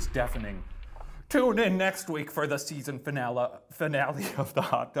 It is deafening. Tune in next week for the season finale of the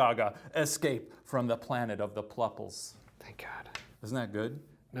Hot Daga, Escape from the Planet of the Plupples. Thank God. Isn't that good?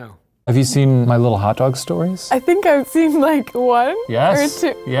 No. Have you seen My Little Hot Dog Stories? I think I've seen like one Yes.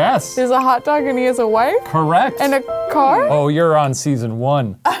 or two. Yes. There's a hot dog and he has a wife? Correct. And a car? Oh, you're on season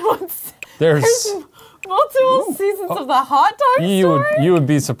 1. There's multiple seasons of the hot dog story? You would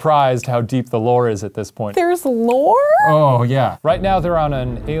be surprised how deep the lore is at this point. There's lore? Oh, yeah. Right now they're on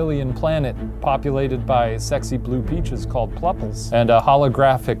an alien planet populated by sexy blue peaches called Plupples. And a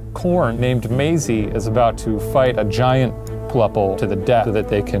holographic corn named Maisie is about to fight a giant Plupple to the death so that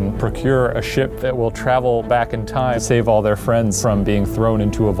they can procure a ship that will travel back in time to save all their friends from being thrown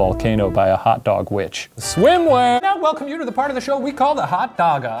into a volcano by a hot dog witch. Swimwear! Now welcome you to the part of the show we call the Hot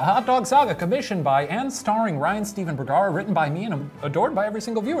Daga, a hot dog saga commissioned by and starring Ryan Bergara, written by me and adored by every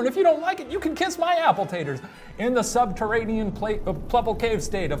single viewer. And if you don't like it, you can kiss my apple taters. In the subterranean Plupple cave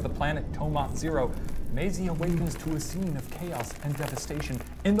state of the planet Tomat Zero, Maisie awakens to a scene of chaos and devastation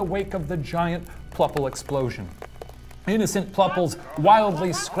in the wake of the giant Plupple explosion. Innocent Plupples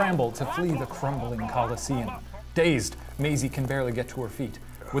wildly scramble to flee the crumbling Colosseum. Dazed, Maisie can barely get to her feet.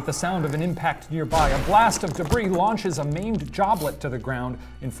 With the sound of an impact nearby, a blast of debris launches a maimed Joblet to the ground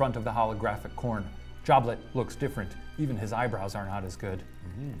in front of the holographic corn. Joblet looks different. Even his eyebrows are not as good.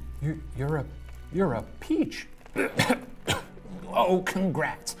 You're a peach. Oh,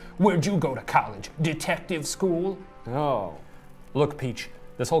 congrats. Where'd you go to college? Detective school? Oh. Look, Peach,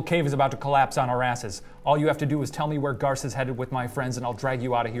 this whole cave is about to collapse on our asses. All you have to do is tell me where Garce is headed with my friends and I'll drag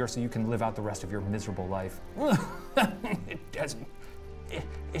you out of here so you can live out the rest of your miserable life. It doesn't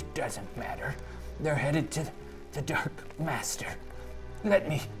matter. They're headed to the Dark Master. Let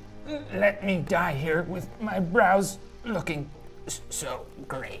me die here with my brows looking so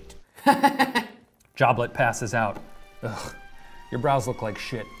great. Joblet passes out. Ugh. Your brows look like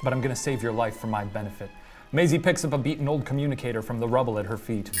shit, but I'm gonna save your life for my benefit. Maisie picks up a beaten old communicator from the rubble at her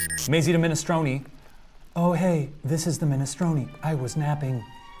feet. Maisie to Minestrone. Oh hey, this is the Minestrone. I was napping.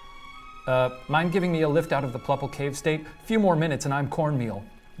 Mind giving me a lift out of the Plupple cave state? Few more minutes and I'm cornmeal.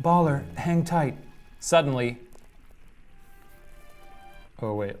 Baller, hang tight. Suddenly...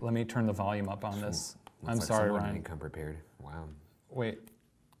 Oh wait, let me turn the volume up on this. I'm like sorry, someone Ryan. didn't come prepared. Wow. Wait.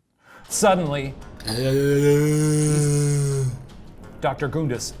 Suddenly... Dr.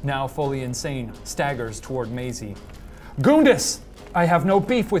 Gundis, now fully insane, staggers toward Maisie. Gundis! I have no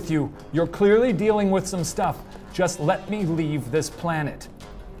beef with you. You're clearly dealing with some stuff. Just let me leave this planet.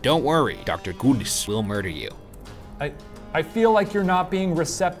 Don't worry, Dr. Gundis will murder you. I feel like you're not being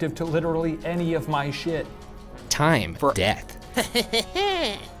receptive to literally any of my shit. Time for death.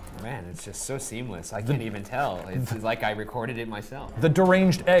 Man, it's just so seamless. I can't even tell. It's like I recorded it myself. The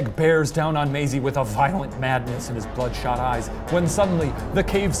deranged egg bears down on Maisie with a violent madness in his bloodshot eyes, when suddenly the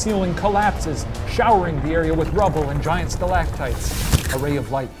cave ceiling collapses, showering the area with rubble and giant stalactites. A ray of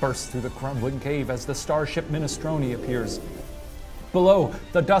light bursts through the crumbling cave as the starship Minestrone appears. Below,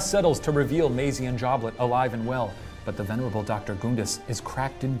 the dust settles to reveal Maisie and Joblet alive and well, but the venerable Dr. Gundis is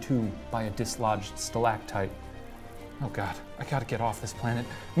cracked in two by a dislodged stalactite. Oh God, I gotta get off this planet.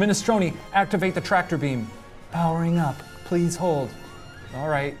 Minestrone, activate the tractor beam. Powering up, please hold. All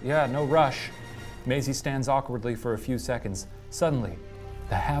right, yeah, no rush. Maisie stands awkwardly for a few seconds. Suddenly,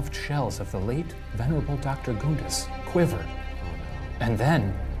 the halved shells of the late venerable Dr. Gundis quiver. And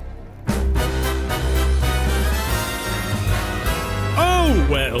then... Oh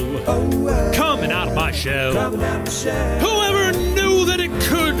well, coming out of my shell. Whoever knew that it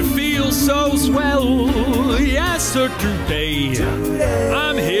could feel so swell? Yes, sir, today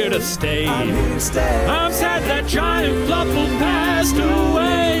I'm here to stay. I'm sad that giant Plupple passed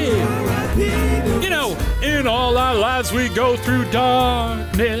away. You know, in all our lives we go through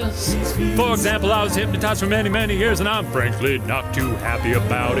darkness. For example, I was hypnotized for many, many years, and I'm frankly not too happy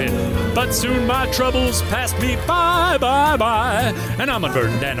about it. But soon my troubles passed me by, and I'm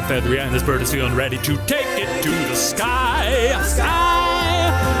unburdened and a feathery, and this bird is feeling ready to take it to the sky.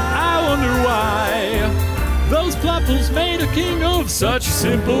 I wonder why those Plupples made a king of such a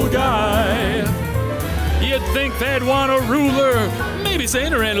simple guy. You'd think they'd want a ruler, maybe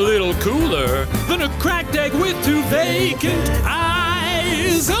saner and a little cooler than a cracked egg with two vacant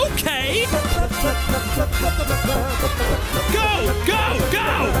eyes. Okay. Go!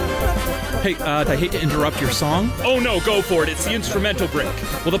 Hey, I hate to interrupt your song. Oh no, go for it. It's the instrumental break.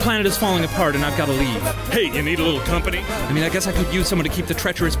 Well, the planet is falling apart and I've got to leave. Hey, you need a little company? I mean, I guess I could use someone to keep the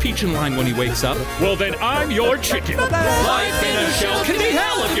treacherous Peach in line when he wakes up. Well, then I'm your chicken. Life in a shell can be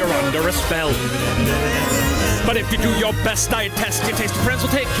hell if you're under a spell. But if you do your best diet test, your tasty friends will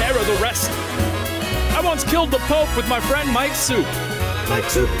take care of the rest. I once killed the Pope with my friend Mike Soup.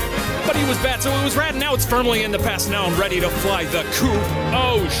 But he was bad, so it was rad, and now it's firmly in the past. Now I'm ready to fly the coop.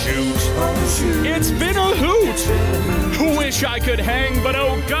 Oh shoot. It's been a hoot. Wish I could hang, but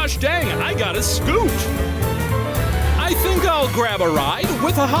oh gosh dang, I gotta scoot. I think I'll grab a ride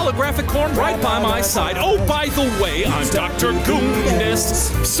with a holographic corn right by my side. Oh, by the way, I'm Dr. Gundis,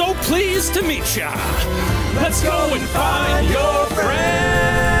 so pleased to meet ya. Let's go and find your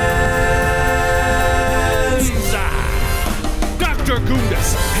friends. Dr.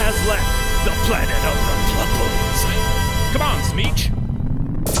 Gundis has left the planet of the Plupples. Come on, Smeech.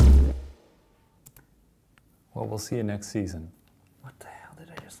 Well, we'll see you next season. What the hell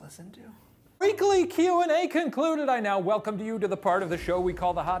did I just listen to? Weekly Q&A concluded. I now welcome you to the part of the show we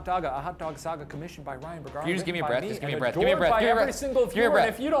call the Hot Daga, a hot dog saga commissioned by Ryan Bergara. Can you just give me a breath? Just give me a breath. Give me a breath. Every single viewer. And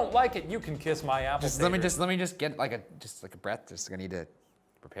if you don't like it, you can kiss my apple. Let me just get like a breath. Just I need to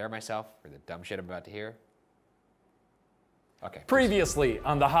prepare myself for the dumb shit I'm about to hear. Okay. Previously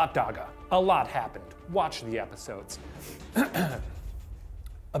on the Hot Daga, a lot happened. Watch the episodes.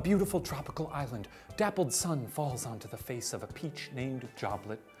 A beautiful tropical island. Dappled sun falls onto the face of a peach named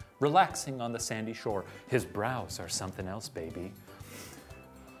Joblet, relaxing on the sandy shore. His brows are something else, baby.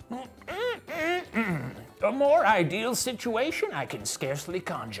 A more ideal situation I can scarcely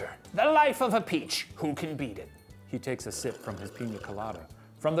conjure. The life of a peach. Who can beat it? He takes a sip from his pina colada.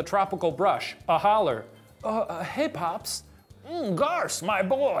 From the tropical brush, a holler. Hey, Pops. Garce, my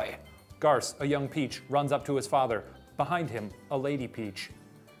boy. Garce, a young peach, runs up to his father. Behind him, a lady peach.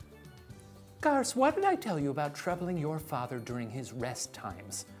 Garce, what did I tell you about troubling your father during his rest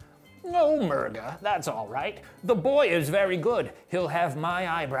times? No, Murga, that's all right. The boy is very good. He'll have my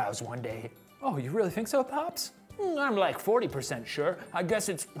eyebrows one day. Oh, you really think so, Pops? I'm like 40% sure. I guess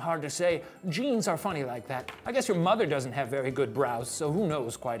it's hard to say. Genes are funny like that. I guess your mother doesn't have very good brows, so who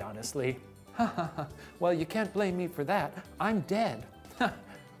knows, quite honestly. Well, you can't blame me for that. I'm dead.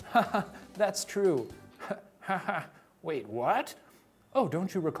 That's true. Wait, what? Oh,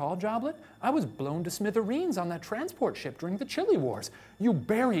 don't you recall, Joblet? I was blown to smithereens on that transport ship during the Chili Wars. You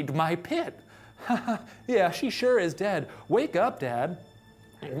buried my pit. Yeah, she sure is dead. Wake up, Dad.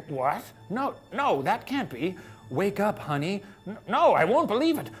 What? No, that can't be. Wake up, honey. No, I won't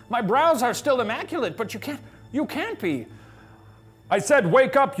believe it. My brows are still immaculate, but you can't be. I said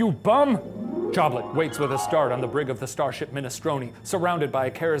wake up, you bum! Joblet waits with a start on the brig of the starship Minestrone, surrounded by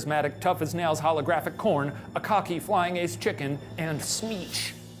a charismatic, tough-as-nails holographic corn, a cocky flying ace chicken, and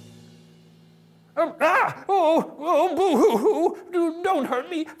Smeech. Boo-hoo-hoo! Don't hurt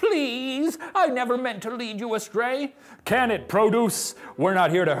me, please. I never meant to lead you astray. Can it, Produce? We're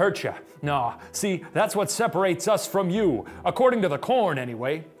not here to hurt you. No, see, that's what separates us from you. According to the corn,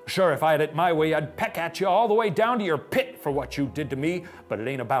 anyway. Sure, if I had it my way, I'd peck at you all the way down to your pit for what you did to me, but it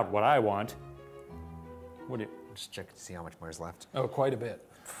ain't about what I want. What do you, just check to see how much more is left. Oh, quite a bit.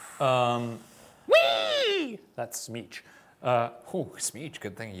 Whee! That's Smeech. Smeech,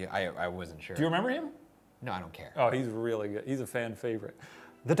 good thing I wasn't sure. Do you remember him? No, I don't care. Oh, he's really good. He's a fan favorite.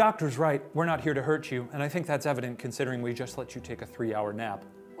 The doctor's right. We're not here to hurt you, and I think that's evident considering we just let you take a 3-hour nap.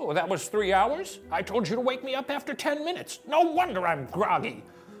 Oh, that was 3 hours? I told you to wake me up after 10 minutes. No wonder I'm groggy.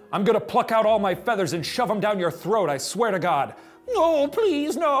 I'm gonna pluck out all my feathers and shove them down your throat, I swear to God. No,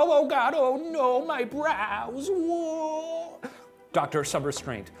 please, no, oh God, oh no, my brows, whoa. Doctor, some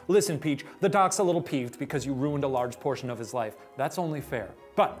restraint. Listen, Peach, the doc's a little peeved because you ruined a large portion of his life. That's only fair.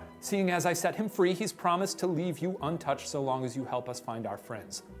 But, seeing as I set him free, he's promised to leave you untouched so long as you help us find our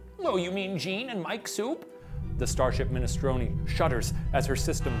friends. Oh, you mean Jean and Mike Soup? The starship Minestrone shudders as her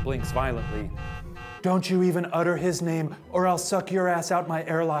system blinks violently. Don't you even utter his name, or I'll suck your ass out my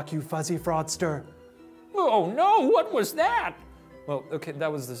airlock, you fuzzy fraudster. Oh no, what was that? Well, okay,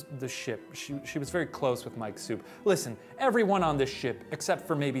 that was the ship. She was very close with Mike Soup. Listen, everyone on this ship, except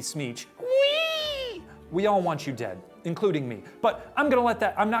for maybe Smeech, whee! We all want you dead, including me. But I'm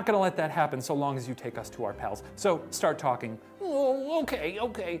not gonna let that happen so long as you take us to our pals. So start talking. Oh,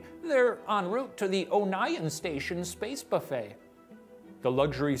 okay. They're en route to the Onion Station Space Buffet. The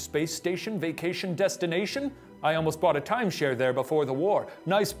luxury space station vacation destination? I almost bought a timeshare there before the war.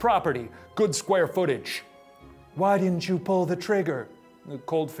 Nice property, good square footage. Why didn't you pull the trigger?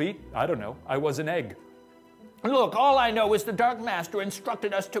 Cold feet? I don't know. I was an egg. Look, all I know is the Dark Master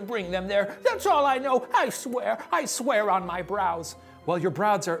instructed us to bring them there. That's all I know. I swear on my brows. Well, your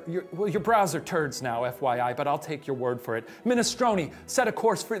brows are turds now, FYI, but I'll take your word for it. Minestrone, set a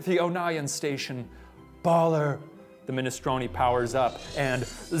course for the Onion Station. Baller. The Minestrone powers up and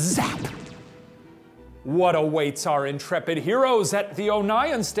zap! What awaits our intrepid heroes at the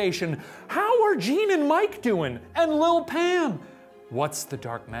Onion Station? How are Jean and Mike doing? And Lil Pam? What's the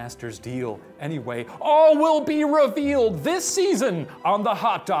Dark Master's deal? Anyway, all will be revealed this season on the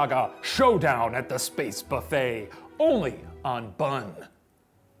Hot Daga Showdown at the Space Buffet, only on Bun.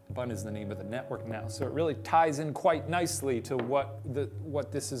 Bun is the name of the network now, so it really ties in quite nicely to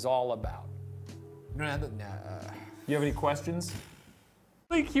what this is all about. You have any questions?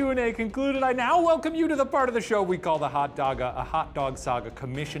 The Q&A concluded. I now welcome you to the part of the show we call the Hot Daga, a hot dog saga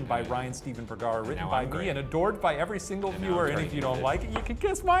commissioned by Ryan Bergara, written by me and adored by every single viewer. And if you don't like it, you can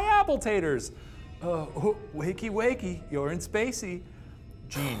kiss my apple taters. Wakey, wakey, you're in Spacey.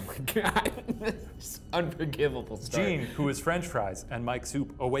 Gene. God, it's unforgivable start. Gene, who is French fries, and Mike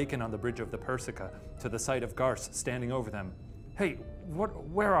Soup awaken on the bridge of the Persica to the sight of Garce standing over them. Hey,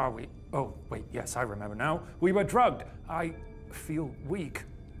 where are we? Oh, wait, yes, I remember now. We were drugged. I feel weak.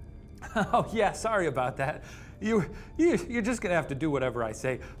 Oh, yeah, sorry about that. You're just gonna have to do whatever I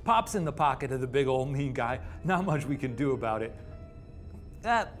say. Pop's in the pocket of the big old mean guy. Not much we can do about it.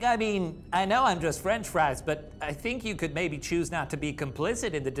 I mean, I know I'm just French fries, but I think you could maybe choose not to be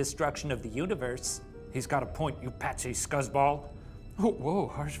complicit in the destruction of the universe. He's got a point, you patsy scuzzball. Oh, whoa,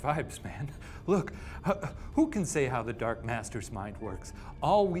 harsh vibes, man. Look, who can say how the Dark Master's mind works?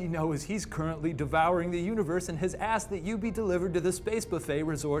 All we know is he's currently devouring the universe and has asked that you be delivered to the Space Buffet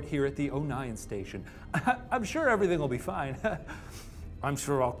Resort here at the O'Neill station. I'm sure everything will be fine. I'm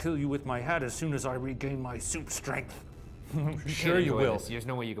sure I'll kill you with my hat as soon as I regain my soup strength. Sure you will. There's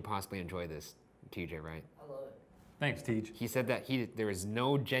no way you could possibly enjoy this, TJ, right? I love it. Thanks, TJ. He said that there was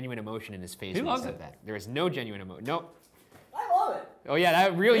no genuine emotion in his face He when loves he said it. that. There is no genuine emotion. Nope. I love it. Oh yeah,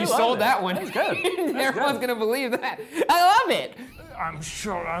 that really You sold loved it. that one. That's good. Everyone's gonna believe that. I love it. I'm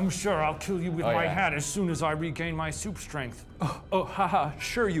sure I'll kill you with my hat as soon as I regain my soup strength. Oh, haha,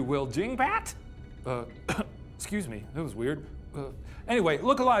 sure you will, Dingbat. Excuse me, that was weird. Anyway,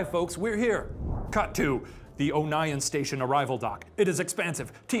 look alive, folks, we're here. Cut to the O'Neill station arrival dock. It is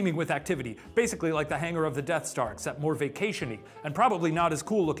expansive, teeming with activity, basically like the hangar of the Death Star, except more vacation-y, and probably not as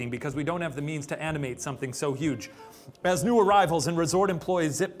cool looking because we don't have the means to animate something so huge. As new arrivals and resort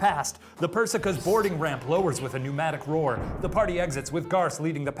employees zip past, the Persica's boarding ramp lowers with a pneumatic roar. The party exits with Garce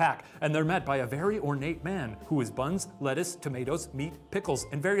leading the pack, and they're met by a very ornate man who is buns, lettuce, tomatoes, meat, pickles,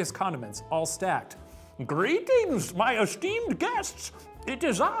 and various condiments, all stacked. Greetings, my esteemed guests. It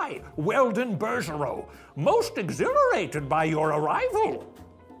is I, Weldon Bergara, most exhilarated by your arrival.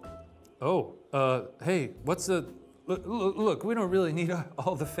 Oh, hey, what's the... Look, we don't really need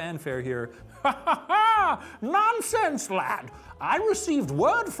all the fanfare here. Ha ha ha! Nonsense, lad! I received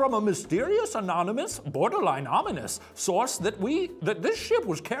word from a mysterious, anonymous, borderline ominous source that this ship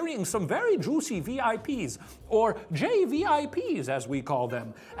was carrying some very juicy VIPs, or JVIPs as we call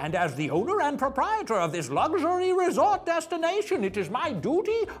them. And as the owner and proprietor of this luxury resort destination, it is my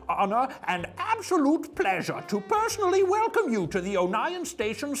duty, honor, and absolute pleasure to personally welcome you to the O'Neill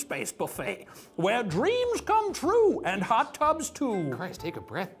Station Space Buffet, where dreams come true and hot tubs too. Christ, take a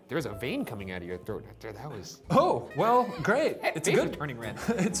breath. There's a vein coming out of your throat. That was... Oh, well, great. It's a good turning red.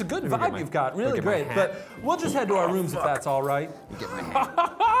 It's a good vibe you've got, really great. But we'll just head to our rooms if that's all right. Get my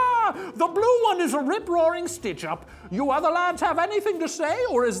hat. The blue one is a rip-roaring stitch-up. You other lads have anything to say,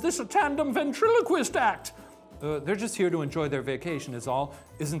 or is this a tandem ventriloquist act? They're just here to enjoy their vacation is all.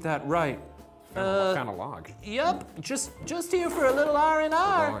 Isn't that right? What kind of log? Yep, just here for a little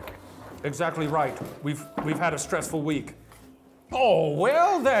R&R. Exactly right. We've had a stressful week. Oh,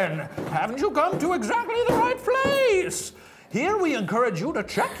 well then, haven't you come to exactly the right place? Here we encourage you to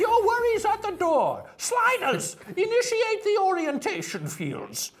check your worries at the door. Sliders, initiate the orientation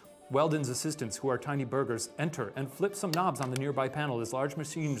fields. Weldon's assistants, who are tiny burgers, enter and flip some knobs on the nearby panel as large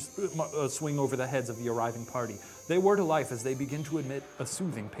machines swing over the heads of the arriving party. They whir to life as they begin to emit a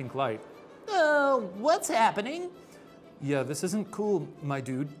soothing pink light. What's happening? Yeah, this isn't cool, my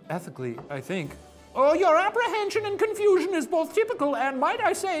dude, ethically, I think. Oh, your apprehension and confusion is both typical and, might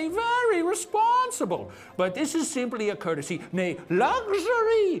I say, very responsible. But this is simply a courtesy, nay,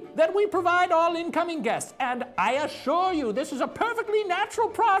 luxury, that we provide all incoming guests. And I assure you, this is a perfectly natural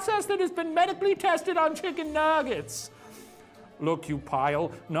process that has been medically tested on chicken nuggets. Look, you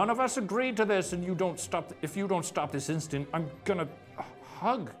pile, none of us agreed to this, and if you don't stop this instant, I'm gonna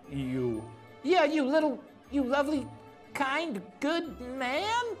hug you. Yeah, you lovely, kind, good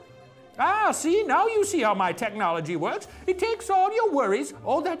man? Ah, see, now you see how my technology works. It takes all your worries,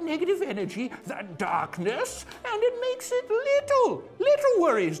 all that negative energy, that darkness, and it makes it little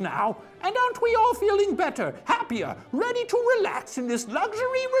worries now. And aren't we all feeling better, happier, ready to relax in this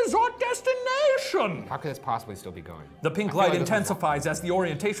luxury resort destination? How could this possibly still be going? The pink light intensifies as the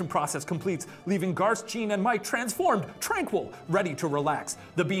orientation process completes, leaving Garce, Gene, and Mike transformed, tranquil, ready to relax.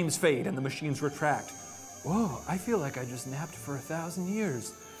 The beams fade and the machines retract. Whoa, I feel like I just napped for 1,000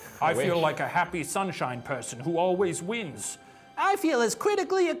 years. I feel like a happy sunshine person who always wins. I feel as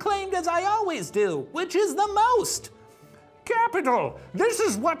critically acclaimed as I always do, which is the most. Capital! This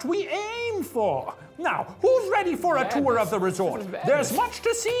is what we aim for. Now, who's ready for a tour of the resort? There's much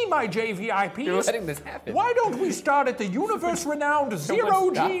to see, my JVIPs. You're letting this happen. Why don't we start at the universe-renowned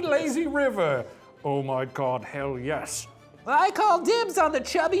Zero-G Lazy River? Oh my God, hell yes. I call dibs on the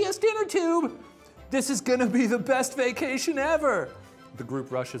chubbiest inner tube. This is gonna be the best vacation ever. The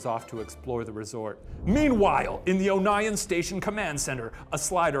group rushes off to explore the resort. Meanwhile, in the Onion Station Command Center, a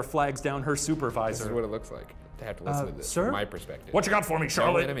slider flags down her supervisor. This is what it looks like to have to listen to this sir? from my perspective. What you got for me,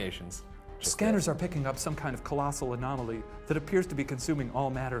 Charlotte? No animations. Scanners are picking up some kind of colossal anomaly that appears to be consuming all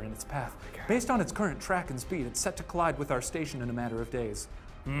matter in its path. Based on its current track and speed, it's set to collide with our station in a matter of days.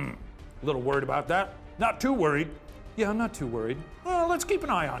 A little worried about that? Not too worried. Yeah, I'm not too worried. Well, let's keep an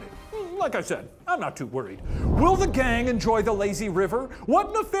eye on it. Like I said, I'm not too worried. Will the gang enjoy the lazy river?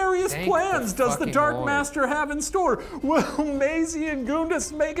 What nefarious Thank plans the does the fucking Dark Lord. Master have in store? Will Maisie and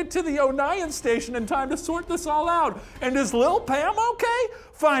Gundus make it to the Onion Station in time to sort this all out? And is Lil Pam okay?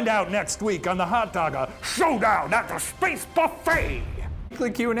 Find out next week on the Hot Daga Showdown at the Space Buffet.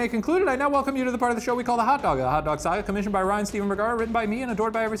 Weekly Q&A concluded. I now welcome you to the part of the show we call the Hot Dog. The Hot Dog Saga, commissioned by Ryan Bergara, written by me and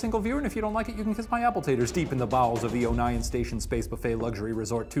adored by every single viewer. And if you don't like it, you can kiss my apple taters deep in the bowels of the Onion Station Space Buffet Luxury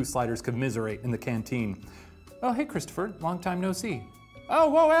Resort. Two sliders commiserate in the canteen. Oh, hey, Christopher. Long time no see. Oh,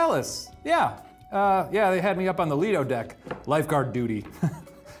 whoa, Alice. Yeah. Yeah, they had me up on the Lido deck. Lifeguard duty.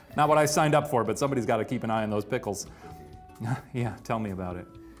 Not what I signed up for, but somebody's got to keep an eye on those pickles. Yeah, tell me about it.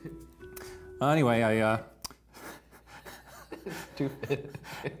 Anyway, I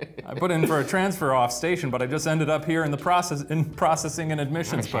put in for a transfer off station, but I just ended up here in the processing and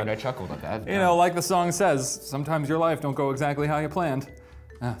admissions. But I chuckled at that. You know, like the song says, sometimes your life don't go exactly how you planned.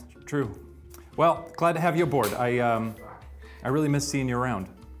 True. Well, glad to have you aboard. I really miss seeing you around.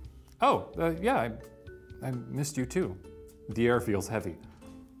 Oh, yeah, I missed you too. The air feels heavy.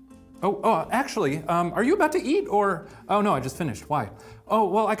 Oh, actually, are you about to eat or? Oh no, I just finished. Why? Oh,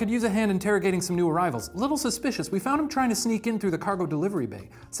 well, I could use a hand interrogating some new arrivals. A little suspicious. We found them trying to sneak in through the cargo delivery bay.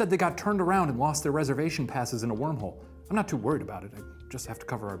 Said they got turned around and lost their reservation passes in a wormhole. I'm not too worried about it. I just have to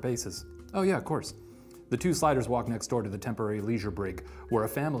cover our bases. Oh yeah, of course. The two sliders walk next door to the temporary leisure brig, where a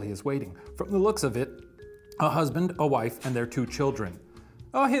family is waiting. From the looks of it, a husband, a wife, and their two children.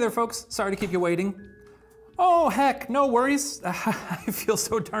 Oh, hey there, folks. Sorry to keep you waiting. Oh, heck, no worries. I feel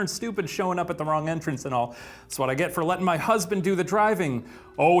so darn stupid showing up at the wrong entrance and all. That's what I get for letting my husband do the driving.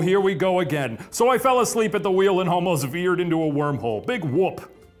 Oh, here we go again. So I fell asleep at the wheel and almost veered into a wormhole. Big whoop.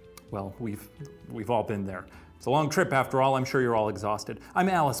 Well, we've all been there. It's a long trip after all. I'm sure you're all exhausted. I'm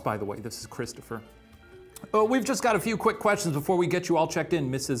Alice, by the way. This is Christopher. We've just got a few quick questions before we get you all checked in,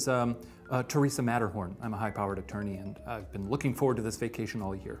 Mrs. Teresa Matterhorn. I'm a high-powered attorney, and I've been looking forward to this vacation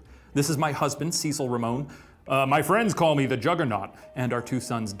all year. This is my husband, Cecil Ramon. My friends call me the Juggernaut. And our two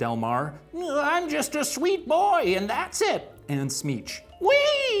sons, Delmar. I'm just a sweet boy, and that's it. And Smeech.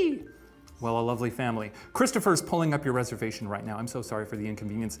 Whee! Well, a lovely family. Christopher's pulling up your reservation right now. I'm so sorry for the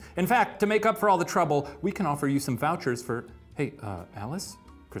inconvenience. In fact, to make up for all the trouble, we can offer you some vouchers for... Hey, Alice?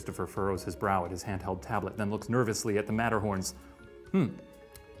 Christopher furrows his brow at his handheld tablet, then looks nervously at the Matterhorns. Do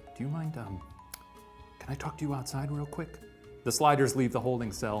you mind, can I talk to you outside real quick? The sliders leave the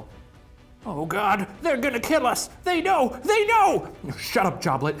holding cell. Oh God, they're gonna kill us! They know! They know! Shut up,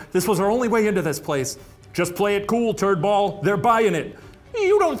 Joblet. This was our only way into this place. Just play it cool, turd ball. They're buying it.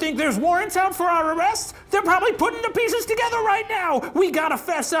 You don't think there's warrants out for our arrests? They're probably putting the pieces together right now. We gotta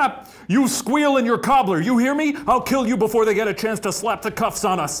fess up. You squeal in your cobbler, you hear me? I'll kill you before they get a chance to slap the cuffs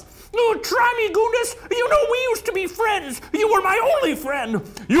on us. Oh, try me, Gundus. You know we used to be friends. You were my only friend.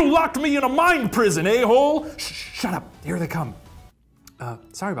 You locked me in a mind prison, a-hole? Shut up, here they come.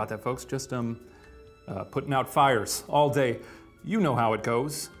 Sorry about that, folks. Just, putting out fires all day. You know how it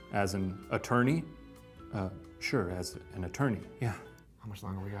goes, as an attorney. Sure, as an attorney, yeah. How much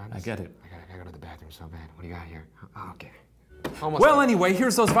longer we got? I get it. I gotta go to the bathroom so bad. What do you got here? Oh, okay. Well, anyway,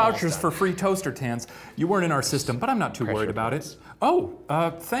 here's those vouchers for free toaster tans. You weren't in our system, but I'm not too worried about it. Oh,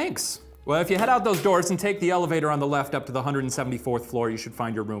 thanks. Well, if you head out those doors and take the elevator on the left up to the 174th floor, you should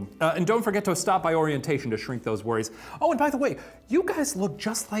find your room. And don't forget to stop by orientation to shrink those worries. Oh, and by the way, you guys look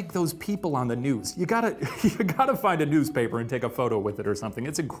just like those people on the news. You gotta find a newspaper and take a photo with it or something.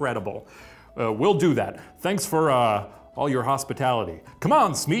 It's incredible. We'll do that. Thanks for all your hospitality. Come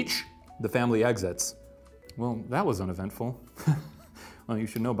on, Smeech. The family exits. Well, that was uneventful. Well, you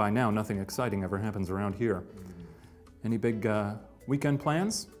should know by now nothing exciting ever happens around here. Any big weekend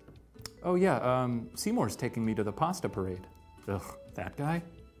plans? Oh yeah, Seymour's taking me to the pasta parade. Ugh, that guy?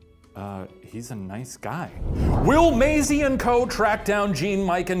 He's a nice guy. Will Maisie and Co. track down Gene,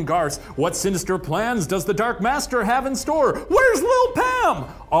 Mike, and Garce? What sinister plans does the Dark Master have in store? Where's Lil Pam?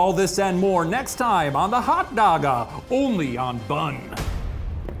 All this and more next time on the Hot Daga, only on Bun.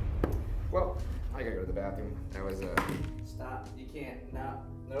 Well, I gotta go to the bathroom. That was Stop, you can't, no,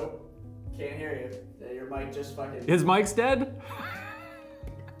 nope, can't hear you. Your mic just fucking... His mic's dead?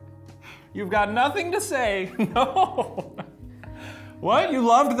 You've got nothing to say, no. What? You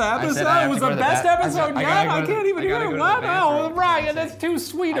loved the episode? It was the best episode yet? I can't even hear it. What? Oh, Ryan, that's too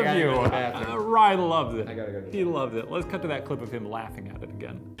sweet of you. Ryan loved it. He loved it. Let's cut to that clip of him laughing at it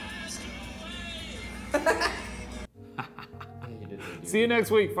again. See you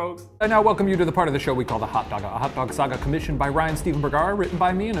next week, folks. And now welcome you to the part of the show we call the Hot Dog, a hot dog saga commissioned by Ryan Bergara, written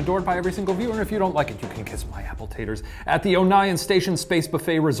by me and adored by every single viewer. And if you don't like it, you can kiss my apple taters. At the O'Neill Station Space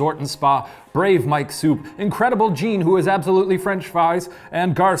Buffet Resort and Spa, brave Mike Soup, incredible Gene, who is absolutely French fries,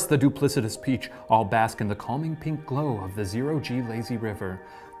 and Garth, the duplicitous peach, all bask in the calming pink glow of the zero-G lazy river.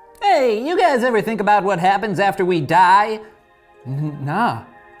 Hey, you guys ever think about what happens after we die? Nah.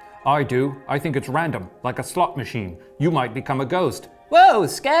 I do. I think it's random, like a slot machine. You might become a ghost. Whoa,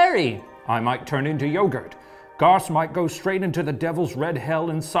 scary. I might turn into yogurt. Garth might go straight into the devil's red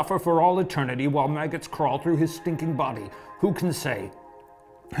hell and suffer for all eternity while maggots crawl through his stinking body. Who can say?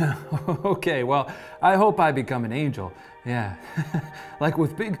 Okay, well, I hope I become an angel. Yeah. Like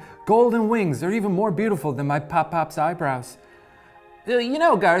with big golden wings. They're even more beautiful than my Pop-Pop's eyebrows. You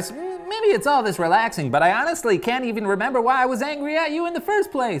know, Garth, maybe it's all this relaxing, but I honestly can't even remember why I was angry at you in the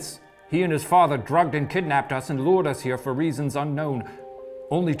first place. He and his father drugged and kidnapped us and lured us here for reasons unknown.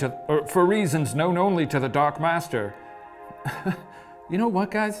 For reasons known only to the Dark Master. You know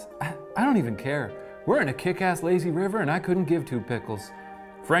what, guys? I don't even care. We're in a kick-ass lazy river and I couldn't give two pickles.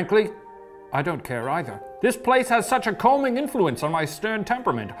 Frankly, I don't care either. This place has such a calming influence on my stern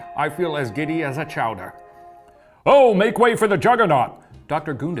temperament. I feel as giddy as a chowder. Oh, make way for the juggernaut!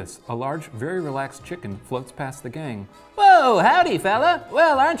 Dr. Gundis, a large, very relaxed chicken, floats past the gang. Whoa, howdy, fella.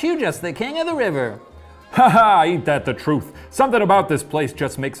 Well, aren't you just the king of the river? Haha, ain't that the truth? Something about this place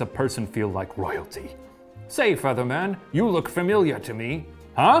just makes a person feel like royalty. Say, Featherman, you look familiar to me.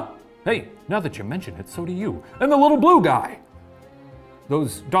 Huh? Hey, now that you mention it, so do you. And the little blue guy.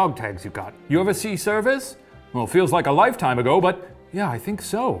 Those dog tags you got, you ever see service? Well, feels like a lifetime ago, but yeah, I think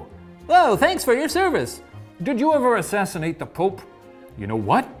so. Whoa, thanks for your service. Did you ever assassinate the Pope? You know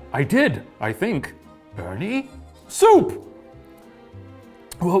what? I did, I think. Ernie? Soup!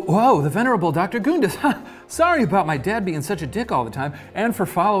 Whoa, the venerable Dr. Gundis. Sorry about my dad being such a dick all the time, and for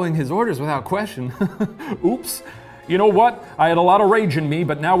following his orders without question. Oops. You know what? I had a lot of rage in me,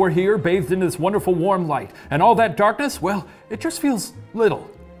 but now we're here, bathed in this wonderful warm light. And all that darkness, well, it just feels little.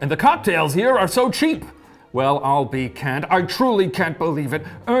 And the cocktails here are so cheap. Well, I'll be canned. I truly can't believe it.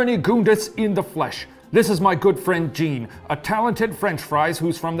 Ernie Gundis in the flesh. This is my good friend Gene, a talented French fries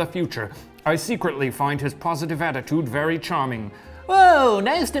who's from the future. I secretly find his positive attitude very charming. Whoa,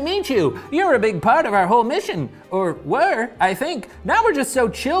 nice to meet you. You're a big part of our whole mission. Or were, I think. Now we're just so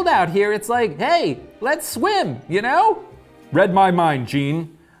chilled out here, it's like, hey, let's swim, you know? Read my mind,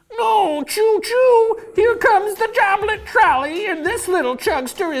 Gene. No, choo-choo, here comes the Joblet trolley, and this little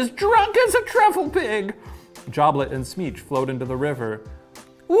chugster is drunk as a truffle pig. Joblet and Smeech float into the river.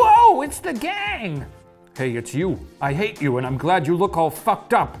 Whoa, it's the gang. Hey, it's you. I hate you, and I'm glad you look all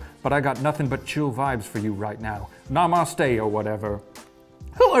fucked up, but I got nothing but chill vibes for you right now. Namaste or whatever.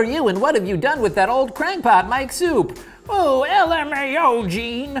 Who are you and what have you done with that old crankpot, Mike Soup? Oh, LMAO,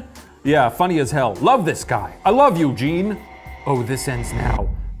 Gene. Yeah, funny as hell. Love this guy. I love you, Gene. Oh, this ends now.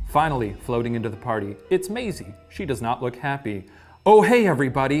 Finally, floating into the party, it's Maisie. She does not look happy. Oh, hey,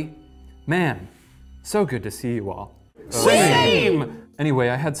 everybody. Man, so good to see you all. Same! Anyway,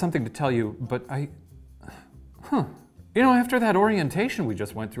 I had something to tell you, but You know, after that orientation we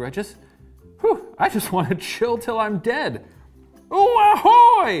just went through, I just want to chill till I'm dead. Oh,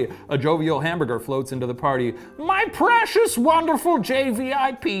 ahoy! A jovial hamburger floats into the party. My precious, wonderful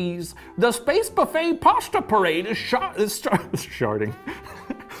JVIPs, the Space Buffet Pasta Parade is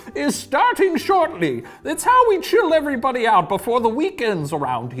is starting shortly. It's how we chill everybody out before the weekends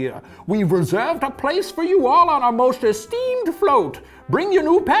around here. We've reserved a place for you all on our most esteemed float. Bring your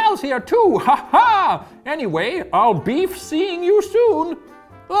new pals here too, ha ha! Anyway, I'll be seeing you soon.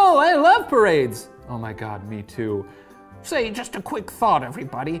 Oh, I love parades. Oh my God, me too. Say, just a quick thought,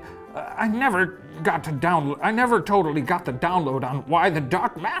 everybody. I never totally got the download on why the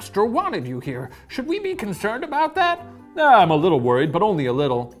Dark Master wanted you here. Should we be concerned about that? I'm a little worried, but only a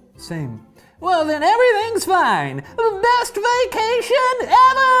little. Same. Well, then everything's fine. Best vacation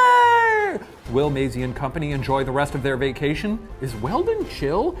ever! Will Maisie and company enjoy the rest of their vacation? Is Weldon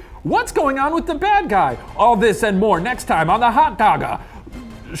chill? What's going on with the bad guy? All this and more next time on the Hot Daga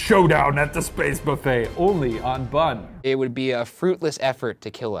Showdown at the Space Buffet, only on Bun. It would be a fruitless effort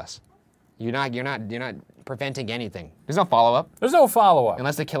to kill us. You're not preventing anything. There's no follow-up. There's no follow-up.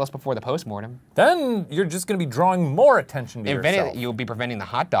 Unless they kill us before the postmortem. Then you're just gonna be drawing more attention to yourself. You'll be preventing the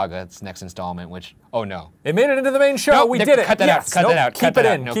Hot Dog's next installment, which, oh no. It made it into the main show, Nope, we did it. Cut that out, cut that out, Keep it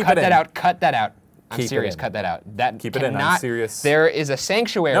in, cut that out. I'm Keep it serious. in. Cut that out. That Keep it in, I'm serious. There is a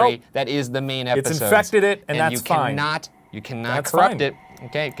sanctuary Nope. that is the main episode. It's infected it, and that's fine. You cannot That's corrupt fine. it.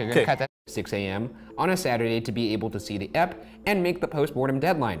 Okay, you're gonna cut that. 6 a.m. on a Saturday to be able to see the ep and make the postmortem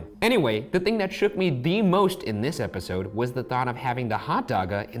deadline. Anyway, the thing that shook me the most in this episode was the thought of having the hot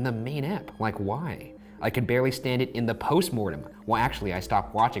Daga in the main ep. Like, why? I could barely stand it in the postmortem. Well, actually, I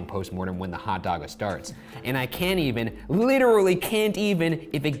stopped watching postmortem when the hot Daga starts. And I can't even, literally can't even,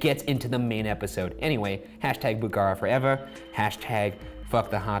 if it gets into the main episode. Anyway, hashtag Bergara forever, hashtag fuck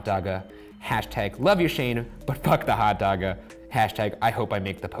the hot Daga, hashtag love you Shane, but fuck the hot Daga, hashtag I hope I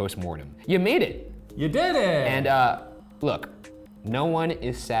make the postmortem. You made it. You did it. And look, no one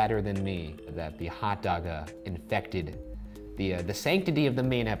is sadder than me that the hot Daga infected the sanctity of the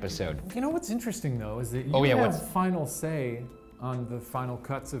main episode. You know what's interesting though is that you have final say on the final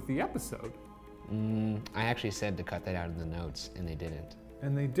cuts of the episode. I actually said to cut that out of the notes, and they didn't.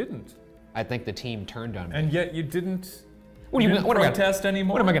 And they didn't. I think the team turned on me. And yet you didn't. What do you what protest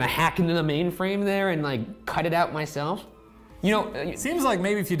anymore? What am I gonna hack into the mainframe there and like cut it out myself? You know, it seems like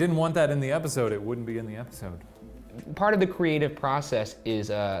maybe if you didn't want that in the episode, it wouldn't be in the episode. Part of the creative process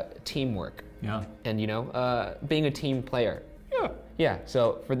is teamwork. Yeah. And you know, being a team player. Yeah. Yeah.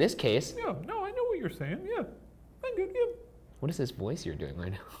 So for this case. Yeah. No, I know what you're saying. Yeah. I'm good. Yeah. What is this voice you're doing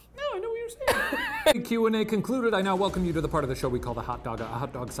right now? No, I know what you're saying. Q&A concluded. I now welcome you to the part of the show we call the Hot Daga, a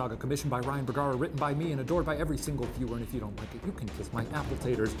hot dog saga commissioned by Ryan Bergara, written by me, and adored by every single viewer. And if you don't like it, you can kiss my apple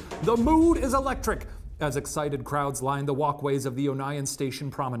taters. The mood is electric as excited crowds line the walkways of the Onion Station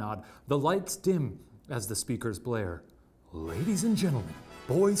Promenade. The lights dim as the speakers blare. Ladies and gentlemen,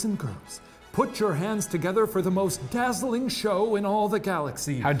 boys and girls, put your hands together for the most dazzling show in all the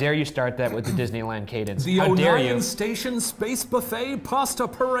galaxy. How dare you start that with the Disneyland cadence? The How dare you? Onion Station Space Buffet Pasta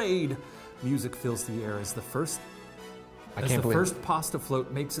Parade. Music fills the air as the first pasta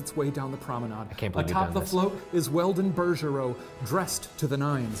float makes its way down the promenade. I can't believe you've Atop done the this. float is Weldon Bergara, dressed to the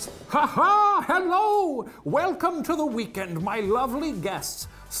nines. Ha ha! Hello! Welcome to the weekend, my lovely guests.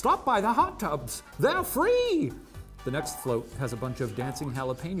 Stop by the hot tubs. They're free. The next float has a bunch of dancing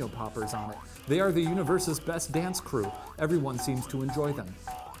jalapeno poppers on it. They are the universe's best dance crew. Everyone seems to enjoy them.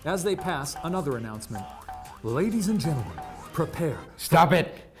 As they pass, another announcement. Ladies and gentlemen, prepare. Stop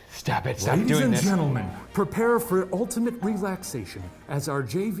it. Stop it. Stop doing this. Ladies and gentlemen, prepare for ultimate relaxation as our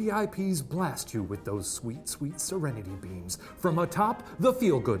JVIPs blast you with those sweet, sweet serenity beams from atop the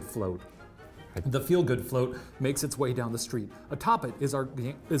feel-good float. The feel-good float makes its way down the street. Atop it is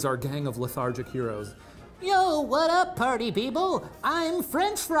our gang of lethargic heroes. Yo, what up, party people? I'm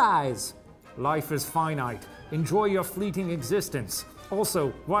French Fries. Life is finite. Enjoy your fleeting existence.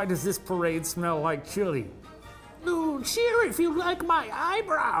 Also, why does this parade smell like chili? Ooh, cheer if you like my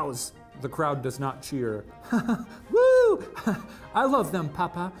eyebrows. The crowd does not cheer. Woo! I love them,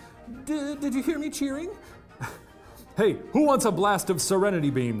 Papa. Did you hear me cheering? Hey, who wants a blast of serenity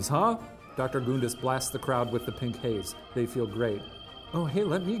beams, huh? Dr. Gundis blasts the crowd with the pink haze. They feel great. Oh, hey,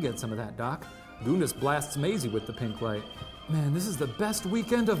 let me get some of that, Doc. Gundis blasts Maisie with the pink light. Man, this is the best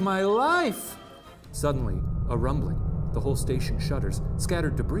weekend of my life! Suddenly, a rumbling. The whole station shudders.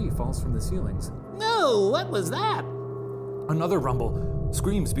 Scattered debris falls from the ceilings. No, what was that? Another rumble.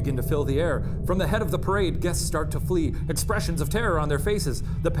 Screams begin to fill the air. From the head of the parade, guests start to flee, expressions of terror on their faces.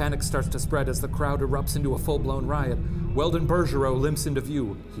 The panic starts to spread as the crowd erupts into a full-blown riot. Weldon Bergara limps into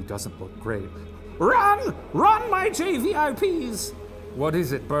view. He doesn't look great. Run! Run, my JVIPs! What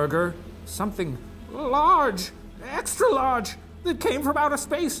is it, Berger? Something large, extra large, that came from outer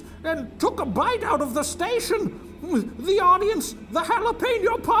space and took a bite out of the station. The audience, the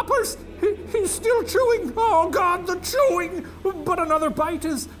jalapeno poppers, he's still chewing. Oh God, the chewing! But another bite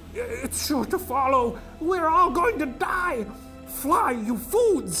it's sure to follow. We're all going to die. Fly, you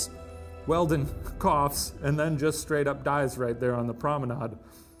foods! Weldon coughs and then just straight up dies right there on the promenade.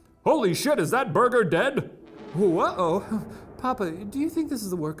 Holy shit, is that burger dead? Uh-oh. Papa, do you think this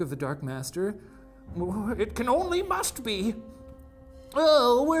is the work of the Dark Master? It can only must be.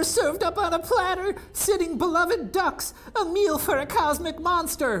 Oh, we're served up on a platter, sitting beloved ducks, a meal for a cosmic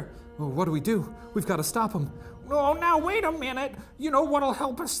monster. Oh, what do we do? We've got to stop him. Oh, now wait a minute. You know what'll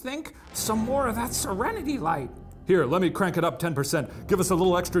help us think? Some more of that serenity light. Here, let me crank it up 10%. Give us a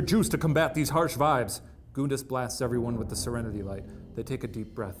little extra juice to combat these harsh vibes. Gundis blasts everyone with the serenity light. They take a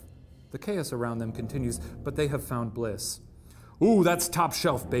deep breath. The chaos around them continues, but they have found bliss. Ooh, that's top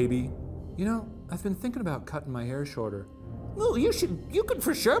shelf, baby. You know, I've been thinking about cutting my hair shorter. Ooh, you could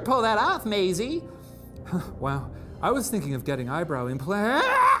for sure pull that off, Maisie. Wow, I was thinking of getting eyebrow implant.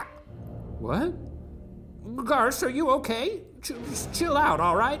 What? Garce, are you okay? Just chill out,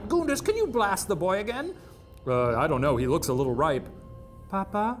 all right? Gundis, can you blast the boy again? I don't know, he looks a little ripe.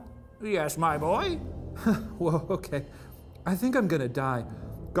 Papa, Yes, my boy? Whoa, okay. I think I'm gonna die.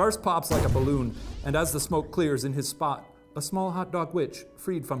 Garce pops like a balloon, and as the smoke clears in his spot, a small hot dog witch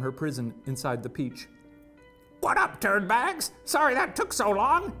freed from her prison inside the peach. What up, turd bags? Sorry that took so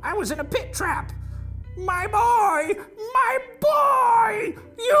long. I was in a pit trap. My boy! My boy!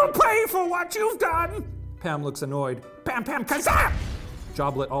 You'll pay for what you've done! Pam looks annoyed. Pam, kazam!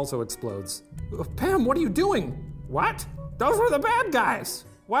 Joblet also explodes. Pam, what are you doing? What? Those were the bad guys.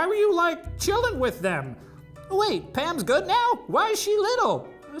 Why were you, like, chilling with them? Wait, Pam's good now? Why is she little?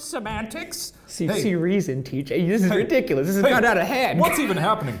 Semantics. See reason, TJ. This is ridiculous. This has got out of hand. What's even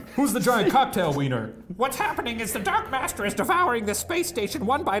happening? Who's the giant cocktail wiener? What's happening is the Dark Master is devouring the space station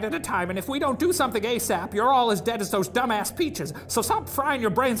one bite at a time, and if we don't do something ASAP, you're all as dead as those dumbass peaches. So stop frying your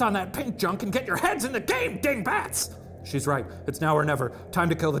brains on that pink junk and get your heads in the game, dingbats! She's right. It's now or never. Time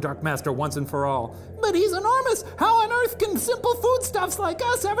to kill the Dark Master once and for all. But he's enormous. How on earth can simple foodstuffs like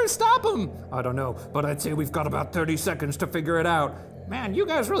us ever stop him? I don't know, but I'd say we've got about 30 seconds to figure it out. Man, you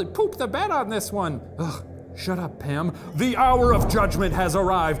guys really pooped the bed on this one. Ugh, shut up, Pam. The hour of judgment has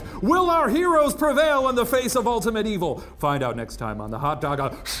arrived. Will our heroes prevail in the face of ultimate evil? Find out next time on the Hot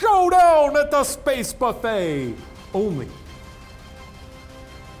Daga Showdown at the Space Buffet. Only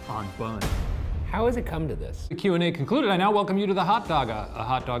on Bun. How has it come to this? The Q&A concluded. I now welcome you to the Hot Daga, a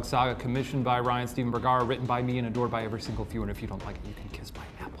hot dog saga commissioned by Ryan Bergara, written by me and adored by every single viewer. And if you don't like it, you can kiss my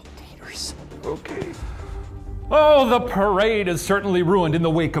apple taters. Okay. Oh, the parade is certainly ruined in the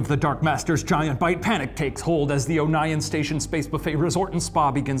wake of the Dark Master's giant bite. Panic takes hold as the Onion Station Space Buffet Resort and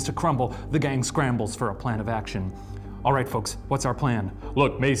Spa begins to crumble. The gang scrambles for a plan of action. All right, folks, what's our plan?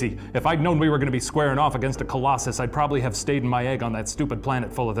 Look, Maisie, if I'd known we were going to be squaring off against a Colossus, I'd probably have stayed in my egg on that stupid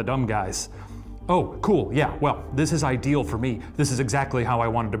planet full of the dumb guys. Oh, cool, yeah, well, this is ideal for me. This is exactly how I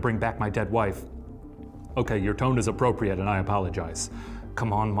wanted to bring back my dead wife. Okay, your tone is appropriate, and I apologize.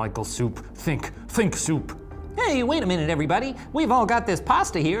 Come on, Michael Soup. Think, Soup. Hey, wait a minute, everybody. We've all got this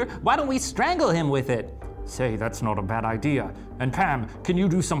pasta here. Why don't we strangle him with it? Say, that's not a bad idea. And Pam, can you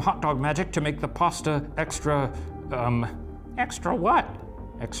do some hot dog magic to make the pasta extra, extra what?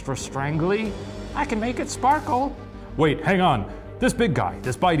 Extra strangly? I can make it sparkle. Wait, hang on. This big guy,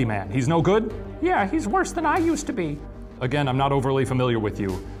 this bitey man, he's no good? Yeah, he's worse than I used to be. Again, I'm not overly familiar with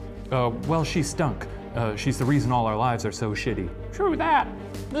you. Well, she stunk. She's the reason all our lives are so shitty. True that.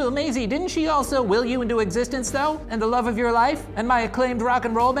 Little Maisie, didn't she also will you into existence, though? And the love of your life? And my acclaimed rock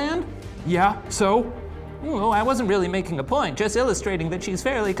and roll band? Yeah, so? Oh, I wasn't really making a point, just illustrating that she's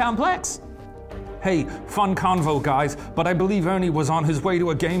fairly complex. Hey, fun convo, guys, but I believe Ernie was on his way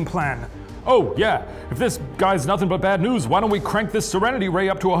to a game plan. Oh, yeah, if this guy's nothing but bad news, why don't we crank this Serenity Ray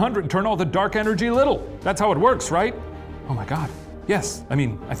up to 100 and turn all the dark energy little? That's how it works, right? Oh my God. Yes, I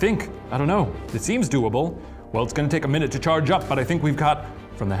mean, I think. I don't know. It seems doable. Well, it's gonna take a minute to charge up, but I think we've got,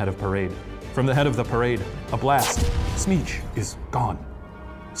 from the head of the parade, a blast. Smeech is gone.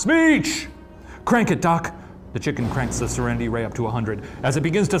 Smeech! Crank it, Doc. The chicken cranks the Serenity Ray up to 100. As it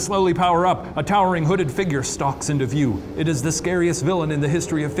begins to slowly power up, a towering hooded figure stalks into view. It is the scariest villain in the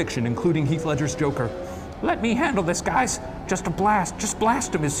history of fiction, including Heath Ledger's Joker. Let me handle this, guys. Just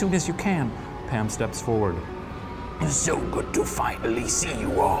blast him as soon as you can. Pam steps forward. So good to finally see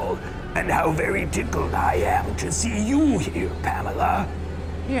you all, and how very tickled I am to see you here, Pamela.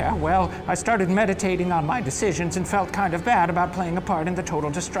 Yeah, well, I started meditating on my decisions and felt kind of bad about playing a part in the total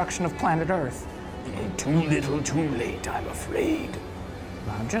destruction of planet Earth. Too little, too late, I'm afraid.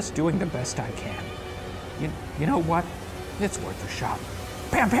 I'm just doing the best I can. You know what? It's worth a shot.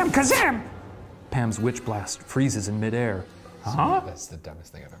 Pam, kazam! Pam's witch blast freezes in midair. Huh? That's the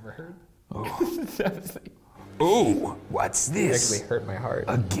dumbest thing I've ever heard. Oh. It's the dumbest thing. Oh, what's this? It actually hurt my heart.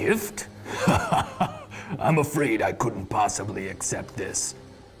 A gift? I'm afraid I couldn't possibly accept this.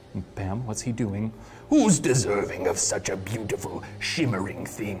 Pam, what's he doing? Who's deserving of such a beautiful, shimmering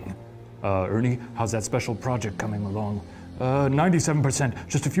thing? Ernie, how's that special project coming along? 97%,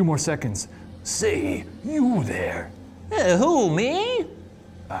 just a few more seconds. Say, you there. Who, me?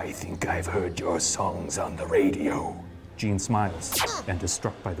 I think I've heard your songs on the radio. Jean smiles and is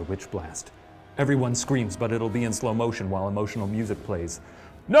struck by the witch blast. Everyone screams, but it'll be in slow motion while emotional music plays.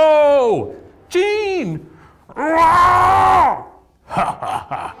 No! Jean!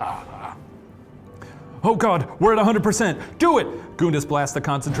 Oh God, we're at 100%. Do it! Gundis blasts the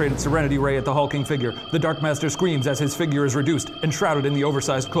concentrated Serenity Ray at the hulking figure. The Dark Master screams as his figure is reduced, enshrouded in the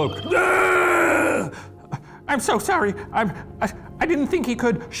oversized cloak. I'm so sorry. I didn't think he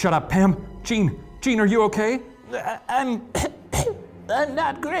could. Shut up, Pam. Jean, are you okay? I'm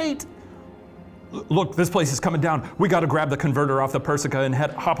not great. Look, this place is coming down. We gotta grab the converter off the Persica and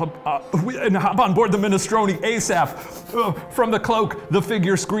hop on board the Minestrone ASAP. From the cloak, the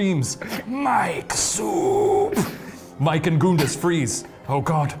figure screams, Mike Soup! Mike and Gundis freeze. Oh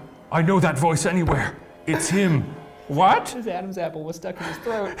God, I know that voice anywhere. It's him. What? His Adam's apple was stuck in his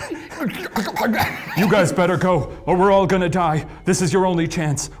throat. You guys better go, or we're all gonna die. This is your only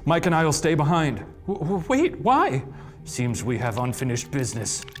chance. Mike and I will stay behind. Wait, why? Seems we have unfinished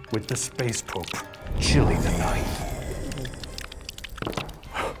business with the space pope, Chili the Ninth.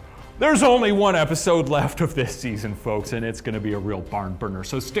 There's only one episode left of this season, folks, and it's gonna be a real barn burner.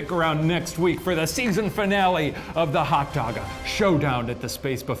 So stick around next week for the season finale of the Hot Daga Showdown at the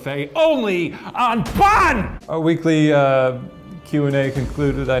Space Buffet, only on Fun! Our weekly Q&A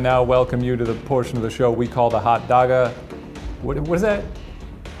concluded. I now welcome you to the portion of the show we call the Hot Daga. What is that?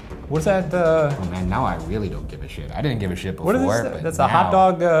 What's that? Oh man, now I really don't give a shit. I didn't give a shit before. What is this? But That's now... a hot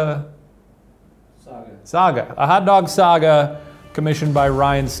dog saga. A hot dog saga commissioned by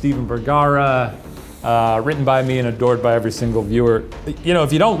Ryan Bergara, written by me and adored by every single viewer. You know,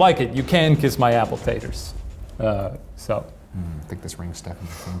 if you don't like it, you can kiss my apple taters. I think this ring's stuck in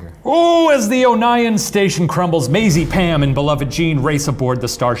your finger. Oh, as the Onion station crumbles, Maisie, Pam, and beloved Jean race aboard the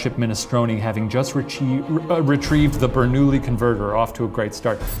Starship Minestrone, having just retrieved the Bernoulli converter. Off to a great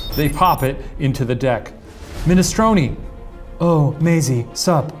start. They pop it into the deck. Minestrone. Oh, Maisie,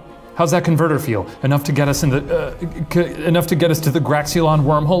 sup? How's that converter feel? Enough to get us enough to get us to the Graxulon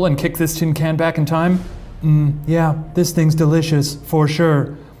wormhole and kick this tin can back in time? Yeah, this thing's delicious, for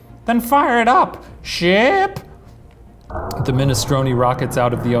sure. Then fire it up, ship! The Minestrone rockets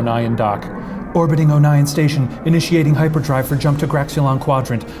out of the Onion dock. Orbiting Onion station, initiating hyperdrive for jump to Graxulon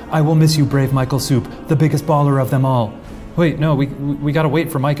quadrant. I will miss you, brave Michael Soup, the biggest baller of them all. Wait, no, we gotta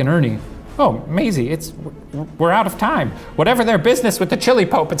wait for Mike and Ernie. Oh, Maisie, we're out of time. Whatever their business with the Chili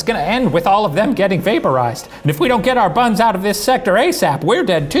Pope, it's gonna end with all of them getting vaporized. And if we don't get our buns out of this sector ASAP, we're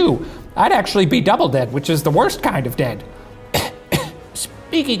dead too. I'd actually be double dead, which is the worst kind of dead.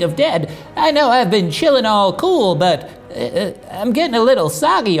 Speaking of dead, I know I've been chilling all cool, but I'm getting a little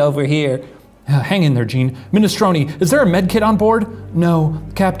soggy over here. Hang in there, Gene. Minestrone, is there a med kit on board? No,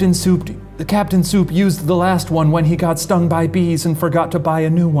 Captain Soup used the last one when he got stung by bees and forgot to buy a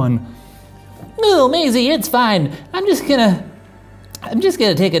new one. Oh, Maisie, it's fine. I'm just gonna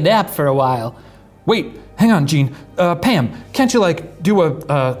take a nap for a while. Wait, hang on, Gene. Pam, can't you do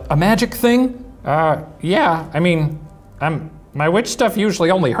a magic thing? Yeah. I mean, my witch stuff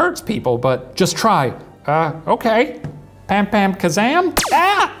usually only hurts people, but just try. Okay. Pam Pam Kazam?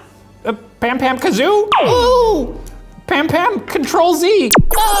 Ah! Pam Pam Kazoo? Ooh! Pam Pam Control Z.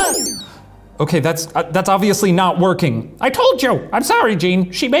 Ah! Okay, that's obviously not working. I told you. I'm sorry,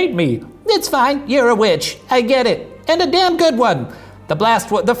 Gene. She made me. It's fine. You're a witch. I get it. And a damn good one.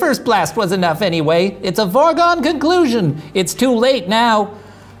 The first blast was enough anyway. It's a foregone conclusion. It's too late now.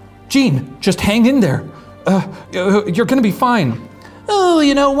 Gene, just hang in there. You're gonna be fine. Oh,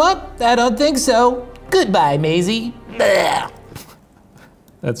 you know what? I don't think so. Goodbye, Maisie.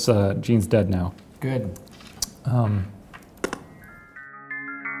 That's, Gene's dead now. Good.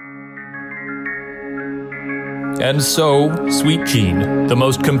 And so, Sweet Jean, the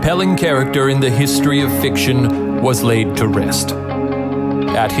most compelling character in the history of fiction, was laid to rest.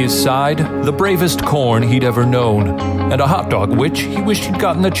 At his side, the bravest corn he'd ever known, and a hot dog witch he wished he'd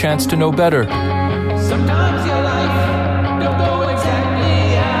gotten the chance to know better. Sometimes your life don't go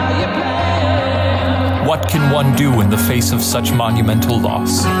exactly how you plan. What can one do in the face of such monumental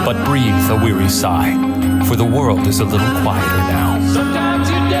loss but breathe a weary sigh? For the world is a little quieter now. Sometimes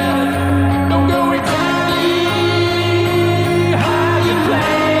your death don't go exactly how you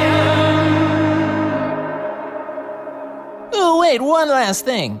plan. Oh, wait, one last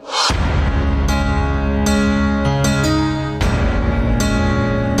thing.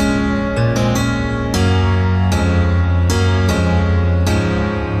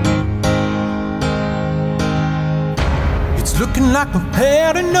 Looking like I've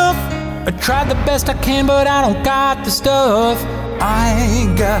had enough. I tried the best I can, but I don't got the stuff.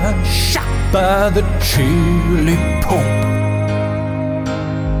 I got shot by the Chili Pope.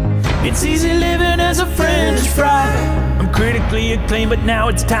 It's easy living as a French fry. I'm critically acclaimed, but now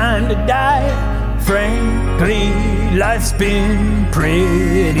it's time to die. Frankly, life's been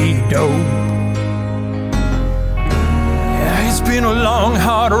pretty dope. It's been a long,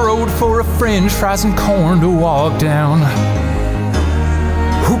 hard road for a French fries and corn to walk down.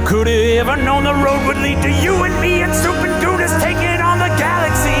 Who could have ever known the road would lead to you and me and Soup and Goonies taking on the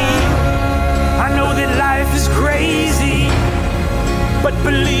galaxy? I know that life is crazy, but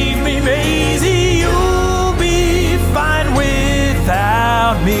believe me, Maisie, you'll be fine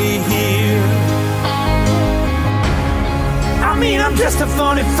without me here. just a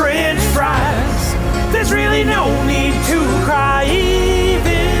funny French fries. There's really no need to cry,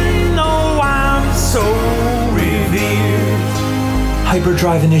 even though I'm so revered.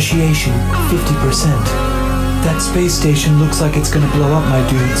 Hyperdrive initiation, 50%. That space station looks like it's gonna blow up, my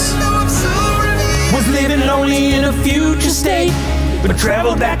dudes. Was living lonely in a future state, but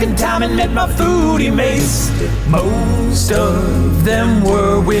traveled back in time and met my foodie mates. Most of them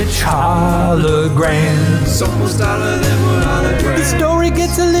were witch holograms. Almost all of them were holograms. The story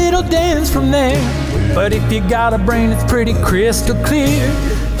gets a little dense from there, but if you got a brain, it's pretty crystal clear.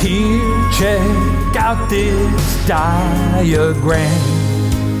 Here, check out this diagram.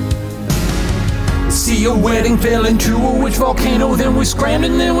 See, a wedding fell into a witch volcano, then we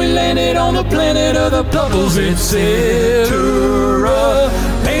scrambled and then we landed on the planet of the bubbles, etc.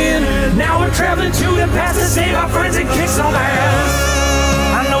 And now we're traveling to the past to save our friends and kick some ass.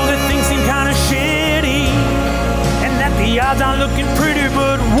 I know that things seem kinda shitty and that the odds aren't looking pretty,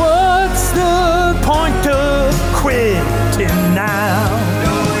 but what's the point of quitting now?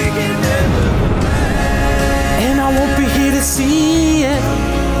 And I won't be here to see it,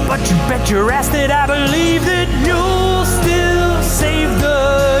 but you bet your ass that I believe that you'll still save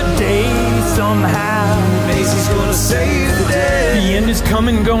the day somehow. Macy's gonna save the day. The end is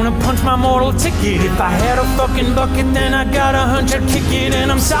coming, gonna punch my mortal ticket. If I had a fucking bucket, then I got a hunch I'd kick it.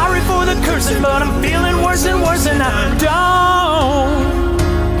 And I'm sorry for the cursing, but I'm feeling worse and worse, and I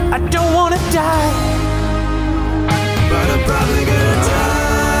don't wanna die, but I'm probably gonna die.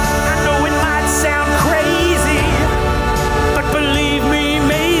 I know it might sound crazy, but believe me,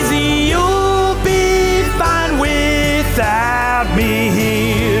 without me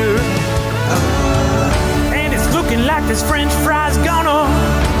here. And it's looking like this French fry's gonna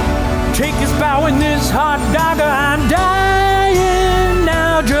take his bow in this hot dogger. I'm dying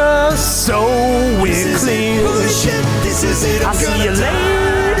now, just so we're clear. I'll see you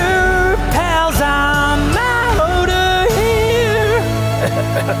later, pals, I'm out of here.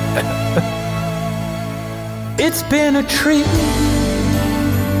 It's been a treat.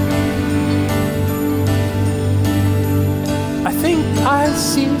 I think I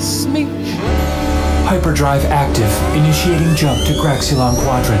see Smeech. Hyperdrive active. Initiating jump to Graxilon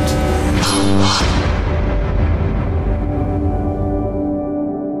Quadrant.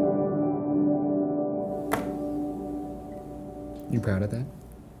 You proud of that?